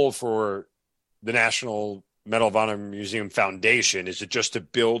the goal for the National Medal of Honor Museum Foundation? Is it just to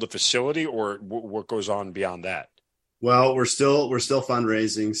build a facility, or what goes on beyond that? Well, we're still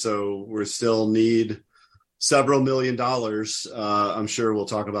fundraising, so we still need several $1 million. I'm sure we'll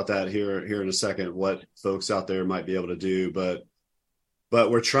talk about that here in a second, what folks out there might be able to do. But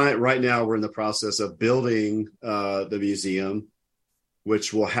we're trying right now. We're in the process of building the museum,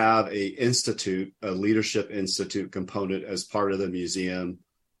 which will have a leadership institute component as part of the museum,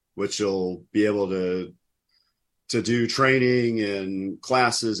 which will be able to do training and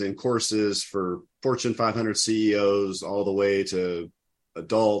classes and courses for Fortune 500 CEOs, all the way to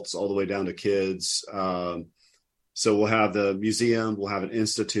adults, all the way down to kids. So we'll have the museum, we'll have an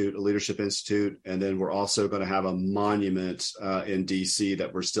institute, a leadership institute, and then we're also going to have a monument in DC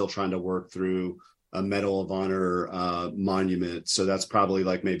that we're still trying to work through, a Medal of Honor monument. So that's probably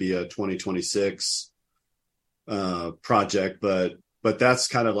like maybe a 2026 project, but that's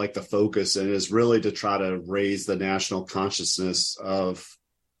kind of like the focus, and is really to try to raise the national consciousness of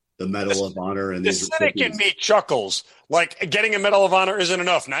the Medal of Honor. And the cynic in me chuckles, like getting a Medal of Honor isn't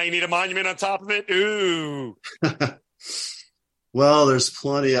enough. Now you need a monument on top of it. Ooh. Well, there's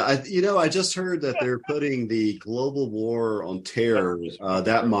plenty. I just heard that they're putting the Global War on Terror.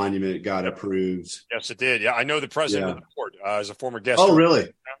 That monument got approved. Yes, it did. Yeah, I know the president of the board as a former guest. Oh,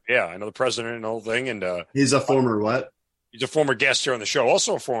 really? Yeah, I know the president and the whole thing. And he's a former what? He's a former guest here on the show.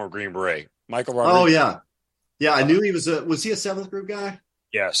 Also a former Green Beret, Michael Rodriguez. Oh, yeah. Yeah, I knew he was he a 7th group guy?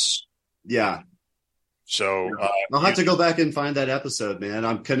 Yes. Yeah. So I'll have to go back and find that episode, man.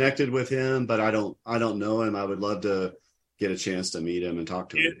 I'm connected with him, but I don't know him. I would love to get a chance to meet him and talk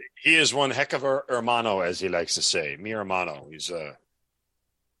to him. He is one heck of a hermano, as he likes to say. Mi hermano. He's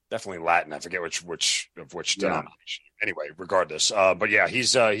definitely Latin. I forget which denomination. Anyway, regardless. But yeah,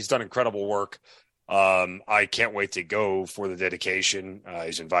 he's done incredible work. I can't wait to go for the dedication.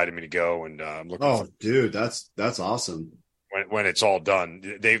 He's invited me to go, and I'm looking. Oh, dude, that's awesome. When it's all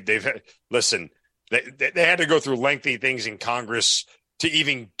done, they've listen. They had to go through lengthy things in Congress to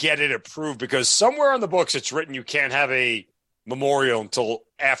even get it approved, because somewhere on the books it's written you can't have a memorial until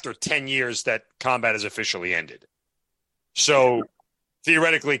after 10 years that combat has officially ended. So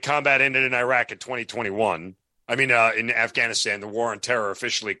theoretically, combat ended in Iraq in 2021. I mean, in Afghanistan, the war on terror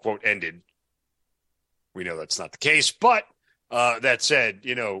officially, quote, ended. We know that's not the case, but that said,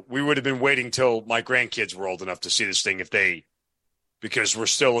 we would have been waiting till my grandkids were old enough to see this thing if they because we're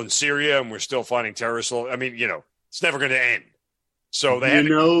still in Syria and we're still fighting terrorists. I mean, it's never going to end. So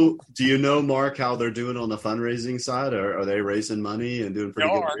do you know, Mark, how they're doing on the fundraising side? Are they raising money and doing pretty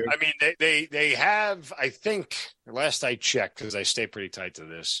good? I mean, they have, I think, last I checked, because I stay pretty tight to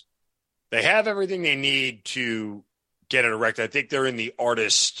this, they have everything they need to get it erected. I think they're in the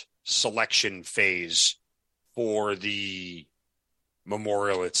artist selection phase for the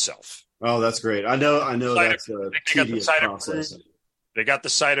memorial itself. Oh, that's great. I know that's a tedious process. They got the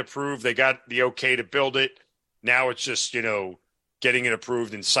site approved. They got the okay to build it. Now it's just, getting it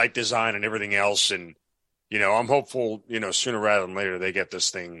approved in site design and everything else. And, I'm hopeful, sooner rather than later, they get this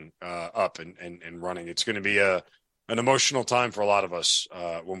thing up and running. It's going to be an emotional time for a lot of us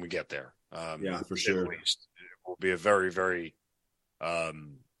when we get there. Yeah, for sure. At least. It will be a very, very, I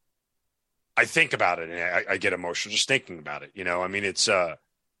think about it and I get emotional just thinking about it. I mean, it's, it'll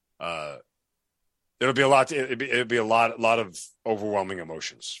be a lot. It'll be a lot of overwhelming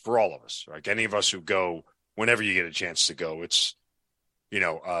emotions for all of us. Like any of us who go, whenever you get a chance to go, it's,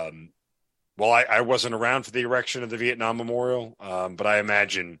 well, I wasn't around for the erection of the Vietnam Memorial, but I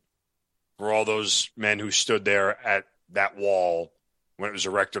imagine for all those men who stood there at that wall when it was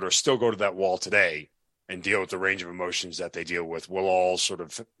erected, or still go to that wall today and deal with the range of emotions that they deal with, will all sort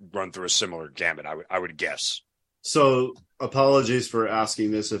of run through a similar gamut. I would guess. So, apologies for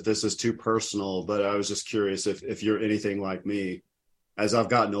asking this if this is too personal, but I was just curious if you're anything like me. As I've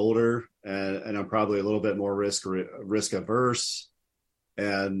gotten older, and I'm probably a little bit more risk averse,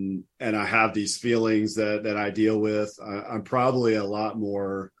 and I have these feelings that I deal with, I'm probably a lot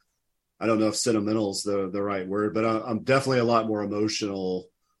more, I don't know if sentimental is the right word, but I'm definitely a lot more emotional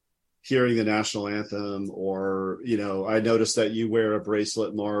hearing the national anthem, or, I noticed that you wear a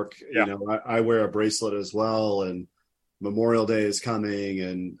bracelet, Mark. Yeah. I wear a bracelet as well, and Memorial Day is coming.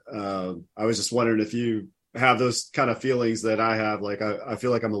 And I was just wondering if you have those kind of feelings that I have. Like, I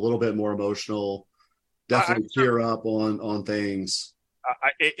feel like I'm a little bit more emotional, definitely tear up on things.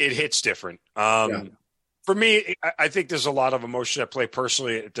 It hits different. For me, I think there's a lot of emotion at play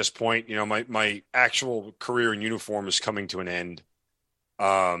personally at this point. My actual career in uniform is coming to an end.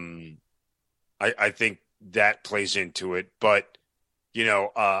 I think that plays into it, but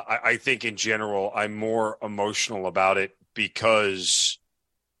I think in general, I'm more emotional about it because,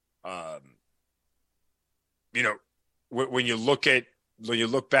 when you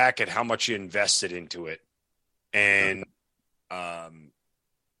look back at how much you invested into it and,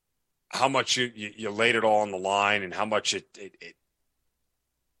 how much you laid it all on the line, and how much it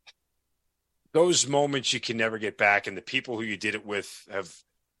those moments you can never get back. And the people who you did it with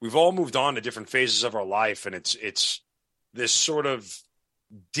we've all moved on to different phases of our life. And it's this sort of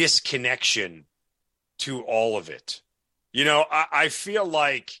disconnection to all of it. I feel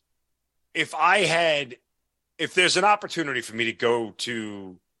like if there's an opportunity for me to go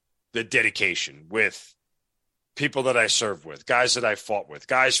to the dedication with people that I served with, guys that I fought with,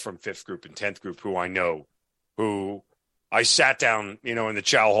 guys from 5th Group and 10th Group who I know, who I sat down, in the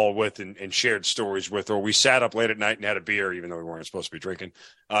chow hall with and shared stories with, or we sat up late at night and had a beer, even though we weren't supposed to be drinking.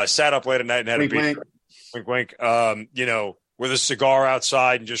 Sat up late at night and had a beer. Wink, wink. With a cigar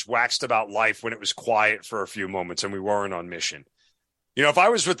outside and just waxed about life when it was quiet for a few moments and we weren't on mission. If I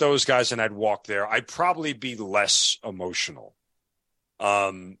was with those guys and I'd walk there, I'd probably be less emotional.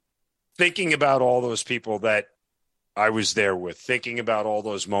 Thinking about all those people that I was there with, thinking about all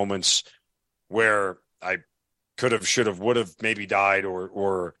those moments where I could have, should have, would have maybe died,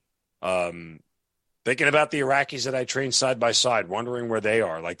 or thinking about the Iraqis that I trained side by side, wondering where they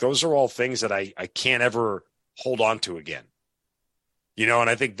are. Like, those are all things that I can't ever hold on to again. And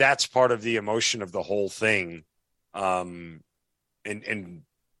I think that's part of the emotion of the whole thing. And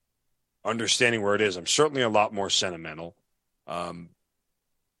understanding where it is. I'm certainly a lot more sentimental.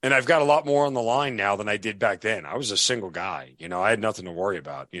 And I've got a lot more on the line now than I did back then. I was a single guy, I had nothing to worry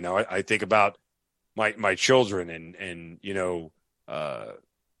about. I think about my children and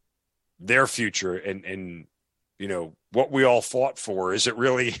their future and what we all fought for. Is it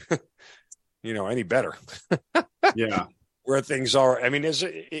really, any better? Yeah. Where things are. I mean, it's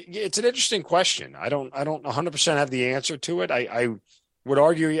an interesting question. I don't 100% have the answer to it. I would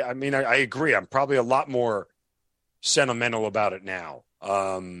argue, I agree. I'm probably a lot more sentimental about it now.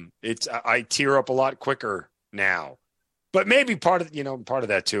 I tear up a lot quicker now, but maybe part of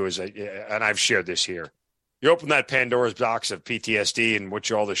that too is, and I've shared this here, you open that Pandora's box of PTSD and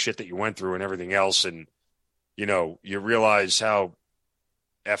all the shit that you went through and everything else. And, you realize how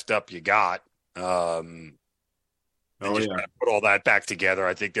effed up you got. Put all that back together.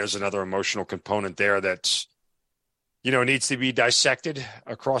 I think there's another emotional component there that's, needs to be dissected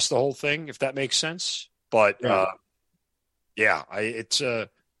across the whole thing, if that makes sense. But, yeah, I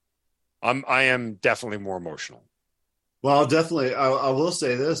am definitely more emotional. Well, definitely. I will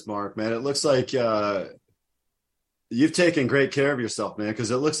say this, Mark, man. It looks like you've taken great care of yourself, man, because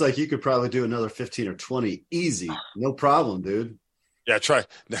it looks like you could probably do another 15 or 20 easy. No problem, dude. Yeah, try.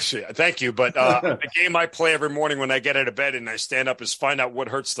 Thank you. But the game I play every morning when I get out of bed and I stand up is find out what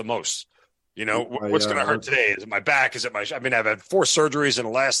hurts the most. You know, what's going to hurt today? Is it my back? Is it my? I mean, I've had 4 surgeries in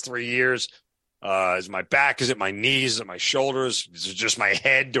the last 3 years. Is it my back? Is it my knees? Is it my shoulders? Is it just my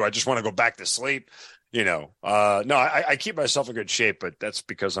head? Do I just want to go back to sleep? You know, no, I keep myself in good shape, but that's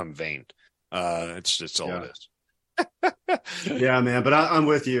because I'm vain. It's all it is. Yeah, man. But I'm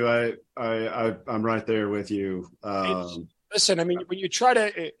with you. I'm right there with you. Listen, I mean, when you try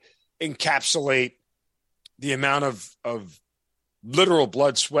to encapsulate the amount of literal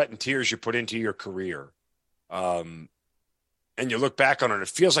blood, sweat, and tears you put into your career, and you look back on it, it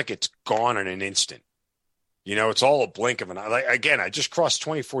feels like it's gone in an instant. You know, it's all a blink of an eye. Like, again, I just crossed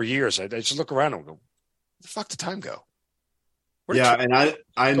 24 years. I just look around and go, where the fuck did time go? Yeah, and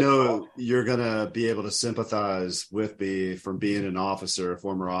I know you're going to be able to sympathize with me from being an officer, a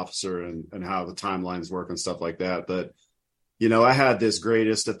former officer, and how the timelines work and stuff like that. But, you know, I had this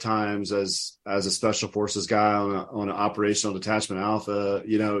greatest of times as a special forces guy on an operational detachment alpha.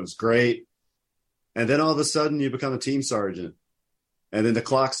 You know, it was great. And then all of a sudden you become a team sergeant. And then the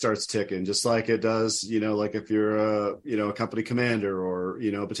clock starts ticking, just like it does, you know, like if you're a company commander or,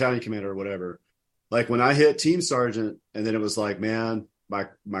 you know, battalion commander or whatever. Like when I hit team sergeant, and then it was like, man, my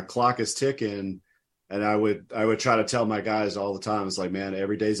clock is ticking. And I would try to tell my guys all the time, it's like, man,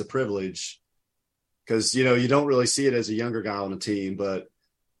 every day's a privilege. Because, you know, you don't really see it as a younger guy on a team. But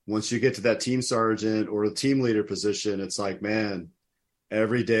once you get to that team sergeant or the team leader position, it's like, man,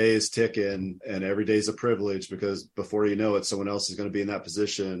 every day is ticking and every day is a privilege, because before you know it, someone else is going to be in that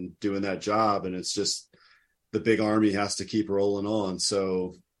position doing that job. And it's just the big army has to keep rolling on.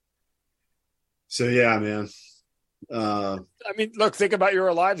 So yeah, man. I mean, look, think about your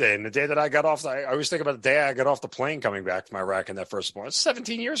alive day and the day that I got off. I always think about the day I got off the plane coming back from Iraq in that first morning. It's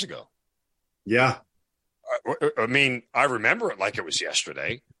 17 years ago. Yeah. I mean, I remember it like it was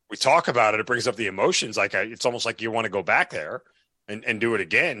yesterday. We talk about it. It brings up the emotions. Like it's almost like you want to go back there and do it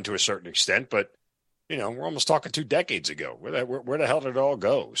again to a certain extent. But, you know, we're almost talking 2 decades ago. Where the hell did it all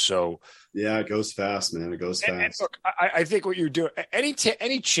go? So, yeah, it goes fast, man. It goes fast. And look, I think what you're doing, any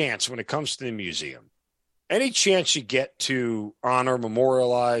chance when it comes to the museum, any chance you get to honor,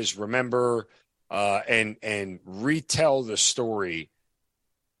 memorialize, remember, and retell the story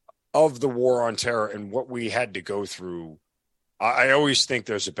of the war on terror and what we had to go through, I always think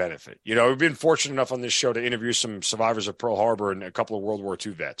there's a benefit. You know, we've been fortunate enough on this show to interview some survivors of Pearl Harbor and a couple of World War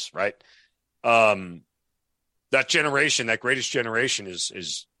II vets, right? That generation, that greatest generation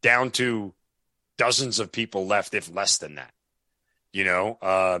is down to dozens of people left, if less than that, you know?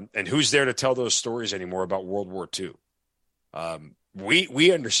 And who's there to tell those stories anymore about World War II?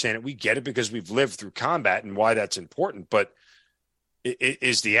 We understand it. We get it because we've lived through combat and why that's important. But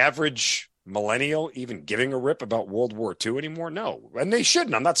is the average millennial even giving a rip about World War II anymore? No. And they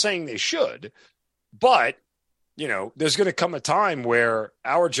shouldn't. I'm not saying they should. But, you know, there's going to come a time where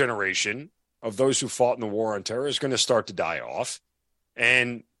our generation of those who fought in the war on terror is going to start to die off.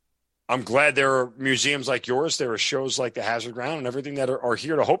 And I'm glad there are museums like yours. There are shows like the Hazard Ground and everything that are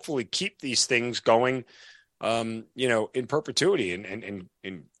here to hopefully keep these things going, you know, in perpetuity and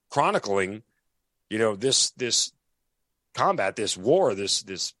chronicling, you know, this combat, this war,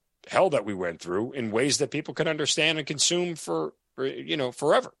 this hell that we went through in ways that people can understand and consume for you know,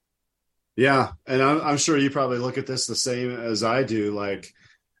 forever. Yeah. And I'm sure you probably look at this the same as I do. Like,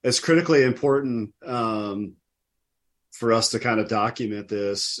 it's critically important for us to kind of document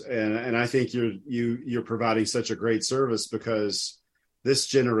this. And I think you're providing such a great service, because this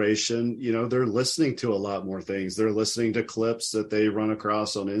generation, you know, they're listening to a lot more things. They're listening to clips that they run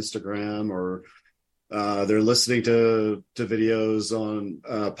across on Instagram, or they're listening to videos on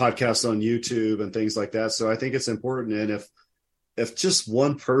podcasts on YouTube and things like that. So I think it's important. And if just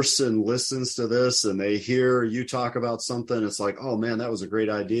one person listens to this and they hear you talk about something, it's like, oh man, that was a great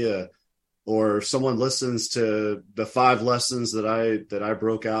idea. Or if someone listens to the 5 lessons that I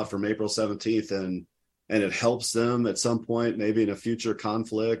broke out from April 17th and it helps them at some point, maybe in a future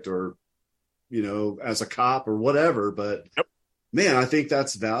conflict, or, you know, as a cop or whatever. But yep. Man, I think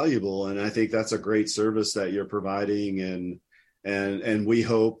that's valuable. And I think that's a great service that you're providing. And we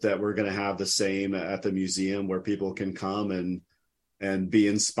hope that we're going to have the same at the museum, where people can come and be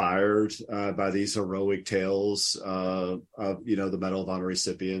inspired by these heroic tales of, you know, the Medal of Honor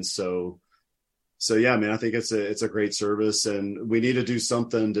recipients. So yeah, man, I think it's a great service, and we need to do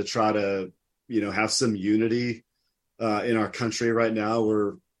something to try to, you know, have some unity in our country right now.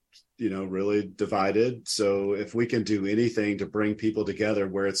 We're, really divided. So if we can do anything to bring people together,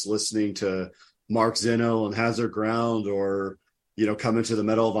 where it's listening to Mark Zeno on Hazard Ground, or, coming to the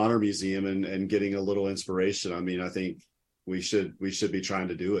Medal of Honor Museum and getting a little inspiration. I mean, I think we should be trying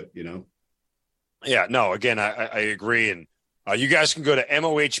to do it, Yeah, no, again, I agree. And you guys can go to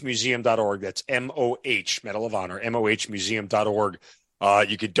mohmuseum.org. That's MOH, Medal of Honor, mohmuseum.org.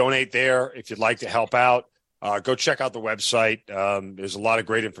 You could donate there if you'd like to help out. Go check out the website. There's a lot of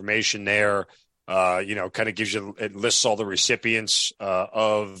great information there. Kind of gives you, it lists all the recipients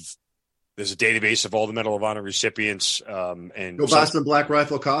there's a database of all the Medal of Honor recipients. And go buy some Black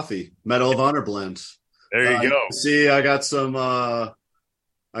Rifle coffee, Medal of Honor blend. There you go. See, I got some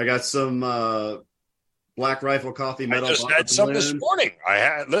Black Rifle coffee. Medal I just of Honor had some blend. this morning.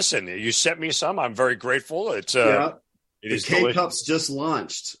 Listen, you sent me some. I'm very grateful. It's The K-Cups just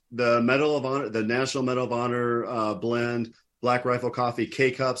launched. The Medal of Honor, the National Medal of Honor blend, Black Rifle Coffee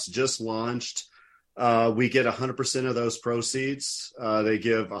K-Cups just launched. We get 100% of those proceeds. They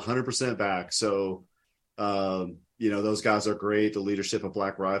give 100% back. So, those guys are great. The leadership of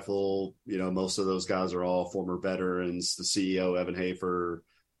Black Rifle, most of those guys are all former veterans. The CEO, Evan Hafer,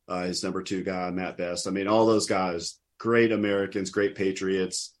 his number 2 guy, Matt Best. I mean, all those guys, great Americans, great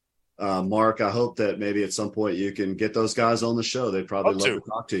patriots. Mark, I hope that maybe at some point you can get those guys on the show. They'd probably love to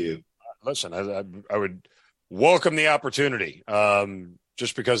talk to you. Listen, I would welcome the opportunity,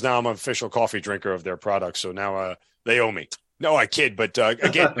 just because now I'm an official coffee drinker of their products. So now they owe me. No, I kid. But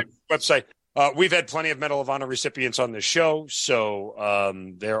again, website, we've had plenty of Medal of Honor recipients on this show. So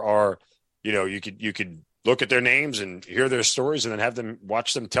there are, you could look at their names and hear their stories and then have them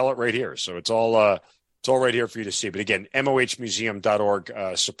watch them tell it right here. So it's all right here for you to see. But again,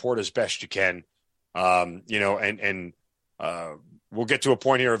 mohmuseum.org, support as best you can. And we'll get to a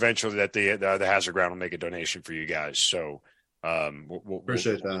point here eventually that the Hazard Ground will make a donation for you guys. So we'll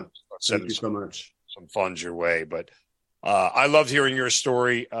appreciate that. Thank you so much. Some funds your way. But I loved hearing your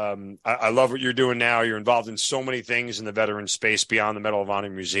story. I love what you're doing now. You're involved in so many things in the veteran space beyond the Medal of Honor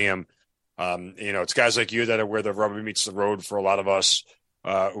Museum. It's guys like you that are where the rubber meets the road for a lot of us.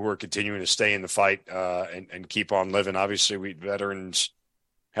 Who are continuing to stay in the fight and keep on living. Obviously, we veterans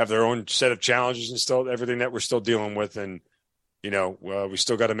have their own set of challenges and still everything that we're still dealing with. And, we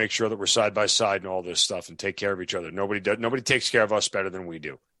still got to make sure that we're side by side and all this stuff and take care of each other. Nobody takes care of us better than we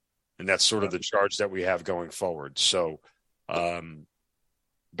do. And that's sort of the charge that we have going forward. So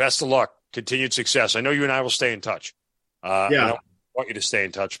best of luck, continued success. I know you and I will stay in touch. I want you to stay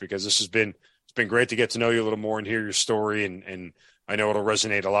in touch because it's been great to get to know you a little more and hear your story and I know it'll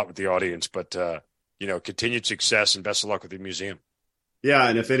resonate a lot with the audience, but, continued success and best of luck with the museum. Yeah.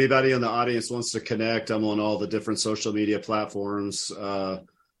 And if anybody in the audience wants to connect, I'm on all the different social media platforms.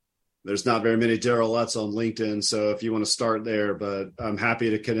 There's not very many Darrell Lutz on LinkedIn. So if you want to start there, but I'm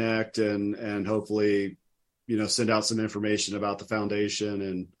happy to connect and hopefully, send out some information about the foundation.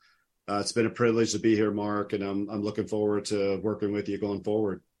 And it's been a privilege to be here, Mark. And I'm looking forward to working with you going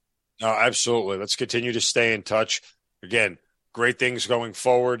forward. No, absolutely. Let's continue to stay in touch. Again, great things going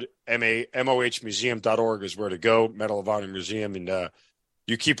forward. mohmuseum.org is where to go, Medal of Honor Museum. And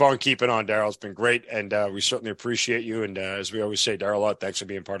you keep on keeping on, Darrell. It's been great, and we certainly appreciate you. And as we always say, Darrell, thanks for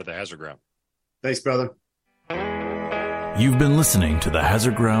being part of the Hazard Ground. Thanks, brother. You've been listening to the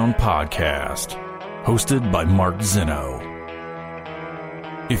Hazard Ground podcast, hosted by Mark Zeno.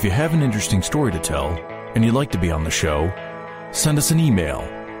 If you have an interesting story to tell and you'd like to be on the show, send us an email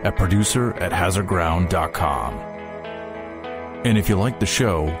at producer@hazardground.com. And if you like the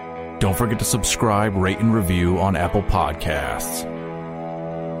show, don't forget to subscribe, rate, and review on Apple Podcasts.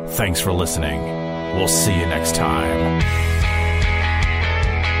 Thanks for listening. We'll see you next time.